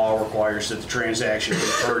federal law requires that the transaction be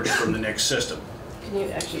purged from the NICS system. Can you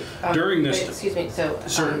actually, during this, wait, excuse me, so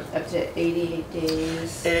up to 88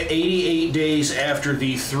 days? 88 days after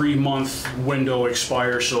the 3-month window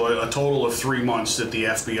expires, so a total of 3 months that the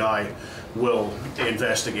FBI will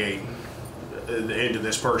investigate into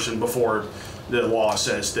this person before the law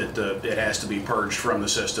says that it has to be purged from the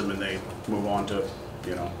system and they move on to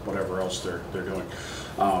whatever else they're doing.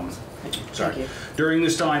 Sorry. During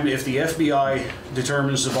this time, if the FBI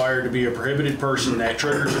determines the buyer to be a prohibited person, that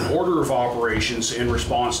triggers an order of operations in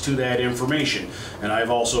response to that information. And I've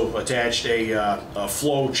also attached a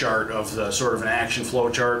flow chart of the sort of an action flow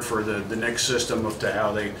chart for the NICS system of to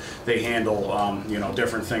how they handle you know,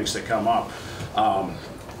 different things that come up.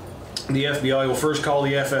 The FBI will first call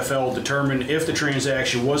the FFL, determine if the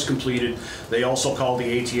transaction was completed. They also call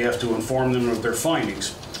the ATF to inform them of their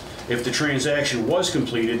findings. If the transaction was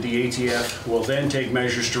completed, the ATF will then take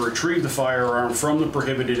measures to retrieve the firearm from the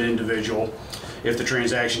prohibited individual. If the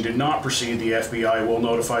transaction did not proceed, the FBI will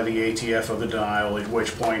notify the ATF of the denial, at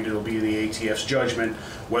which point it will be the ATF's judgment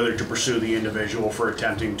whether to pursue the individual for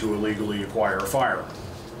attempting to illegally acquire a firearm.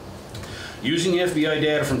 Using FBI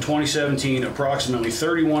data from 2017, approximately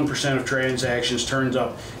 31% of transactions turned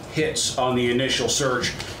up hits on the initial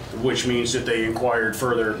search, which means that they inquired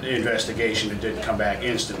further investigation and didn't come back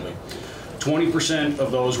instantly. 20%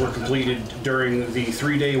 of those were completed during the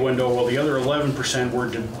 3-day window, while the other 11% were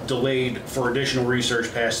delayed for additional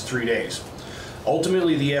research past 3 days.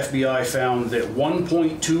 Ultimately, the FBI found that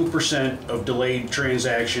 1.2% of delayed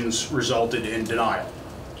transactions resulted in denial.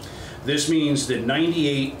 This means that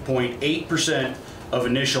 98.8% of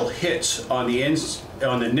initial hits on the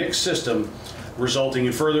NICS system resulting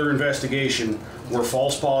in further investigation were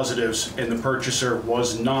false positives, and the purchaser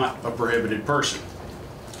was not a prohibited person.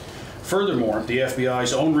 Furthermore, the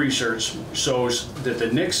FBI's own research shows that the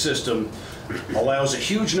NICS system allows a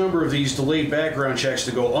huge number of these delayed background checks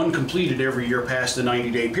to go uncompleted every year past the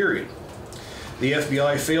 90-day period. The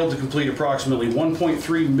FBI failed to complete approximately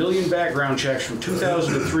 1.3 million background checks from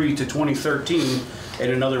 2003 to 2013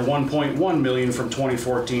 and another 1.1 million from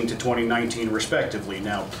 2014 to 2019 respectively.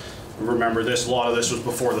 Now, remember this, a lot of this was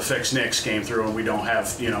before the fixed NICS came through, and we don't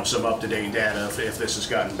have, you know, some up-to-date data if this has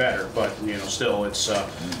gotten better, but, you know, still it's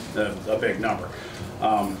a big number.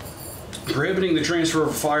 Prohibiting the transfer of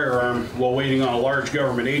a firearm while waiting on a large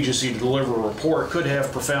government agency to deliver a report could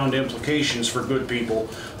have profound implications for good people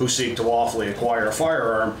who seek to lawfully acquire a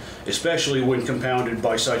firearm, especially when compounded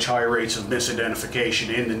by such high rates of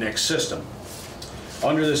misidentification in the NICS system.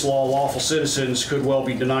 Under this law, lawful citizens could well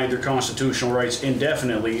be denied their constitutional rights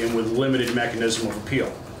indefinitely and with limited mechanism of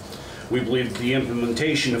appeal. We believe that the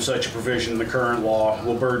implementation of such a provision in the current law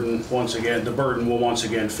will once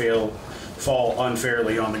again fall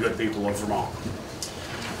unfairly on the good people of Vermont.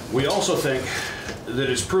 We also think that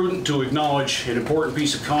it's prudent to acknowledge an important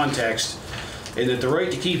piece of context, and that the right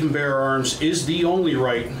to keep and bear arms is the only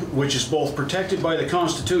right which is both protected by the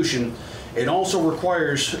Constitution and also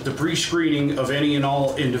requires the pre-screening of any and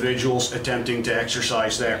all individuals attempting to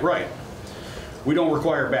exercise that right. We don't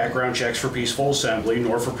require background checks for peaceful assembly,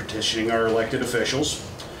 nor for petitioning our elected officials.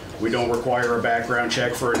 We don't require a background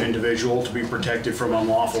check for an individual to be protected from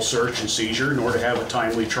unlawful search and seizure, nor to have a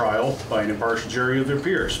timely trial by an impartial jury of their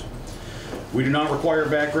peers. We do not require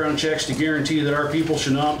background checks to guarantee that our people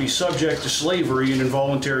should not be subject to slavery and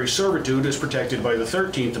involuntary servitude as protected by the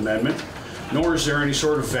 13th Amendment, nor is there any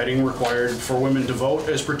sort of vetting required for women to vote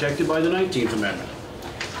as protected by the 19th Amendment.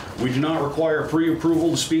 We do not require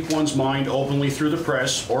pre-approval to speak one's mind openly through the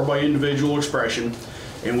press or by individual expression,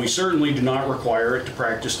 and we certainly do not require it to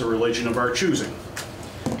practice the religion of our choosing.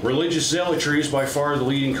 Religious zealotry is by far the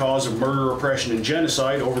leading cause of murder, oppression, and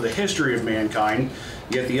genocide over the history of mankind,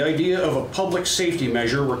 yet the idea of a public safety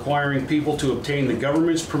measure requiring people to obtain the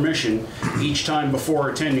government's permission each time before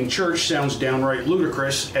attending church sounds downright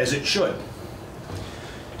ludicrous, as it should.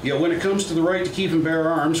 Yet when it comes to the right to keep and bear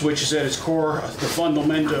arms, which is at its core the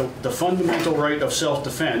fundamental right of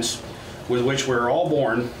self-defense with which we're all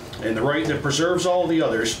born, and the right that preserves all the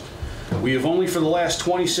others, we have only for the last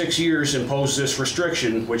 26 years imposed this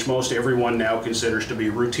restriction, which most everyone now considers to be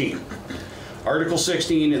routine. Article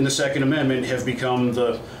 16 and the Second Amendment have become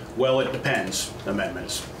the, well, it depends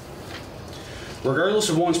amendments. Regardless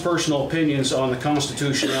of one's personal opinions on the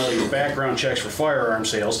constitutionality of background checks for firearm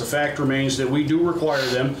sales, the fact remains that we do require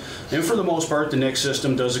them, and for the most part, the NICS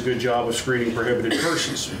system does a good job of screening prohibited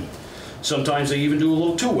persons. Sometimes they even do a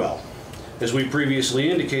little too well. As we previously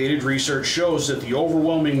indicated, research shows that the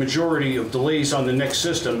overwhelming majority of delays on the NICS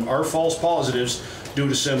system are false positives due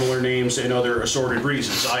to similar names and other assorted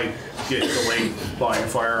reasons. I get delayed buying a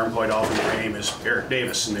firearm quite often. My name is Eric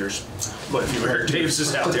Davis, and there's quite a few Eric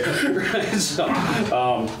Davises out there.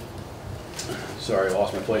 Sorry, I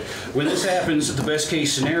lost my plate. When this happens, the best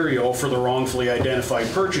case scenario for the wrongfully identified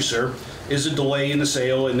purchaser is a delay in the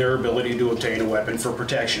sale and their ability to obtain a weapon for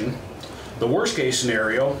protection. The worst case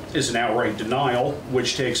scenario is an outright denial,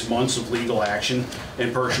 which takes months of legal action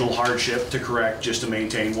and personal hardship to correct just to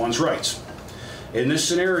maintain one's rights. In this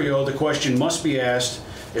scenario, the question must be asked,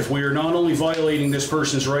 if we are not only violating this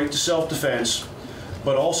person's right to self-defense,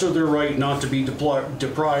 but also their right not to be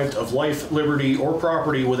deprived of life, liberty, or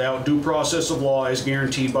property without due process of law as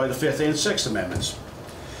guaranteed by the 5th and 6th Amendments.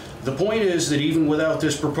 The point is that even without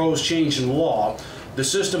this proposed change in the law, the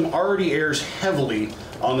system already errs heavily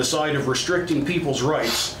on the side of restricting people's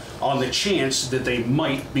rights on the chance that they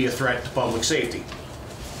might be a threat to public safety.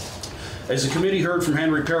 As the committee heard from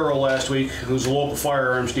Henry Perro last week, who's a local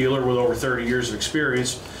firearms dealer with over 30 years of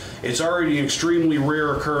experience, it's already an extremely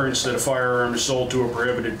rare occurrence that a firearm is sold to a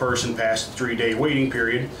prohibited person past the 3-day waiting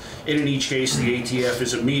period, and in each case the ATF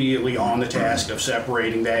is immediately on the task of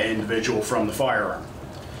separating that individual from the firearm.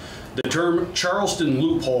 The term Charleston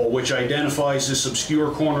loophole, which identifies this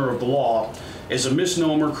obscure corner of the law, is a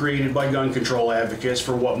misnomer created by gun control advocates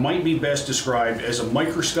for what might be best described as a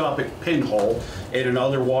microscopic pinhole in an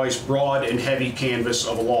otherwise broad and heavy canvas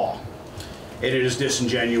of a law. And it is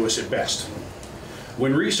disingenuous at best.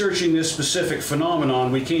 When researching this specific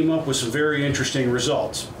phenomenon, we came up with some very interesting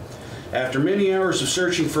results. After many hours of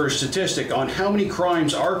searching for a statistic on how many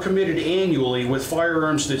crimes are committed annually with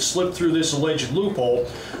firearms that slip through this alleged loophole,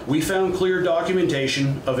 we found clear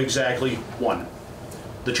documentation of exactly one: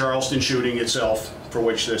 the Charleston shooting itself, for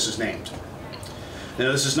which this is named.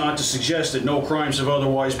 Now, this is not to suggest that no crimes have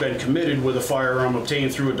otherwise been committed with a firearm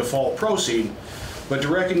obtained through a default proceed, but to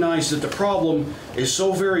recognize that the problem is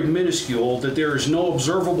so very minuscule that there is no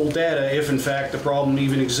observable data if in fact the problem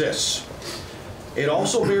even exists. It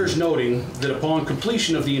also bears noting that upon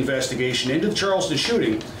completion of the investigation into the Charleston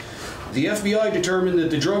shooting, the FBI determined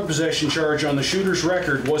that the drug possession charge on the shooter's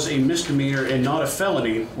record was a misdemeanor and not a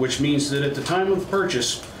felony, which means that at the time of the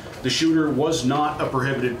purchase, the shooter was not a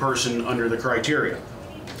prohibited person under the criteria.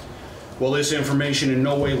 While this information in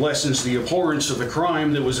no way lessens the abhorrence of the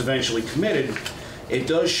crime that was eventually committed, it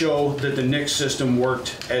does show that the NICS system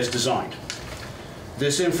worked as designed.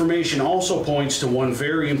 This information also points to one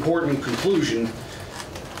very important conclusion,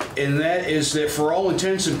 and that is that for all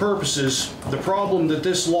intents and purposes, the problem that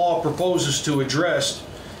this law proposes to address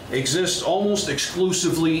exists almost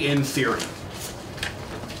exclusively in theory.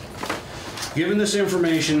 Given this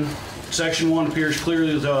information, Section 1 appears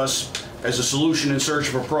clearly to us as a solution in search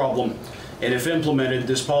of a problem, and if implemented,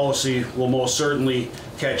 this policy will most certainly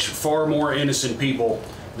catch far more innocent people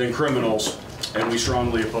than criminals, and we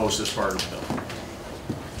strongly oppose this part of the bill.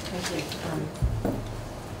 Thank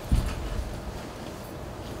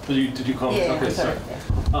you. Did you comment? Yeah, okay, sorry.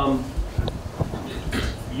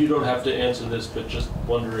 You don't have to answer this, but just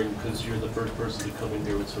wondering, because you're the first person to come in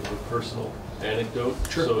here with sort of a personal anecdote.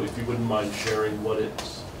 Sure. So if you wouldn't mind sharing what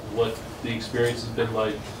the experience has been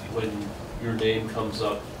like when your name comes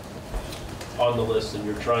up on the list and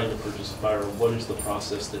you're trying to purchase a firearm, what is the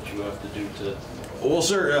process that you have to do to? Well,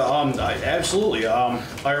 sir, absolutely.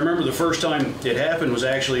 I remember the first time it happened was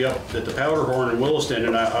actually up at the Powder Horn in Williston,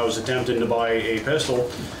 and I was attempting to buy a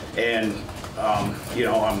pistol, and you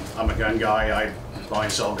know, I'm a gun guy. I buy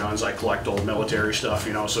and sell guns. I collect old military stuff,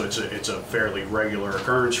 you know, so it's a fairly regular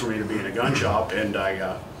occurrence for me to be in a gun shop, and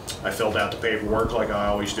I filled out the paperwork like I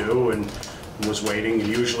always do, and was waiting, and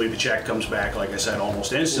usually the check comes back, like I said,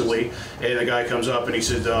 almost instantly, and the guy comes up and he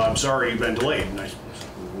said, I'm sorry, you've been delayed. And I said,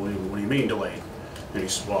 what do you mean delayed? And he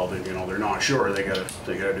said, well, you know, they're not sure. They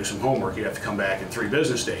gotta do some homework. You have to come back in 3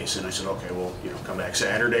 business days. And I said, okay, well, you know, come back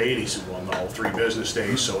Saturday. And he said, well, no, 3 business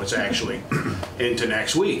days, so it's actually into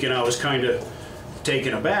next week. And I was kind of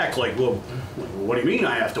taken aback, like, well, what do you mean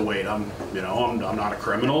I have to wait? I'm not a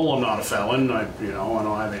criminal. I'm not a felon. I don't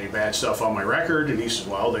have any bad stuff on my record. And he said,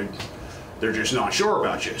 well, they're just not sure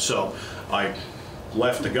about you. So I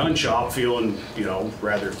left the gun shop feeling, you know,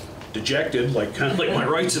 rather dejected, like kind of like my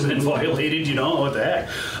rights have been violated, you know, what the heck.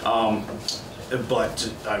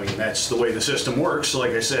 But I mean, that's the way the system works.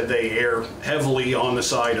 Like I said, they err heavily on the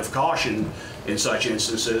side of caution in such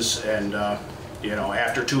instances, and you know,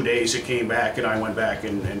 after 2 days it came back, and I went back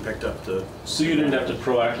and picked up the... So you didn't have to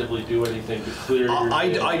proactively do anything to clear your...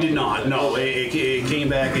 I did not, no. It came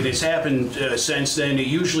back, and it's happened since then. It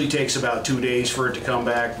usually takes about 2 days for it to come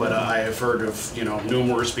back, but I have heard of, you know,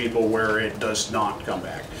 numerous people where it does not come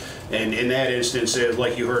back. And in that instance,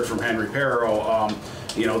 like you heard from Henry Perro,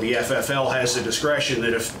 you know, the FFL has the discretion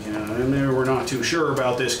that if, you know, we're not too sure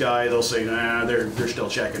about this guy, they'll say, nah, they're still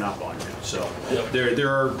checking up on you. So yep. There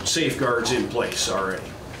are safeguards in place already.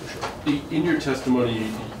 For sure. In your testimony,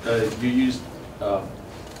 you used,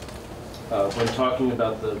 when talking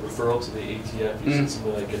about the referral to the ATF, you said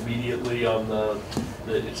something like immediately on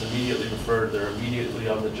it's immediately referred, they're immediately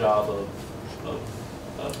on the job of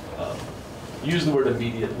use the word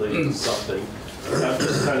immediately something. I'm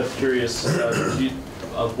just kind of curious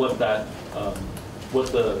of what that,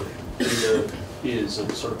 what the is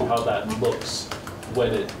and sort of how that looks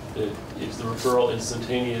when it is the referral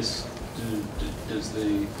instantaneous? Does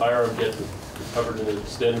the firearm get recovered in a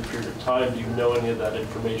standard period of time? Do you know any of that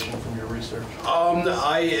information from your research?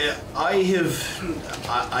 I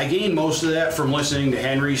gained most of that from listening to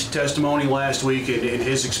Henry's testimony last week and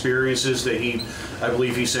his experiences that I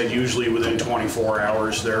believe he said usually within 24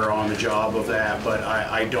 hours they're on the job of that, but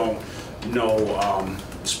I don't know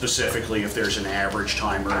specifically if there's an average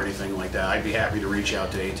time or anything like that. I'd be happy to reach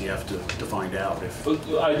out to ATF to find out if.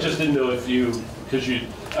 I just didn't know if you,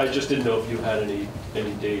 I just didn't know if you had any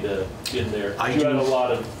data in there. I do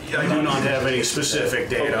not have any specific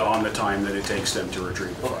data on the time that it takes them to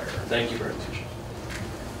retrieve the firearm. Thank you very much.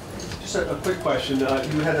 Just a quick question. You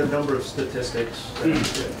had a number of statistics. Do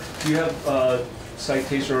you have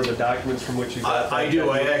citation or the documents from which you got that? I do.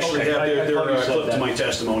 I actually have their clip to my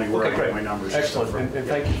testimony where I get my numbers. Excellent. And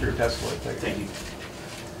thank you for your testimony. Thank you.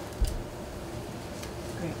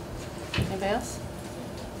 Great. Anybody else?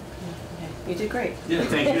 Okay. You did great. Yeah,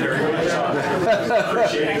 thank you very much.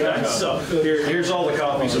 Appreciate it. So here's all the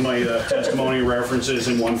copies of my testimony references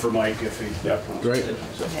and one for Mike if he. Yeah. Great.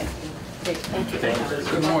 Okay. Great. Thank you.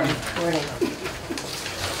 Good morning. Morning.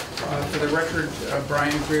 For the record,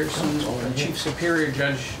 Brian Grierson, Chief Superior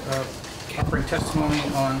Judge, offering testimony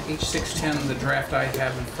on H.610. The draft I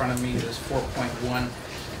have in front of me is 4.1.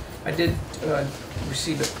 I did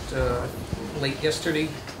receive it late yesterday.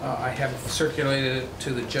 I have circulated it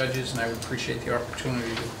to the judges, and I would appreciate the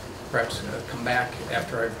opportunity to perhaps come back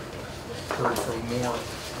after I've heard from more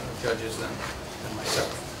judges than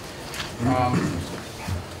myself.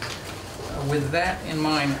 With that in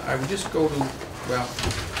mind, I would just go to, well,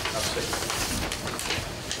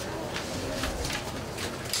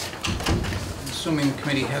 assuming the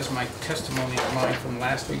committee has my testimony in mind from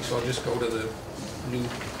last week, so I'll just go to the new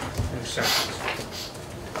sections.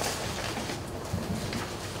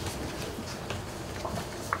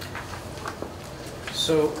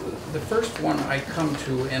 So the first one I come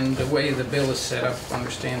to, and the way the bill is set up,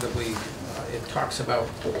 understandably, it talks about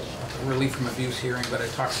relief from abuse hearing, but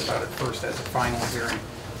it talks about it first as a final hearing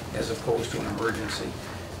as opposed to an emergency.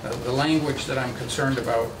 The language that I'm concerned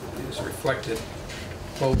about is reflected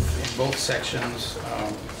in both sections.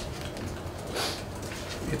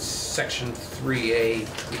 It's section 3A,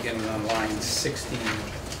 beginning on line 60 on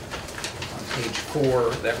page 4,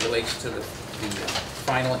 that relates to the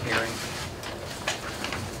final hearing.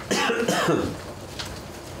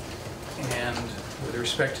 And with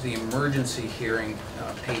respect to the emergency hearing,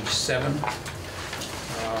 page 7,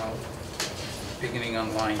 beginning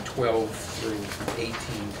on line 12 through 18.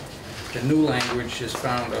 The new language is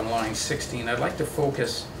found on line 16. I'd like to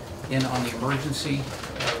focus in on the emergency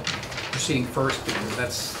proceeding first, because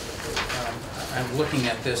that's, I'm looking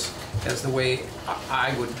at this as the way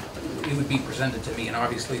it would be presented to me, and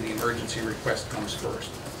obviously the emergency request comes first.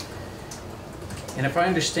 And if I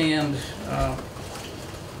understand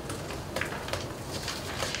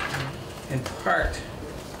in part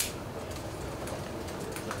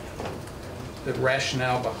the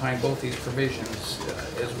rationale behind both these provisions,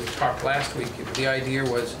 as we talked last week, the idea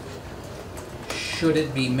was, should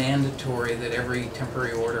it be mandatory that every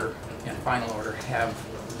temporary order and final order have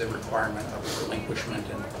the requirement of relinquishment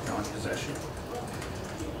and non-possession?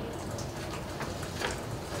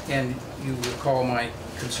 And you recall my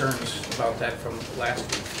concerns about that from last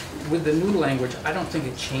week. With the new language, I don't think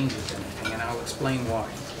it changes anything, and I'll explain why.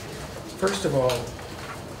 First of all,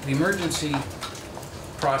 the emergency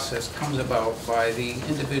process comes about by the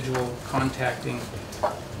individual contacting,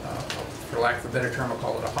 for lack of a better term, I'll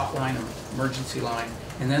call it a hotline, an emergency line,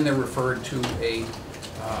 and then they're referred to a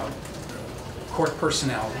court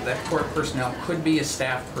personnel. That court personnel could be a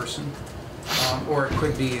staff person, or it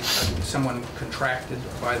could be someone contracted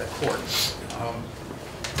by the court.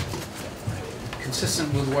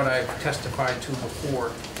 Consistent with what I've testified to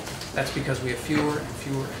before, that's because we have fewer and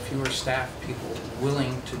fewer staff people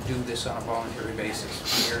willing to do this on a voluntary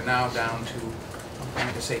basis. We are now down to, I'm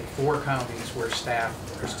going to say, 4 counties where staff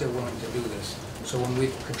are still willing to do this. So when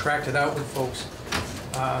we've contracted out with folks,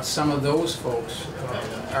 some of those folks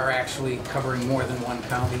are actually covering more than one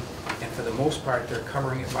county, and for the most part, they're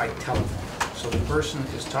covering it by telephone. So the person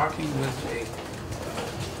is talking with a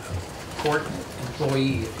court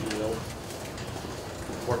employee, if you will,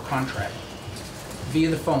 or contract, via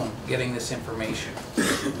the phone, getting this information.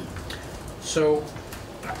 So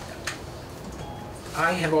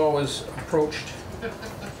I have always approached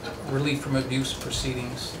relief from abuse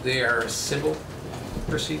proceedings. They are a civil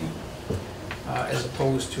proceeding as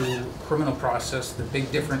opposed to criminal process. The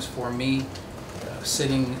big difference for me,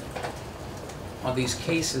 sitting on these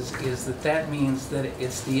cases is that that means that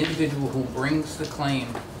it's the individual who brings the claim,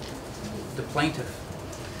 the plaintiff,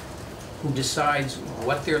 who decides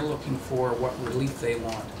what they're looking for, what relief they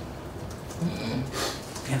want,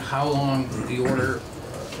 and how long the order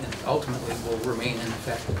ultimately will remain in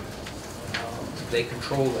effect. They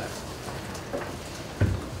control that.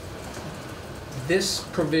 This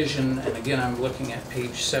provision, and again I'm looking at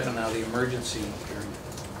page 7 now, the emergency hearing,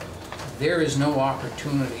 there is no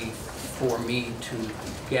opportunity for me to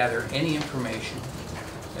gather any information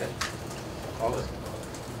at, call it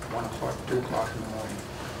 1 o'clock, 2 o'clock in the morning,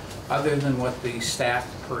 other than what the staff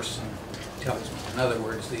person tells me. In other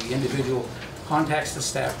words, the individual contacts the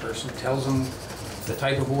staff person, tells them the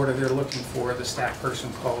type of order they're looking for. The staff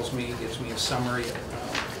person calls me, gives me a summary,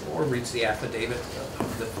 or reads the affidavit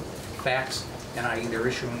of the facts, and I either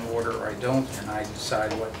issue an order or I don't, and I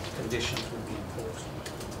decide what conditions would be imposed.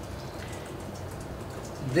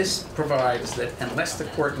 This provides that unless the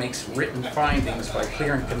court makes written findings by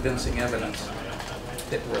clear and convincing evidence,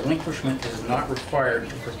 that relinquishment is not required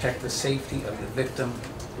to protect the safety of the victim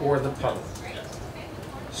or the public.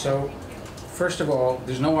 So, first of all,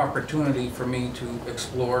 there's no opportunity for me to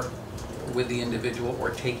explore with the individual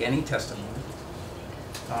or take any testimony.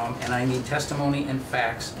 And I need testimony and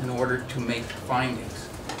facts in order to make findings.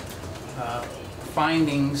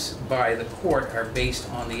 Findings by the court are based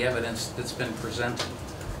on the evidence that's been presented.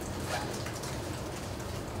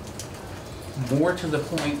 More to the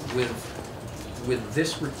point with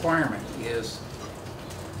this requirement is,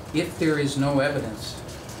 if there is no evidence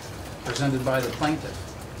presented by the plaintiff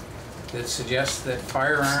that suggests that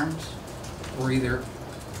firearms were either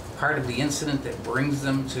part of the incident that brings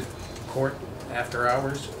them to court after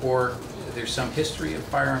hours, or there's some history of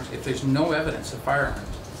firearms, if there's no evidence of firearms,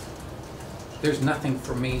 there's nothing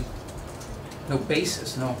for me, no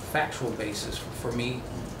basis, no factual basis for me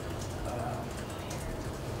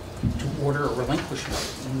to order a relinquishment.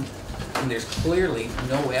 And there's clearly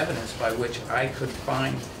no evidence by which I could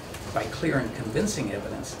find, by clear and convincing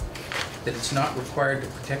evidence, that it's not required to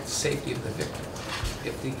protect the safety of the victim.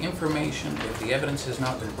 If the information, if the evidence has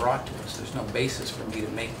not been brought to us, there's no basis for me to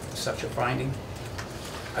make such a finding.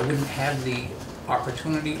 I wouldn't have the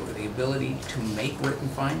opportunity or the ability to make written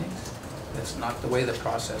findings. That's not the way the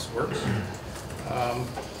process works.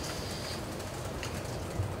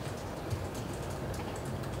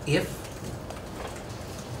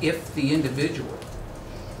 If the individual,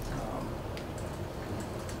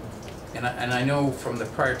 and I know from the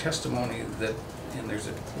prior testimony that, and there's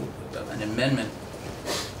an amendment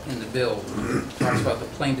in the bill that talks about the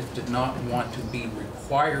plaintiff did not want to be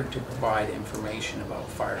required to provide information about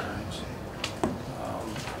firearms.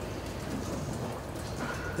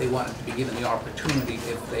 They wanted to be given the opportunity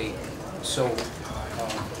if they so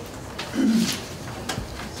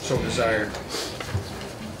desired.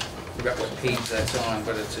 I forgot what page that's on,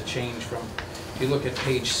 but it's a change from, if you look at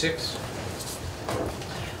page 6,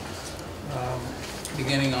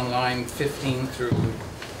 beginning on line 15 through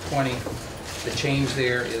 20, the change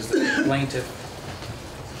there is that the plaintiff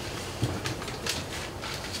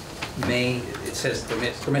may, it says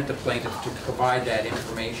permit the plaintiff to provide that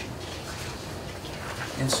information.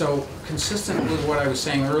 And so, consistent with what I was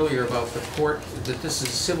saying earlier about the court, that this is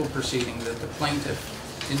a civil proceeding, that the plaintiff,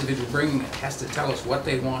 individual bringing it, has to tell us what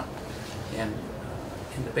they want and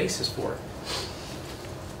the basis for it.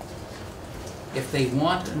 If they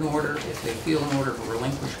want an order, if they feel an order of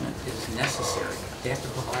relinquishment is necessary, they have to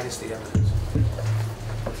provide us the evidence.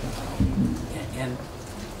 And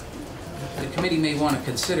the committee may want to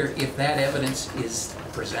consider, if that evidence is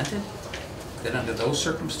presented, that under those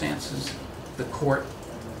circumstances, the court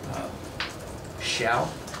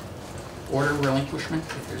shall order relinquishment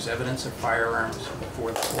if there's evidence of firearms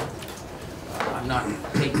before the court. I'm not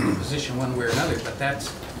taking a position one way or another, but that's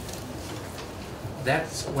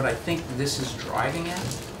what I think this is driving at.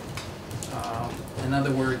 In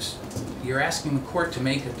other words, you're asking the court to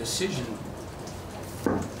make a decision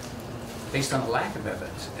based on a lack of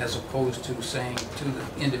evidence, as opposed to saying to the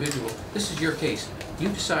individual, this is your case, you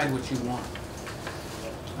decide what you want.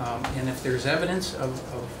 And if there's evidence of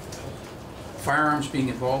firearms being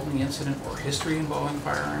involved in the incident, or history involving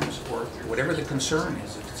firearms, or whatever the concern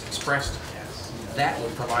is, if it's expressed, that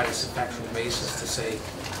would provide us a factual basis to say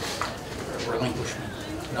relinquishment,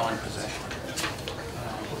 non-possession.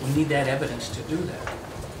 But we need that evidence to do that.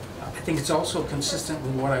 I think it's also consistent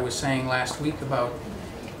with what I was saying last week about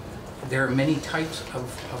there are many types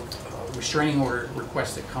of restraining order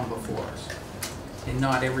requests that come before us, and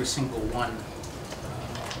not every single one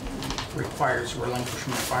requires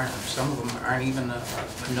relinquishment of firearms. Some of them aren't even a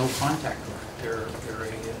no contact order. They're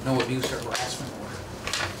a no abuse or harassment order.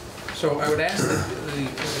 So I would ask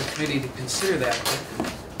the committee to consider that.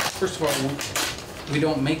 First of all, we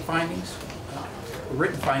don't make findings,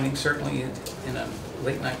 written findings, certainly in a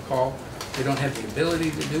late night call. We don't have the ability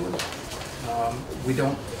to do it. We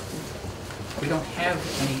don't have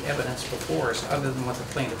any evidence before us other than what the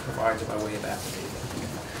plaintiff provides by way of affidavit.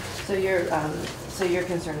 So your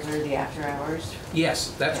concerns are the after hours?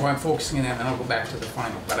 Yes, that's why I'm focusing on that, and I'll go back to the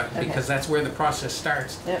final, but Okay. because that's where the process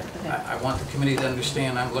starts. Yep, okay. I want the committee to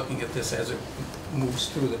understand I'm looking at this as it moves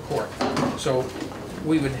through the court. So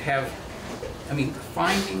we would have,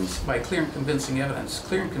 findings by clear and convincing evidence.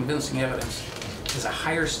 Clear and convincing evidence is a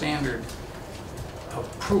higher standard of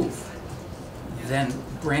proof than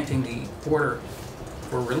granting the order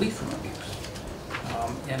for relief from abuse.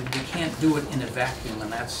 And we can't do it in a vacuum,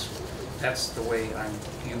 and that's the way I'm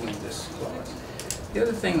viewing this clause. The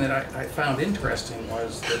other thing that I found interesting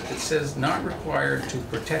was that it says not required to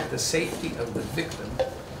protect the safety of the victim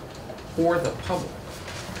or the public.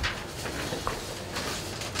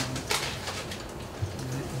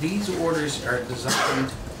 These orders are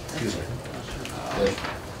designed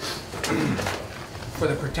for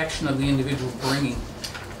the protection of the individual bringing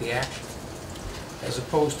the action, as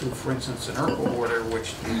opposed to, for instance, an IRCO order,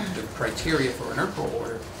 which the criteria for an IRCO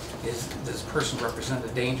order is this person represent a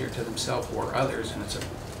danger to themselves or others, and it's a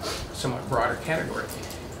somewhat broader category.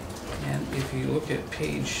 And if you look at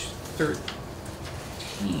page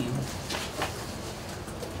 13,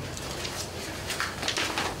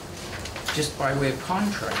 just by way of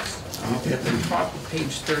contrast, at the top of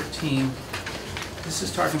page 13, this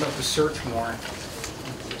is talking about the search warrant,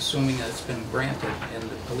 assuming that it's been granted and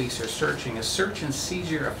the police are searching. A search and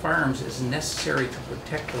seizure of firearms is necessary to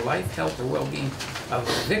protect the life, health, or well-being of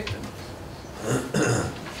the victim.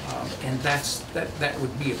 And that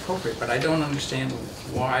would be appropriate, but I don't understand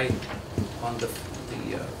why on the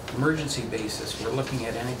emergency basis we're looking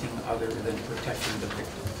at anything other than protecting the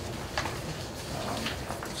victim.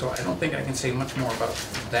 So I don't think I can say much more about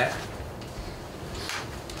that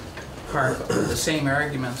part. The same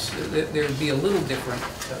arguments, there would be a little different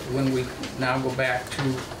when we now go back to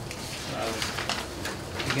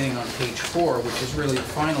beginning on page 4, which is really the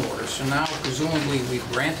final order. So now presumably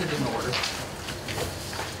we've granted an order,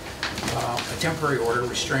 a temporary order,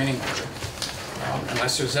 restraining order.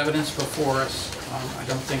 Unless there's evidence before us, I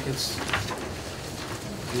don't think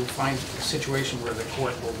you'll find a situation where the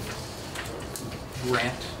court will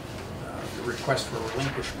grant the request for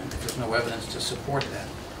relinquishment if there's no evidence to support that.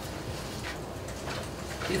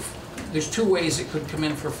 There's two ways it could come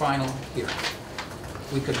in for final hearing.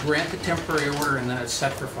 We could grant the temporary order and then it's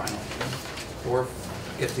set for final hearing. Or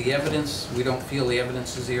if the evidence, we don't feel the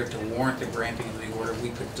evidence is there to warrant the granting of the order, we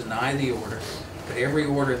could deny the order. But every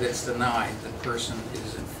order that's denied, the person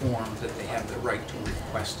is informed that they have the right to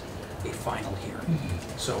request a final hearing.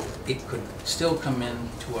 So it could still come in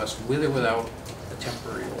to us with or without a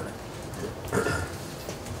temporary order.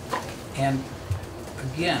 And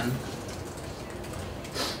again,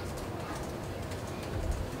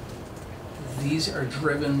 these are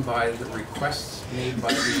driven by the requests made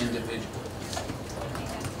by the individual.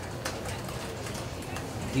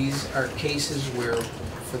 These are cases where,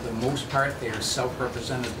 for the most part, they are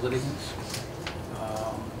self-represented litigants.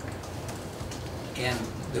 And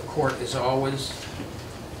the court is always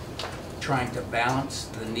trying to balance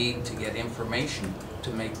the need to get information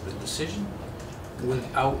to make the decision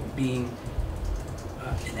without being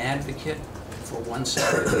an advocate for one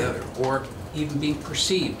side or the other, or even being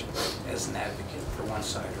perceived as an advocate for one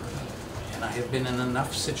side or another. And I have been in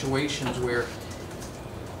enough situations where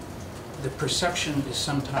the perception is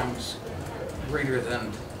sometimes greater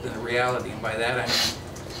than the reality, and by that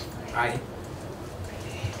I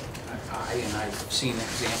mean and I've seen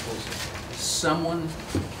examples of someone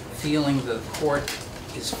feeling the court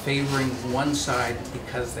is favoring one side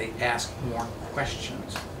because they ask more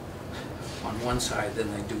questions on one side than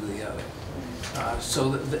they do the other.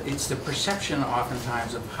 So it's the perception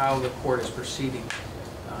oftentimes of how the court is proceeding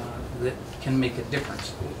that can make a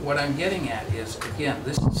difference. What I'm getting at is, again,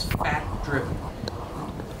 this is fact-driven.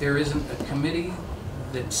 There isn't a committee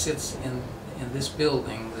that sits in this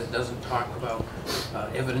building that doesn't talk about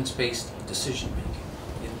evidence-based decision-making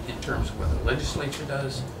in terms of what the legislature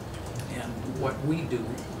does and what we do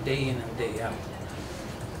day in and day out.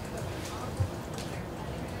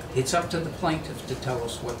 It's up to the plaintiff to tell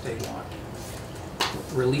us what they want,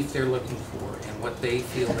 what relief they're looking for, and what they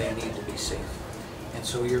feel they need to be safe. And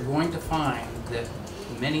so you're going to find that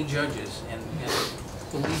many judges, and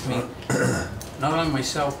believe me, not only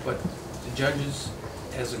myself, but the judges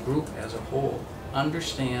as a group, as a whole,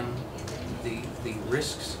 understand the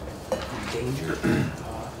risks and danger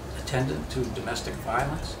attendant to domestic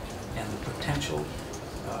violence, and the potential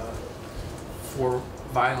for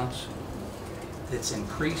violence that's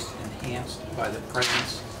increased, enhanced by the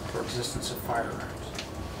presence or existence of firearms.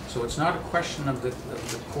 So it's not a question of the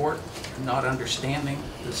court not understanding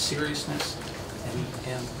the seriousness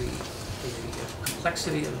and the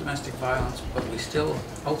complexity of domestic violence, but we still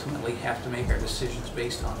ultimately have to make our decisions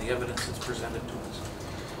based on the evidence that's presented to us.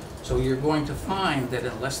 So you're going to find that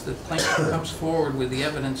unless the plaintiff comes forward with the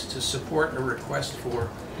evidence to support a request for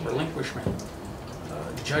relinquishment,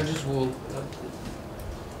 judges will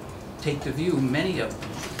take the view, many of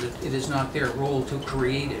them, that it is not their role to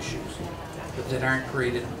create issues that aren't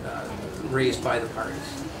raised by the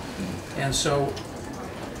parties. And so,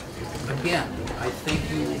 again, I think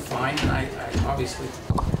you will find, and I obviously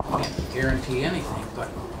can't guarantee anything, but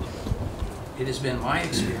it has been my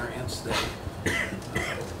experience that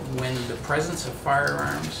when the presence of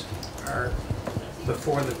firearms are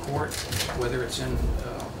before the court, whether it's in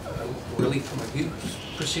a relief from abuse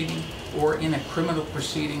proceeding or in a criminal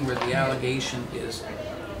proceeding where the allegation is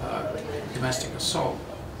domestic assault,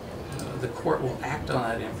 the court will act on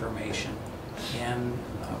that information and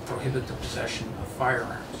prohibit the possession of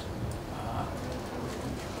firearms.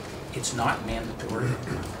 It's not mandatory,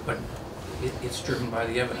 but it's driven by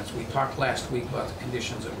the evidence. We talked last week about the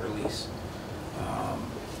conditions of release.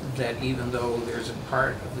 That even though there's a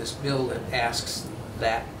part of this bill that asks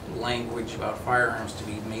that language about firearms to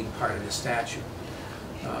be made part of the statute,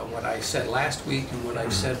 what I said last week and what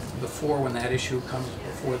I've said before when that issue comes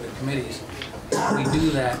before the committees, we do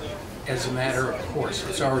that as a matter of course.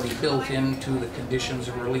 It's already built into the conditions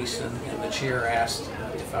of release, and the chair asked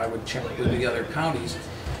if I would check with the other counties.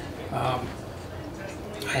 I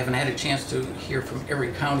haven't had a chance to hear from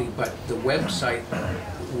every county, but the website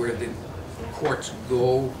where the courts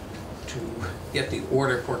go to get the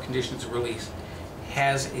order for conditions of release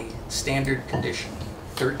has a standard condition,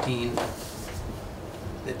 13,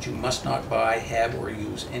 that you must not buy, have, or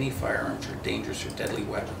use any firearms or dangerous or deadly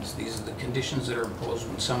weapons. These are the conditions that are imposed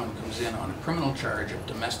when someone comes in on a criminal charge of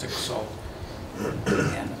domestic assault.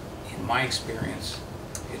 And in my experience,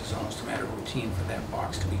 it is almost a matter of routine for that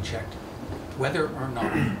box to be checked, whether or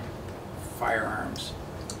not firearms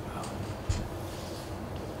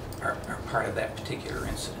are part of that particular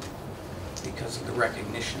incident because of the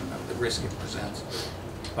recognition of the risk it presents.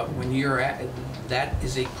 But when you're at, that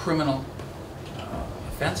is a criminal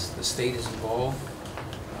offense, the state is involved,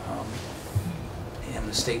 and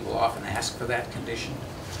the state will often ask for that condition.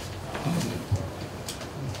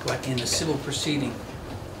 But in a civil proceeding,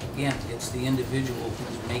 again, it's the individual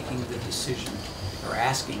who's making the decision or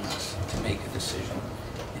asking us to make a decision,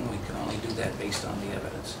 and we can only do that based on the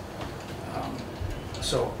evidence.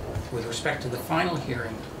 So with respect to the final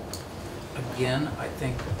hearing, again, I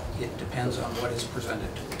think it depends on what is presented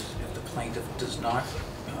to us. If the plaintiff does not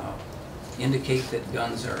indicate that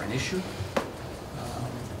guns are an issue,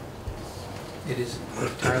 it is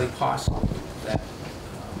entirely possible that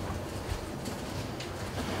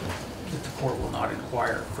the court will not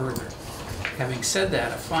inquire further. Having said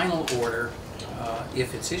that, a final order,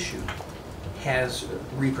 if it's issued, has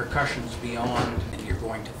repercussions beyond, and you're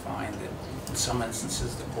going to find that in some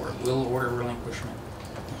instances the court will order relinquishment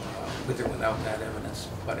with or without that evidence,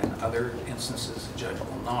 but in other instances the judge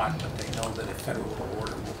will not, but they know that a federal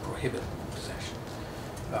order will prohibit possession.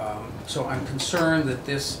 So I'm concerned that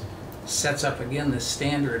this sets up again this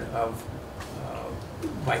standard of,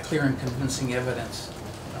 by clear and convincing evidence,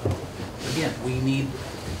 again, we need,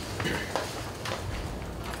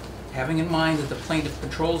 having in mind that the plaintiff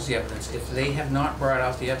controls the evidence, if they have not brought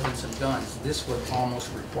out the evidence of guns, this would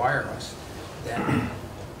almost require us then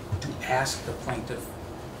to ask the plaintiff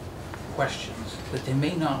questions that they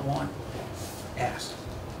may not want asked.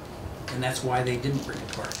 And that's why they didn't bring it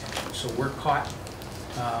to our attention. So we're caught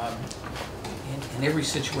in every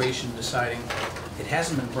situation deciding it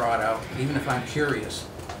hasn't been brought out. Even if I'm curious,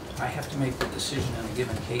 I have to make the decision in a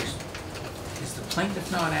given case. Is the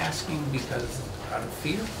plaintiff not asking because out of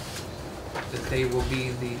fear that they will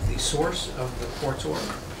be the source of the court's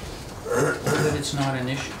order, or that it's not an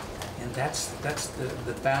issue? And that's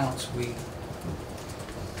the balance we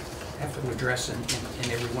have to address in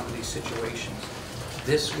every one of these situations.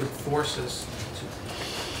 This would force us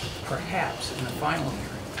to, perhaps in the final hearing,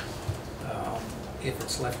 if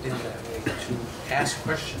it's left in that way, to ask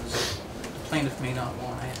questions that the plaintiff may not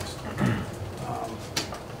want asked.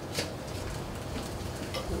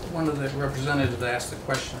 One of the representatives asked the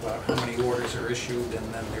question about how many orders are issued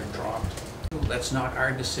and then they're dropped. That's not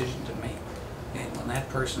our decision to make. And when that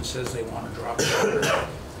person says they want to drop the order,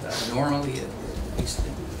 normally, at least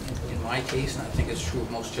in my case, and I think it's true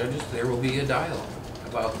of most judges, there will be a dialogue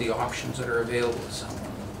about the options that are available to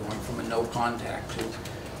someone. going from a no contact to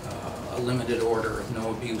a limited order of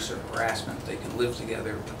no abuse or harassment. They can live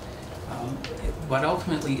together. But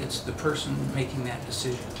ultimately, it's the person making that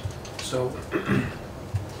decision. So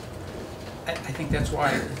I think that's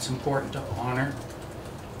why it's important to honor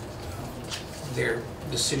their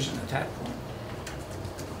decision at that point,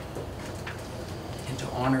 and to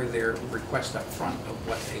honor their request up front of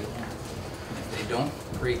what they want. And if they don't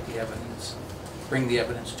create the evidence, bring the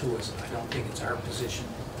evidence to us, I don't think it's our position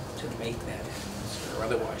to make that evidence or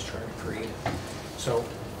otherwise try to create it. So,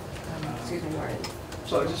 excuse me, Martin.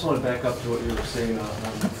 So I just want to back up to what you were saying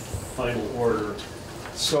on the final order.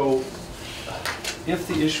 So if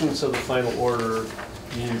the issuance of the final order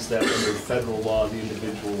means that under federal law the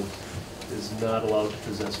individual is not allowed to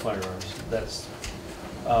possess firearms, that's,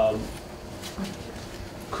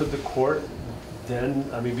 could the court then,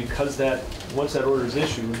 I mean, because that, once that order is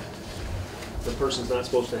issued, the person's not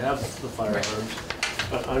supposed to have the firearms.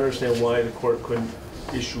 I understand why the court couldn't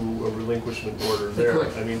issue a relinquishment order there.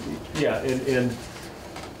 I mean, yeah,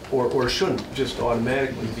 or shouldn't just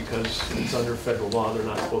automatically, because it's under federal law, they're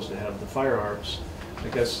not supposed to have the firearms. I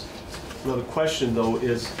guess another question though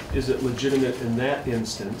is it legitimate in that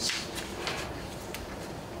instance?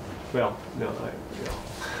 Well, no,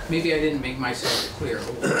 maybe I didn't make myself clear.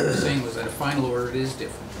 What I was saying was that a final order is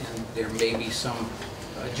different, and there may be some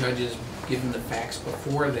judges, given the facts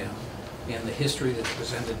before them and the history that's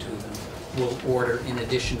presented to them, will order, in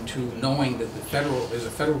addition to knowing that there's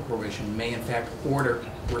a federal prohibition, may in fact order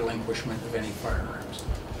relinquishment of any firearms.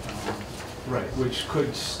 Right, which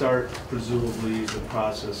could start presumably the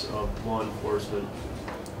process of law enforcement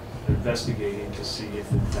investigating to see if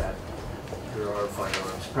in fact there are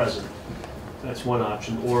firearms present. That's one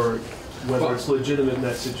option, or whether it's legitimate in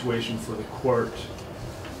that situation for the court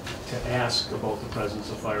to ask about the presence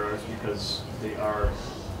of firearms because they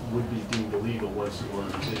would be deemed illegal once the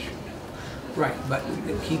order is issued. Right, but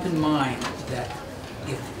keep in mind that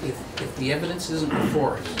if the evidence isn't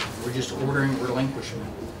before us, we're just ordering relinquishment.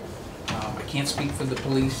 I can't speak for the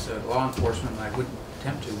police, law enforcement, and I wouldn't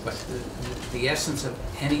attempt to, but the essence of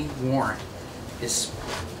any warrant is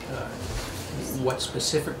what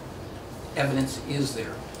specific evidence is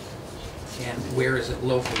there and where is it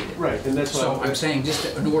located. Right, and that's so I'm saying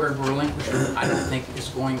just an order of relinquishment I don't think is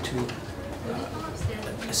going to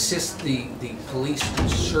assist the police in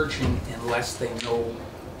searching unless they know,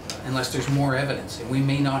 unless there's more evidence, and we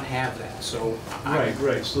may not have that. So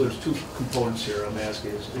right. So there's two components here. I'm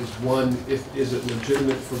asking is one, is it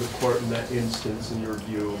legitimate for the court in that instance, in your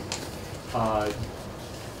view,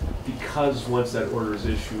 because once that order is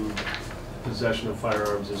issued, possession of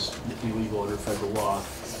firearms is illegal under federal law.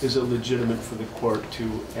 Is it legitimate for the court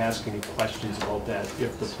to ask any questions about that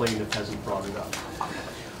if the plaintiff hasn't brought it up?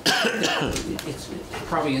 It's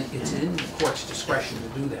in the court's discretion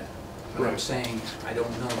to do that. But I'm saying I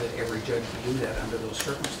don't know that every judge can do that under those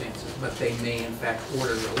circumstances, but they may in fact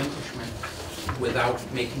order relinquishment without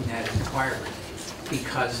making that inquiry,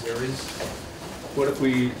 because there is. What if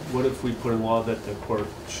we put in law that the court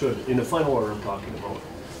should, in the final order I'm talking about,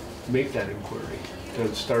 make that inquiry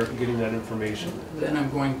to start getting that information? Then I'm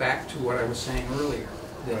going back to what I was saying earlier.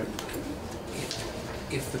 That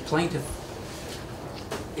if the plaintiff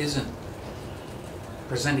isn't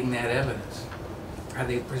presenting that evidence, are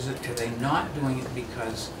they not doing it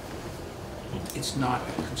because it's not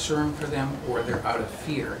a concern for them, or they're out of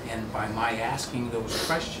fear? And by my asking those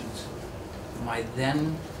questions, am I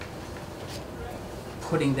then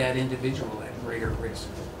putting that individual at greater risk?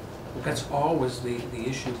 That's always the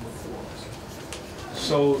issue before us.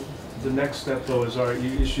 So the next step though is, all right,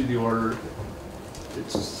 you issue the order,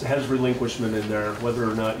 it has relinquishment in there, whether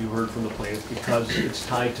or not you heard from the plaintiff, because it's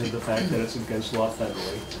tied to the fact that it's against law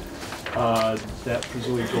federally. That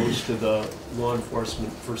presumably goes to the law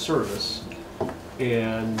enforcement for service,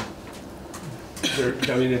 and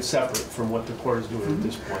I mean, it's separate from what the court is doing at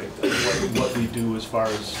this point. What we do as far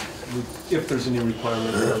as if there's any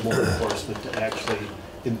requirement for law enforcement to actually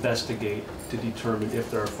investigate to determine if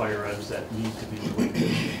there are firearms that need to be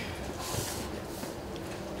relinquished.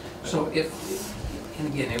 So and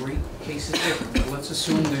again, every case is different, but let's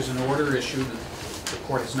assume there's an order issued, the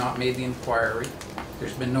court has not made the inquiry,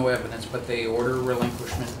 there's been no evidence, but they order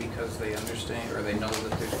relinquishment because they understand or they know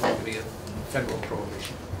that there's going to be a federal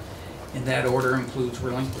prohibition. And that order includes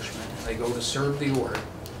relinquishment, and they go to serve the order.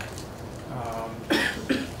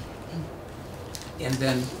 And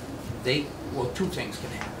then two things can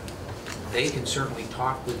happen. They can certainly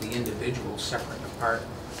talk with the individual separate and apart,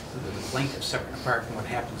 the plaintiff separate and apart from what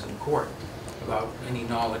happens in court, about any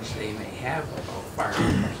knowledge they may have about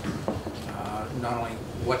firearms, not only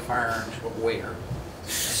what firearms, but where.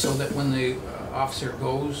 so that when the officer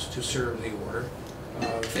goes to serve the order,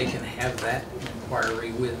 they can have that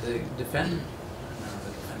inquiry with the defendant.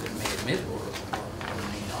 The defendant may admit or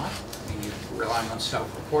may not. I mean, you're relying on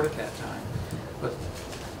self-report at that time. But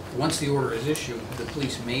once the order is issued, the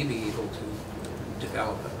police may be able to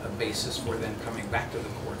develop a basis for then coming back to the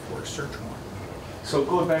court for a search warrant. So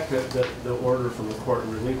going back to the order from the court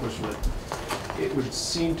and relinquishment, it would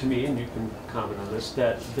seem to me, and you can comment on this,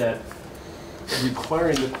 that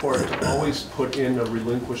requiring the court to always put in a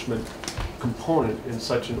relinquishment component in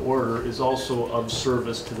such an order is also of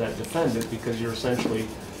service to that defendant, because you're essentially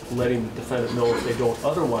letting the defendant know, if they don't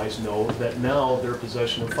otherwise know, that now their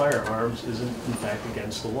possession of firearms is in fact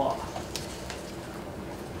against the law.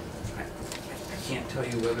 I can't tell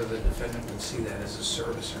you whether the defendant would see that as a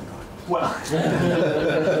service or not. Well,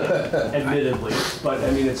 admittedly, but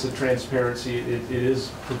I mean, it's a transparency. It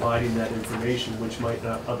is providing that information which might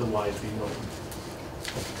not otherwise be known.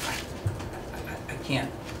 I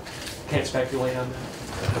can't speculate on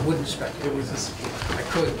that. I wouldn't speculate. I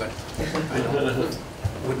could, but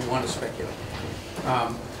I wouldn't want to speculate.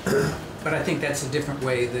 But I think that's a different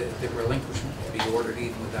way that the relinquishment could be ordered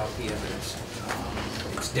even without the evidence.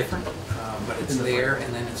 It's different, but it's there,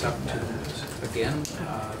 and then it's up to, again,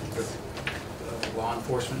 the law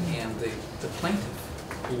enforcement and the plaintiff,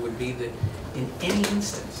 who would be in any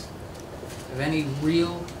instance of any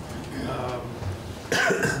real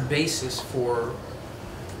basis for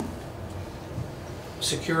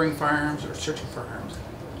securing firearms or searching for firearms.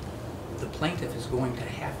 The plaintiff is going to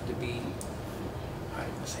have to be, I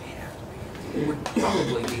don't want to say have to be, it would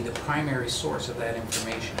probably be the primary source of that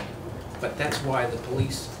information. But that's why the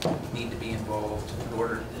police need to be involved in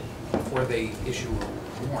order, before they issue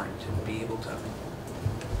a warrant, to be able to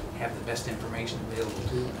have the best information available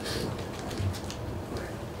to them.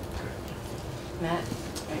 Matt?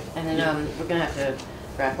 Right. And then we're going to have to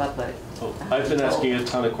wrap up, but... Oh, I've been asking a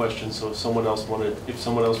ton of questions, so if someone else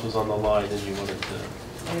was on the line and you wanted to...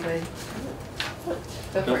 Anybody? Go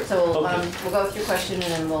for it. So we'll, we'll go with your question,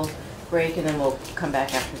 and then we'll break, and then we'll come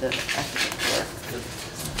back after the floor.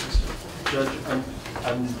 Judge,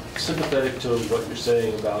 I'm sympathetic to what you're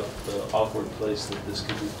saying about the awkward place that this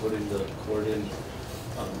could be putting the court in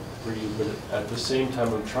for you, but at the same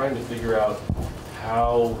time, I'm trying to figure out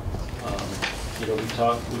how, you know, we've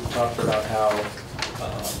talked about how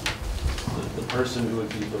the person who would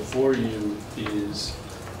be before you is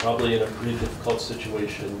probably in a pretty difficult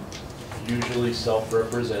situation, usually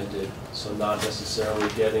self-represented, so not necessarily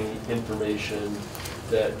getting information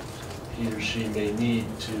that he or she may need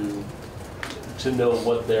to know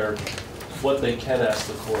what they can ask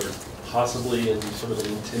the court, possibly in sort of an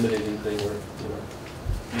intimidating thing where, you know,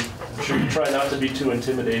 I'm sure you try not to be too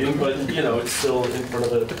intimidating, but you know, it's still in front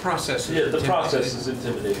of the process. Yeah, the process is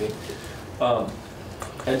intimidating,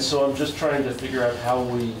 and so I'm just trying to figure out how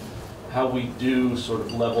we do sort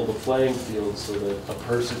of level the playing field so that a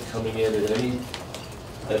person coming in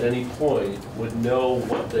at any point would know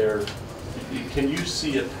what their. Can you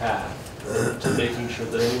see a path to making sure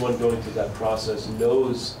that anyone going through that process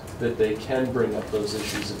knows that they can bring up those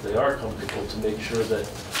issues if they are comfortable, to make sure that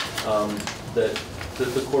that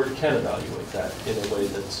the court can evaluate that in a way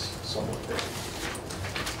that's somewhat fair?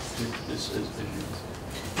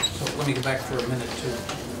 So let me go back for a minute to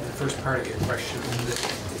the first part of your question.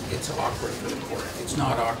 It's awkward for the court. It's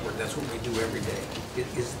not awkward. That's what we do every day.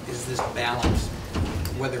 Is this balance,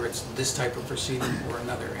 whether it's this type of proceeding or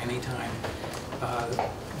another, anytime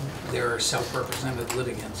there are self-represented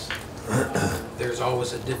litigants, there's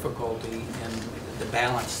always a difficulty in the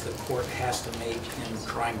balance the court has to make in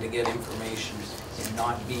trying to get information and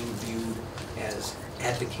not being viewed as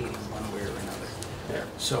advocating one way or another. Yeah.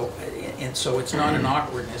 So it's not an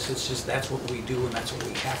awkwardness, it's just that's what we do and that's what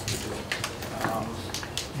we have to do.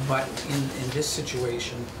 But in this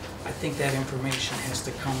situation, I think that information has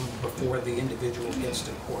to come before the individual gets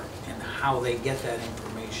to court, and how they get that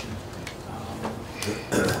information.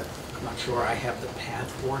 I'm not sure I have the path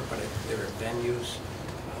for it, but there are venues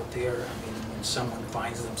out there. I mean, when someone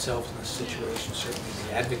finds themselves in a situation, certainly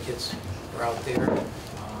the advocates are out there.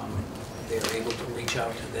 They're able to reach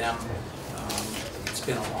out to them. It's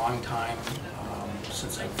been a long time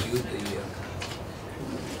since I viewed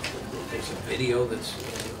there's a video that's,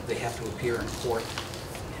 they have to appear in court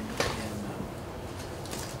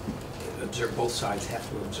and observe, both sides have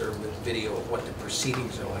to observe the video of what the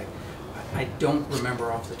proceedings are like. I don't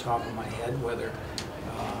remember off the top of my head whether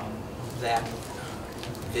that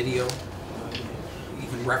video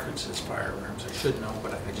even references firearms. I should know,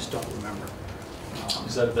 but I just don't remember.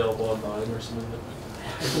 Is that available online or something?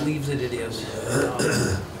 I believe that it is.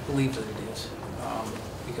 I believe that it is.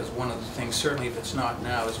 because one of the things, certainly if it's not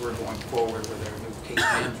now, as we're going forward with our new case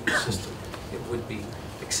management system, it would be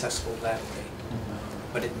accessible that way.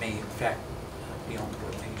 But it may, in fact, be on the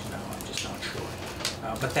webpage now, I'm just not sure.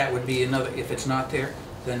 But that would be another, if it's not there,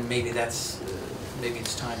 then maybe that's, maybe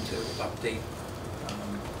it's time to update,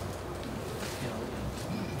 you know,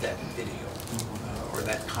 that video or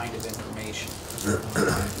that kind of information.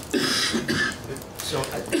 So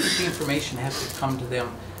I think the information has to come to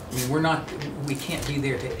them. I mean, we can't be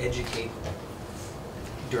there to educate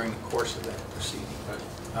during the course of that proceeding.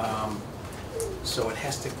 So they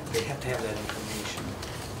have to have that information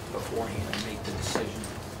beforehand and make the decision.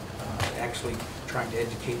 Actually, trying to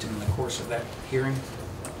educate them in the course of that hearing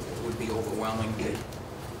would be overwhelming.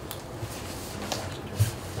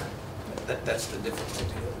 That's the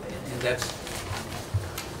difficulty, and that's,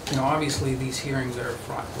 you know, obviously these hearings are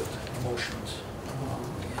fraught with emotions,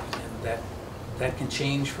 and that can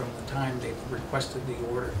change from the time they've requested the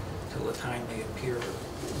order till the time they appear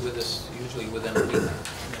with us, usually within a week,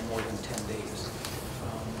 no more than 10 days.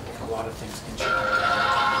 And a lot of things can change.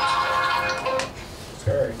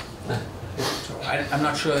 Sorry. So I'm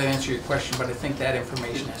not sure that answered your question, but I think that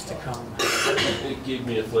information has to come. It gave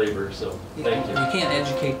me a flavor, so thank you. You can't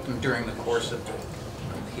educate them during the course of the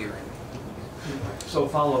hearing. So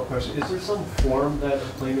follow-up question, is there some form that a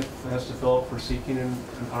plaintiff has to fill out for seeking an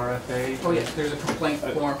RFA? Oh yes, there's a complaint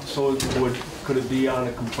form. So could it be on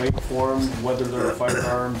a complaint form, whether there are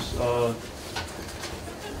firearms,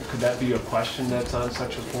 could that be a question that's on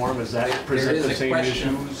such a form? Does that present the same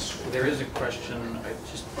issues? There is a question, I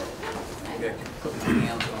just, maybe I can put my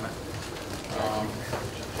hands on it.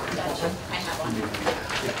 Gotcha, I have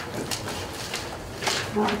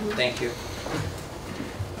one. Thank you.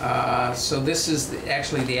 So this is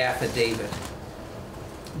actually the affidavit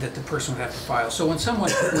that the person would have to file. So when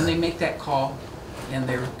they make that call and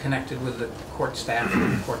they're connected with the court staff or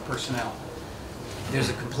the court personnel, there's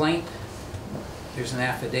a complaint, there's an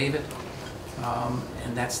affidavit,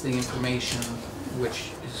 and that's the information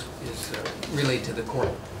which is relayed to the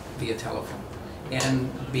court via telephone.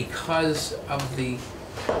 And because of the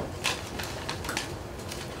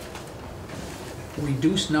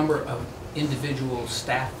reduced number of individual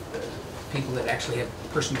staff, people that actually have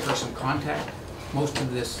person-to-person contact, most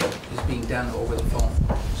of this is being done over the phone.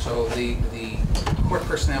 So the court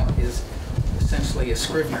personnel is essentially a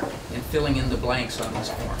scrivener in filling in the blanks on these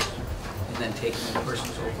forms and then taking the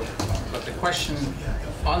persons over the phone. But the question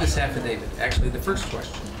on this affidavit, actually the first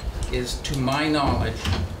question, is to my knowledge,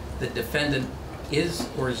 the defendant is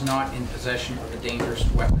or is not in possession of a dangerous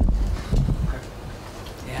weapon.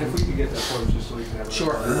 And if we could get that form just so we can have it.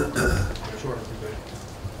 Sure. Sure.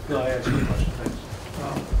 No, I answered your question, thanks.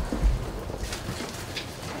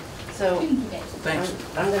 So Thanks.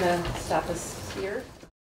 I'm going to stop us here.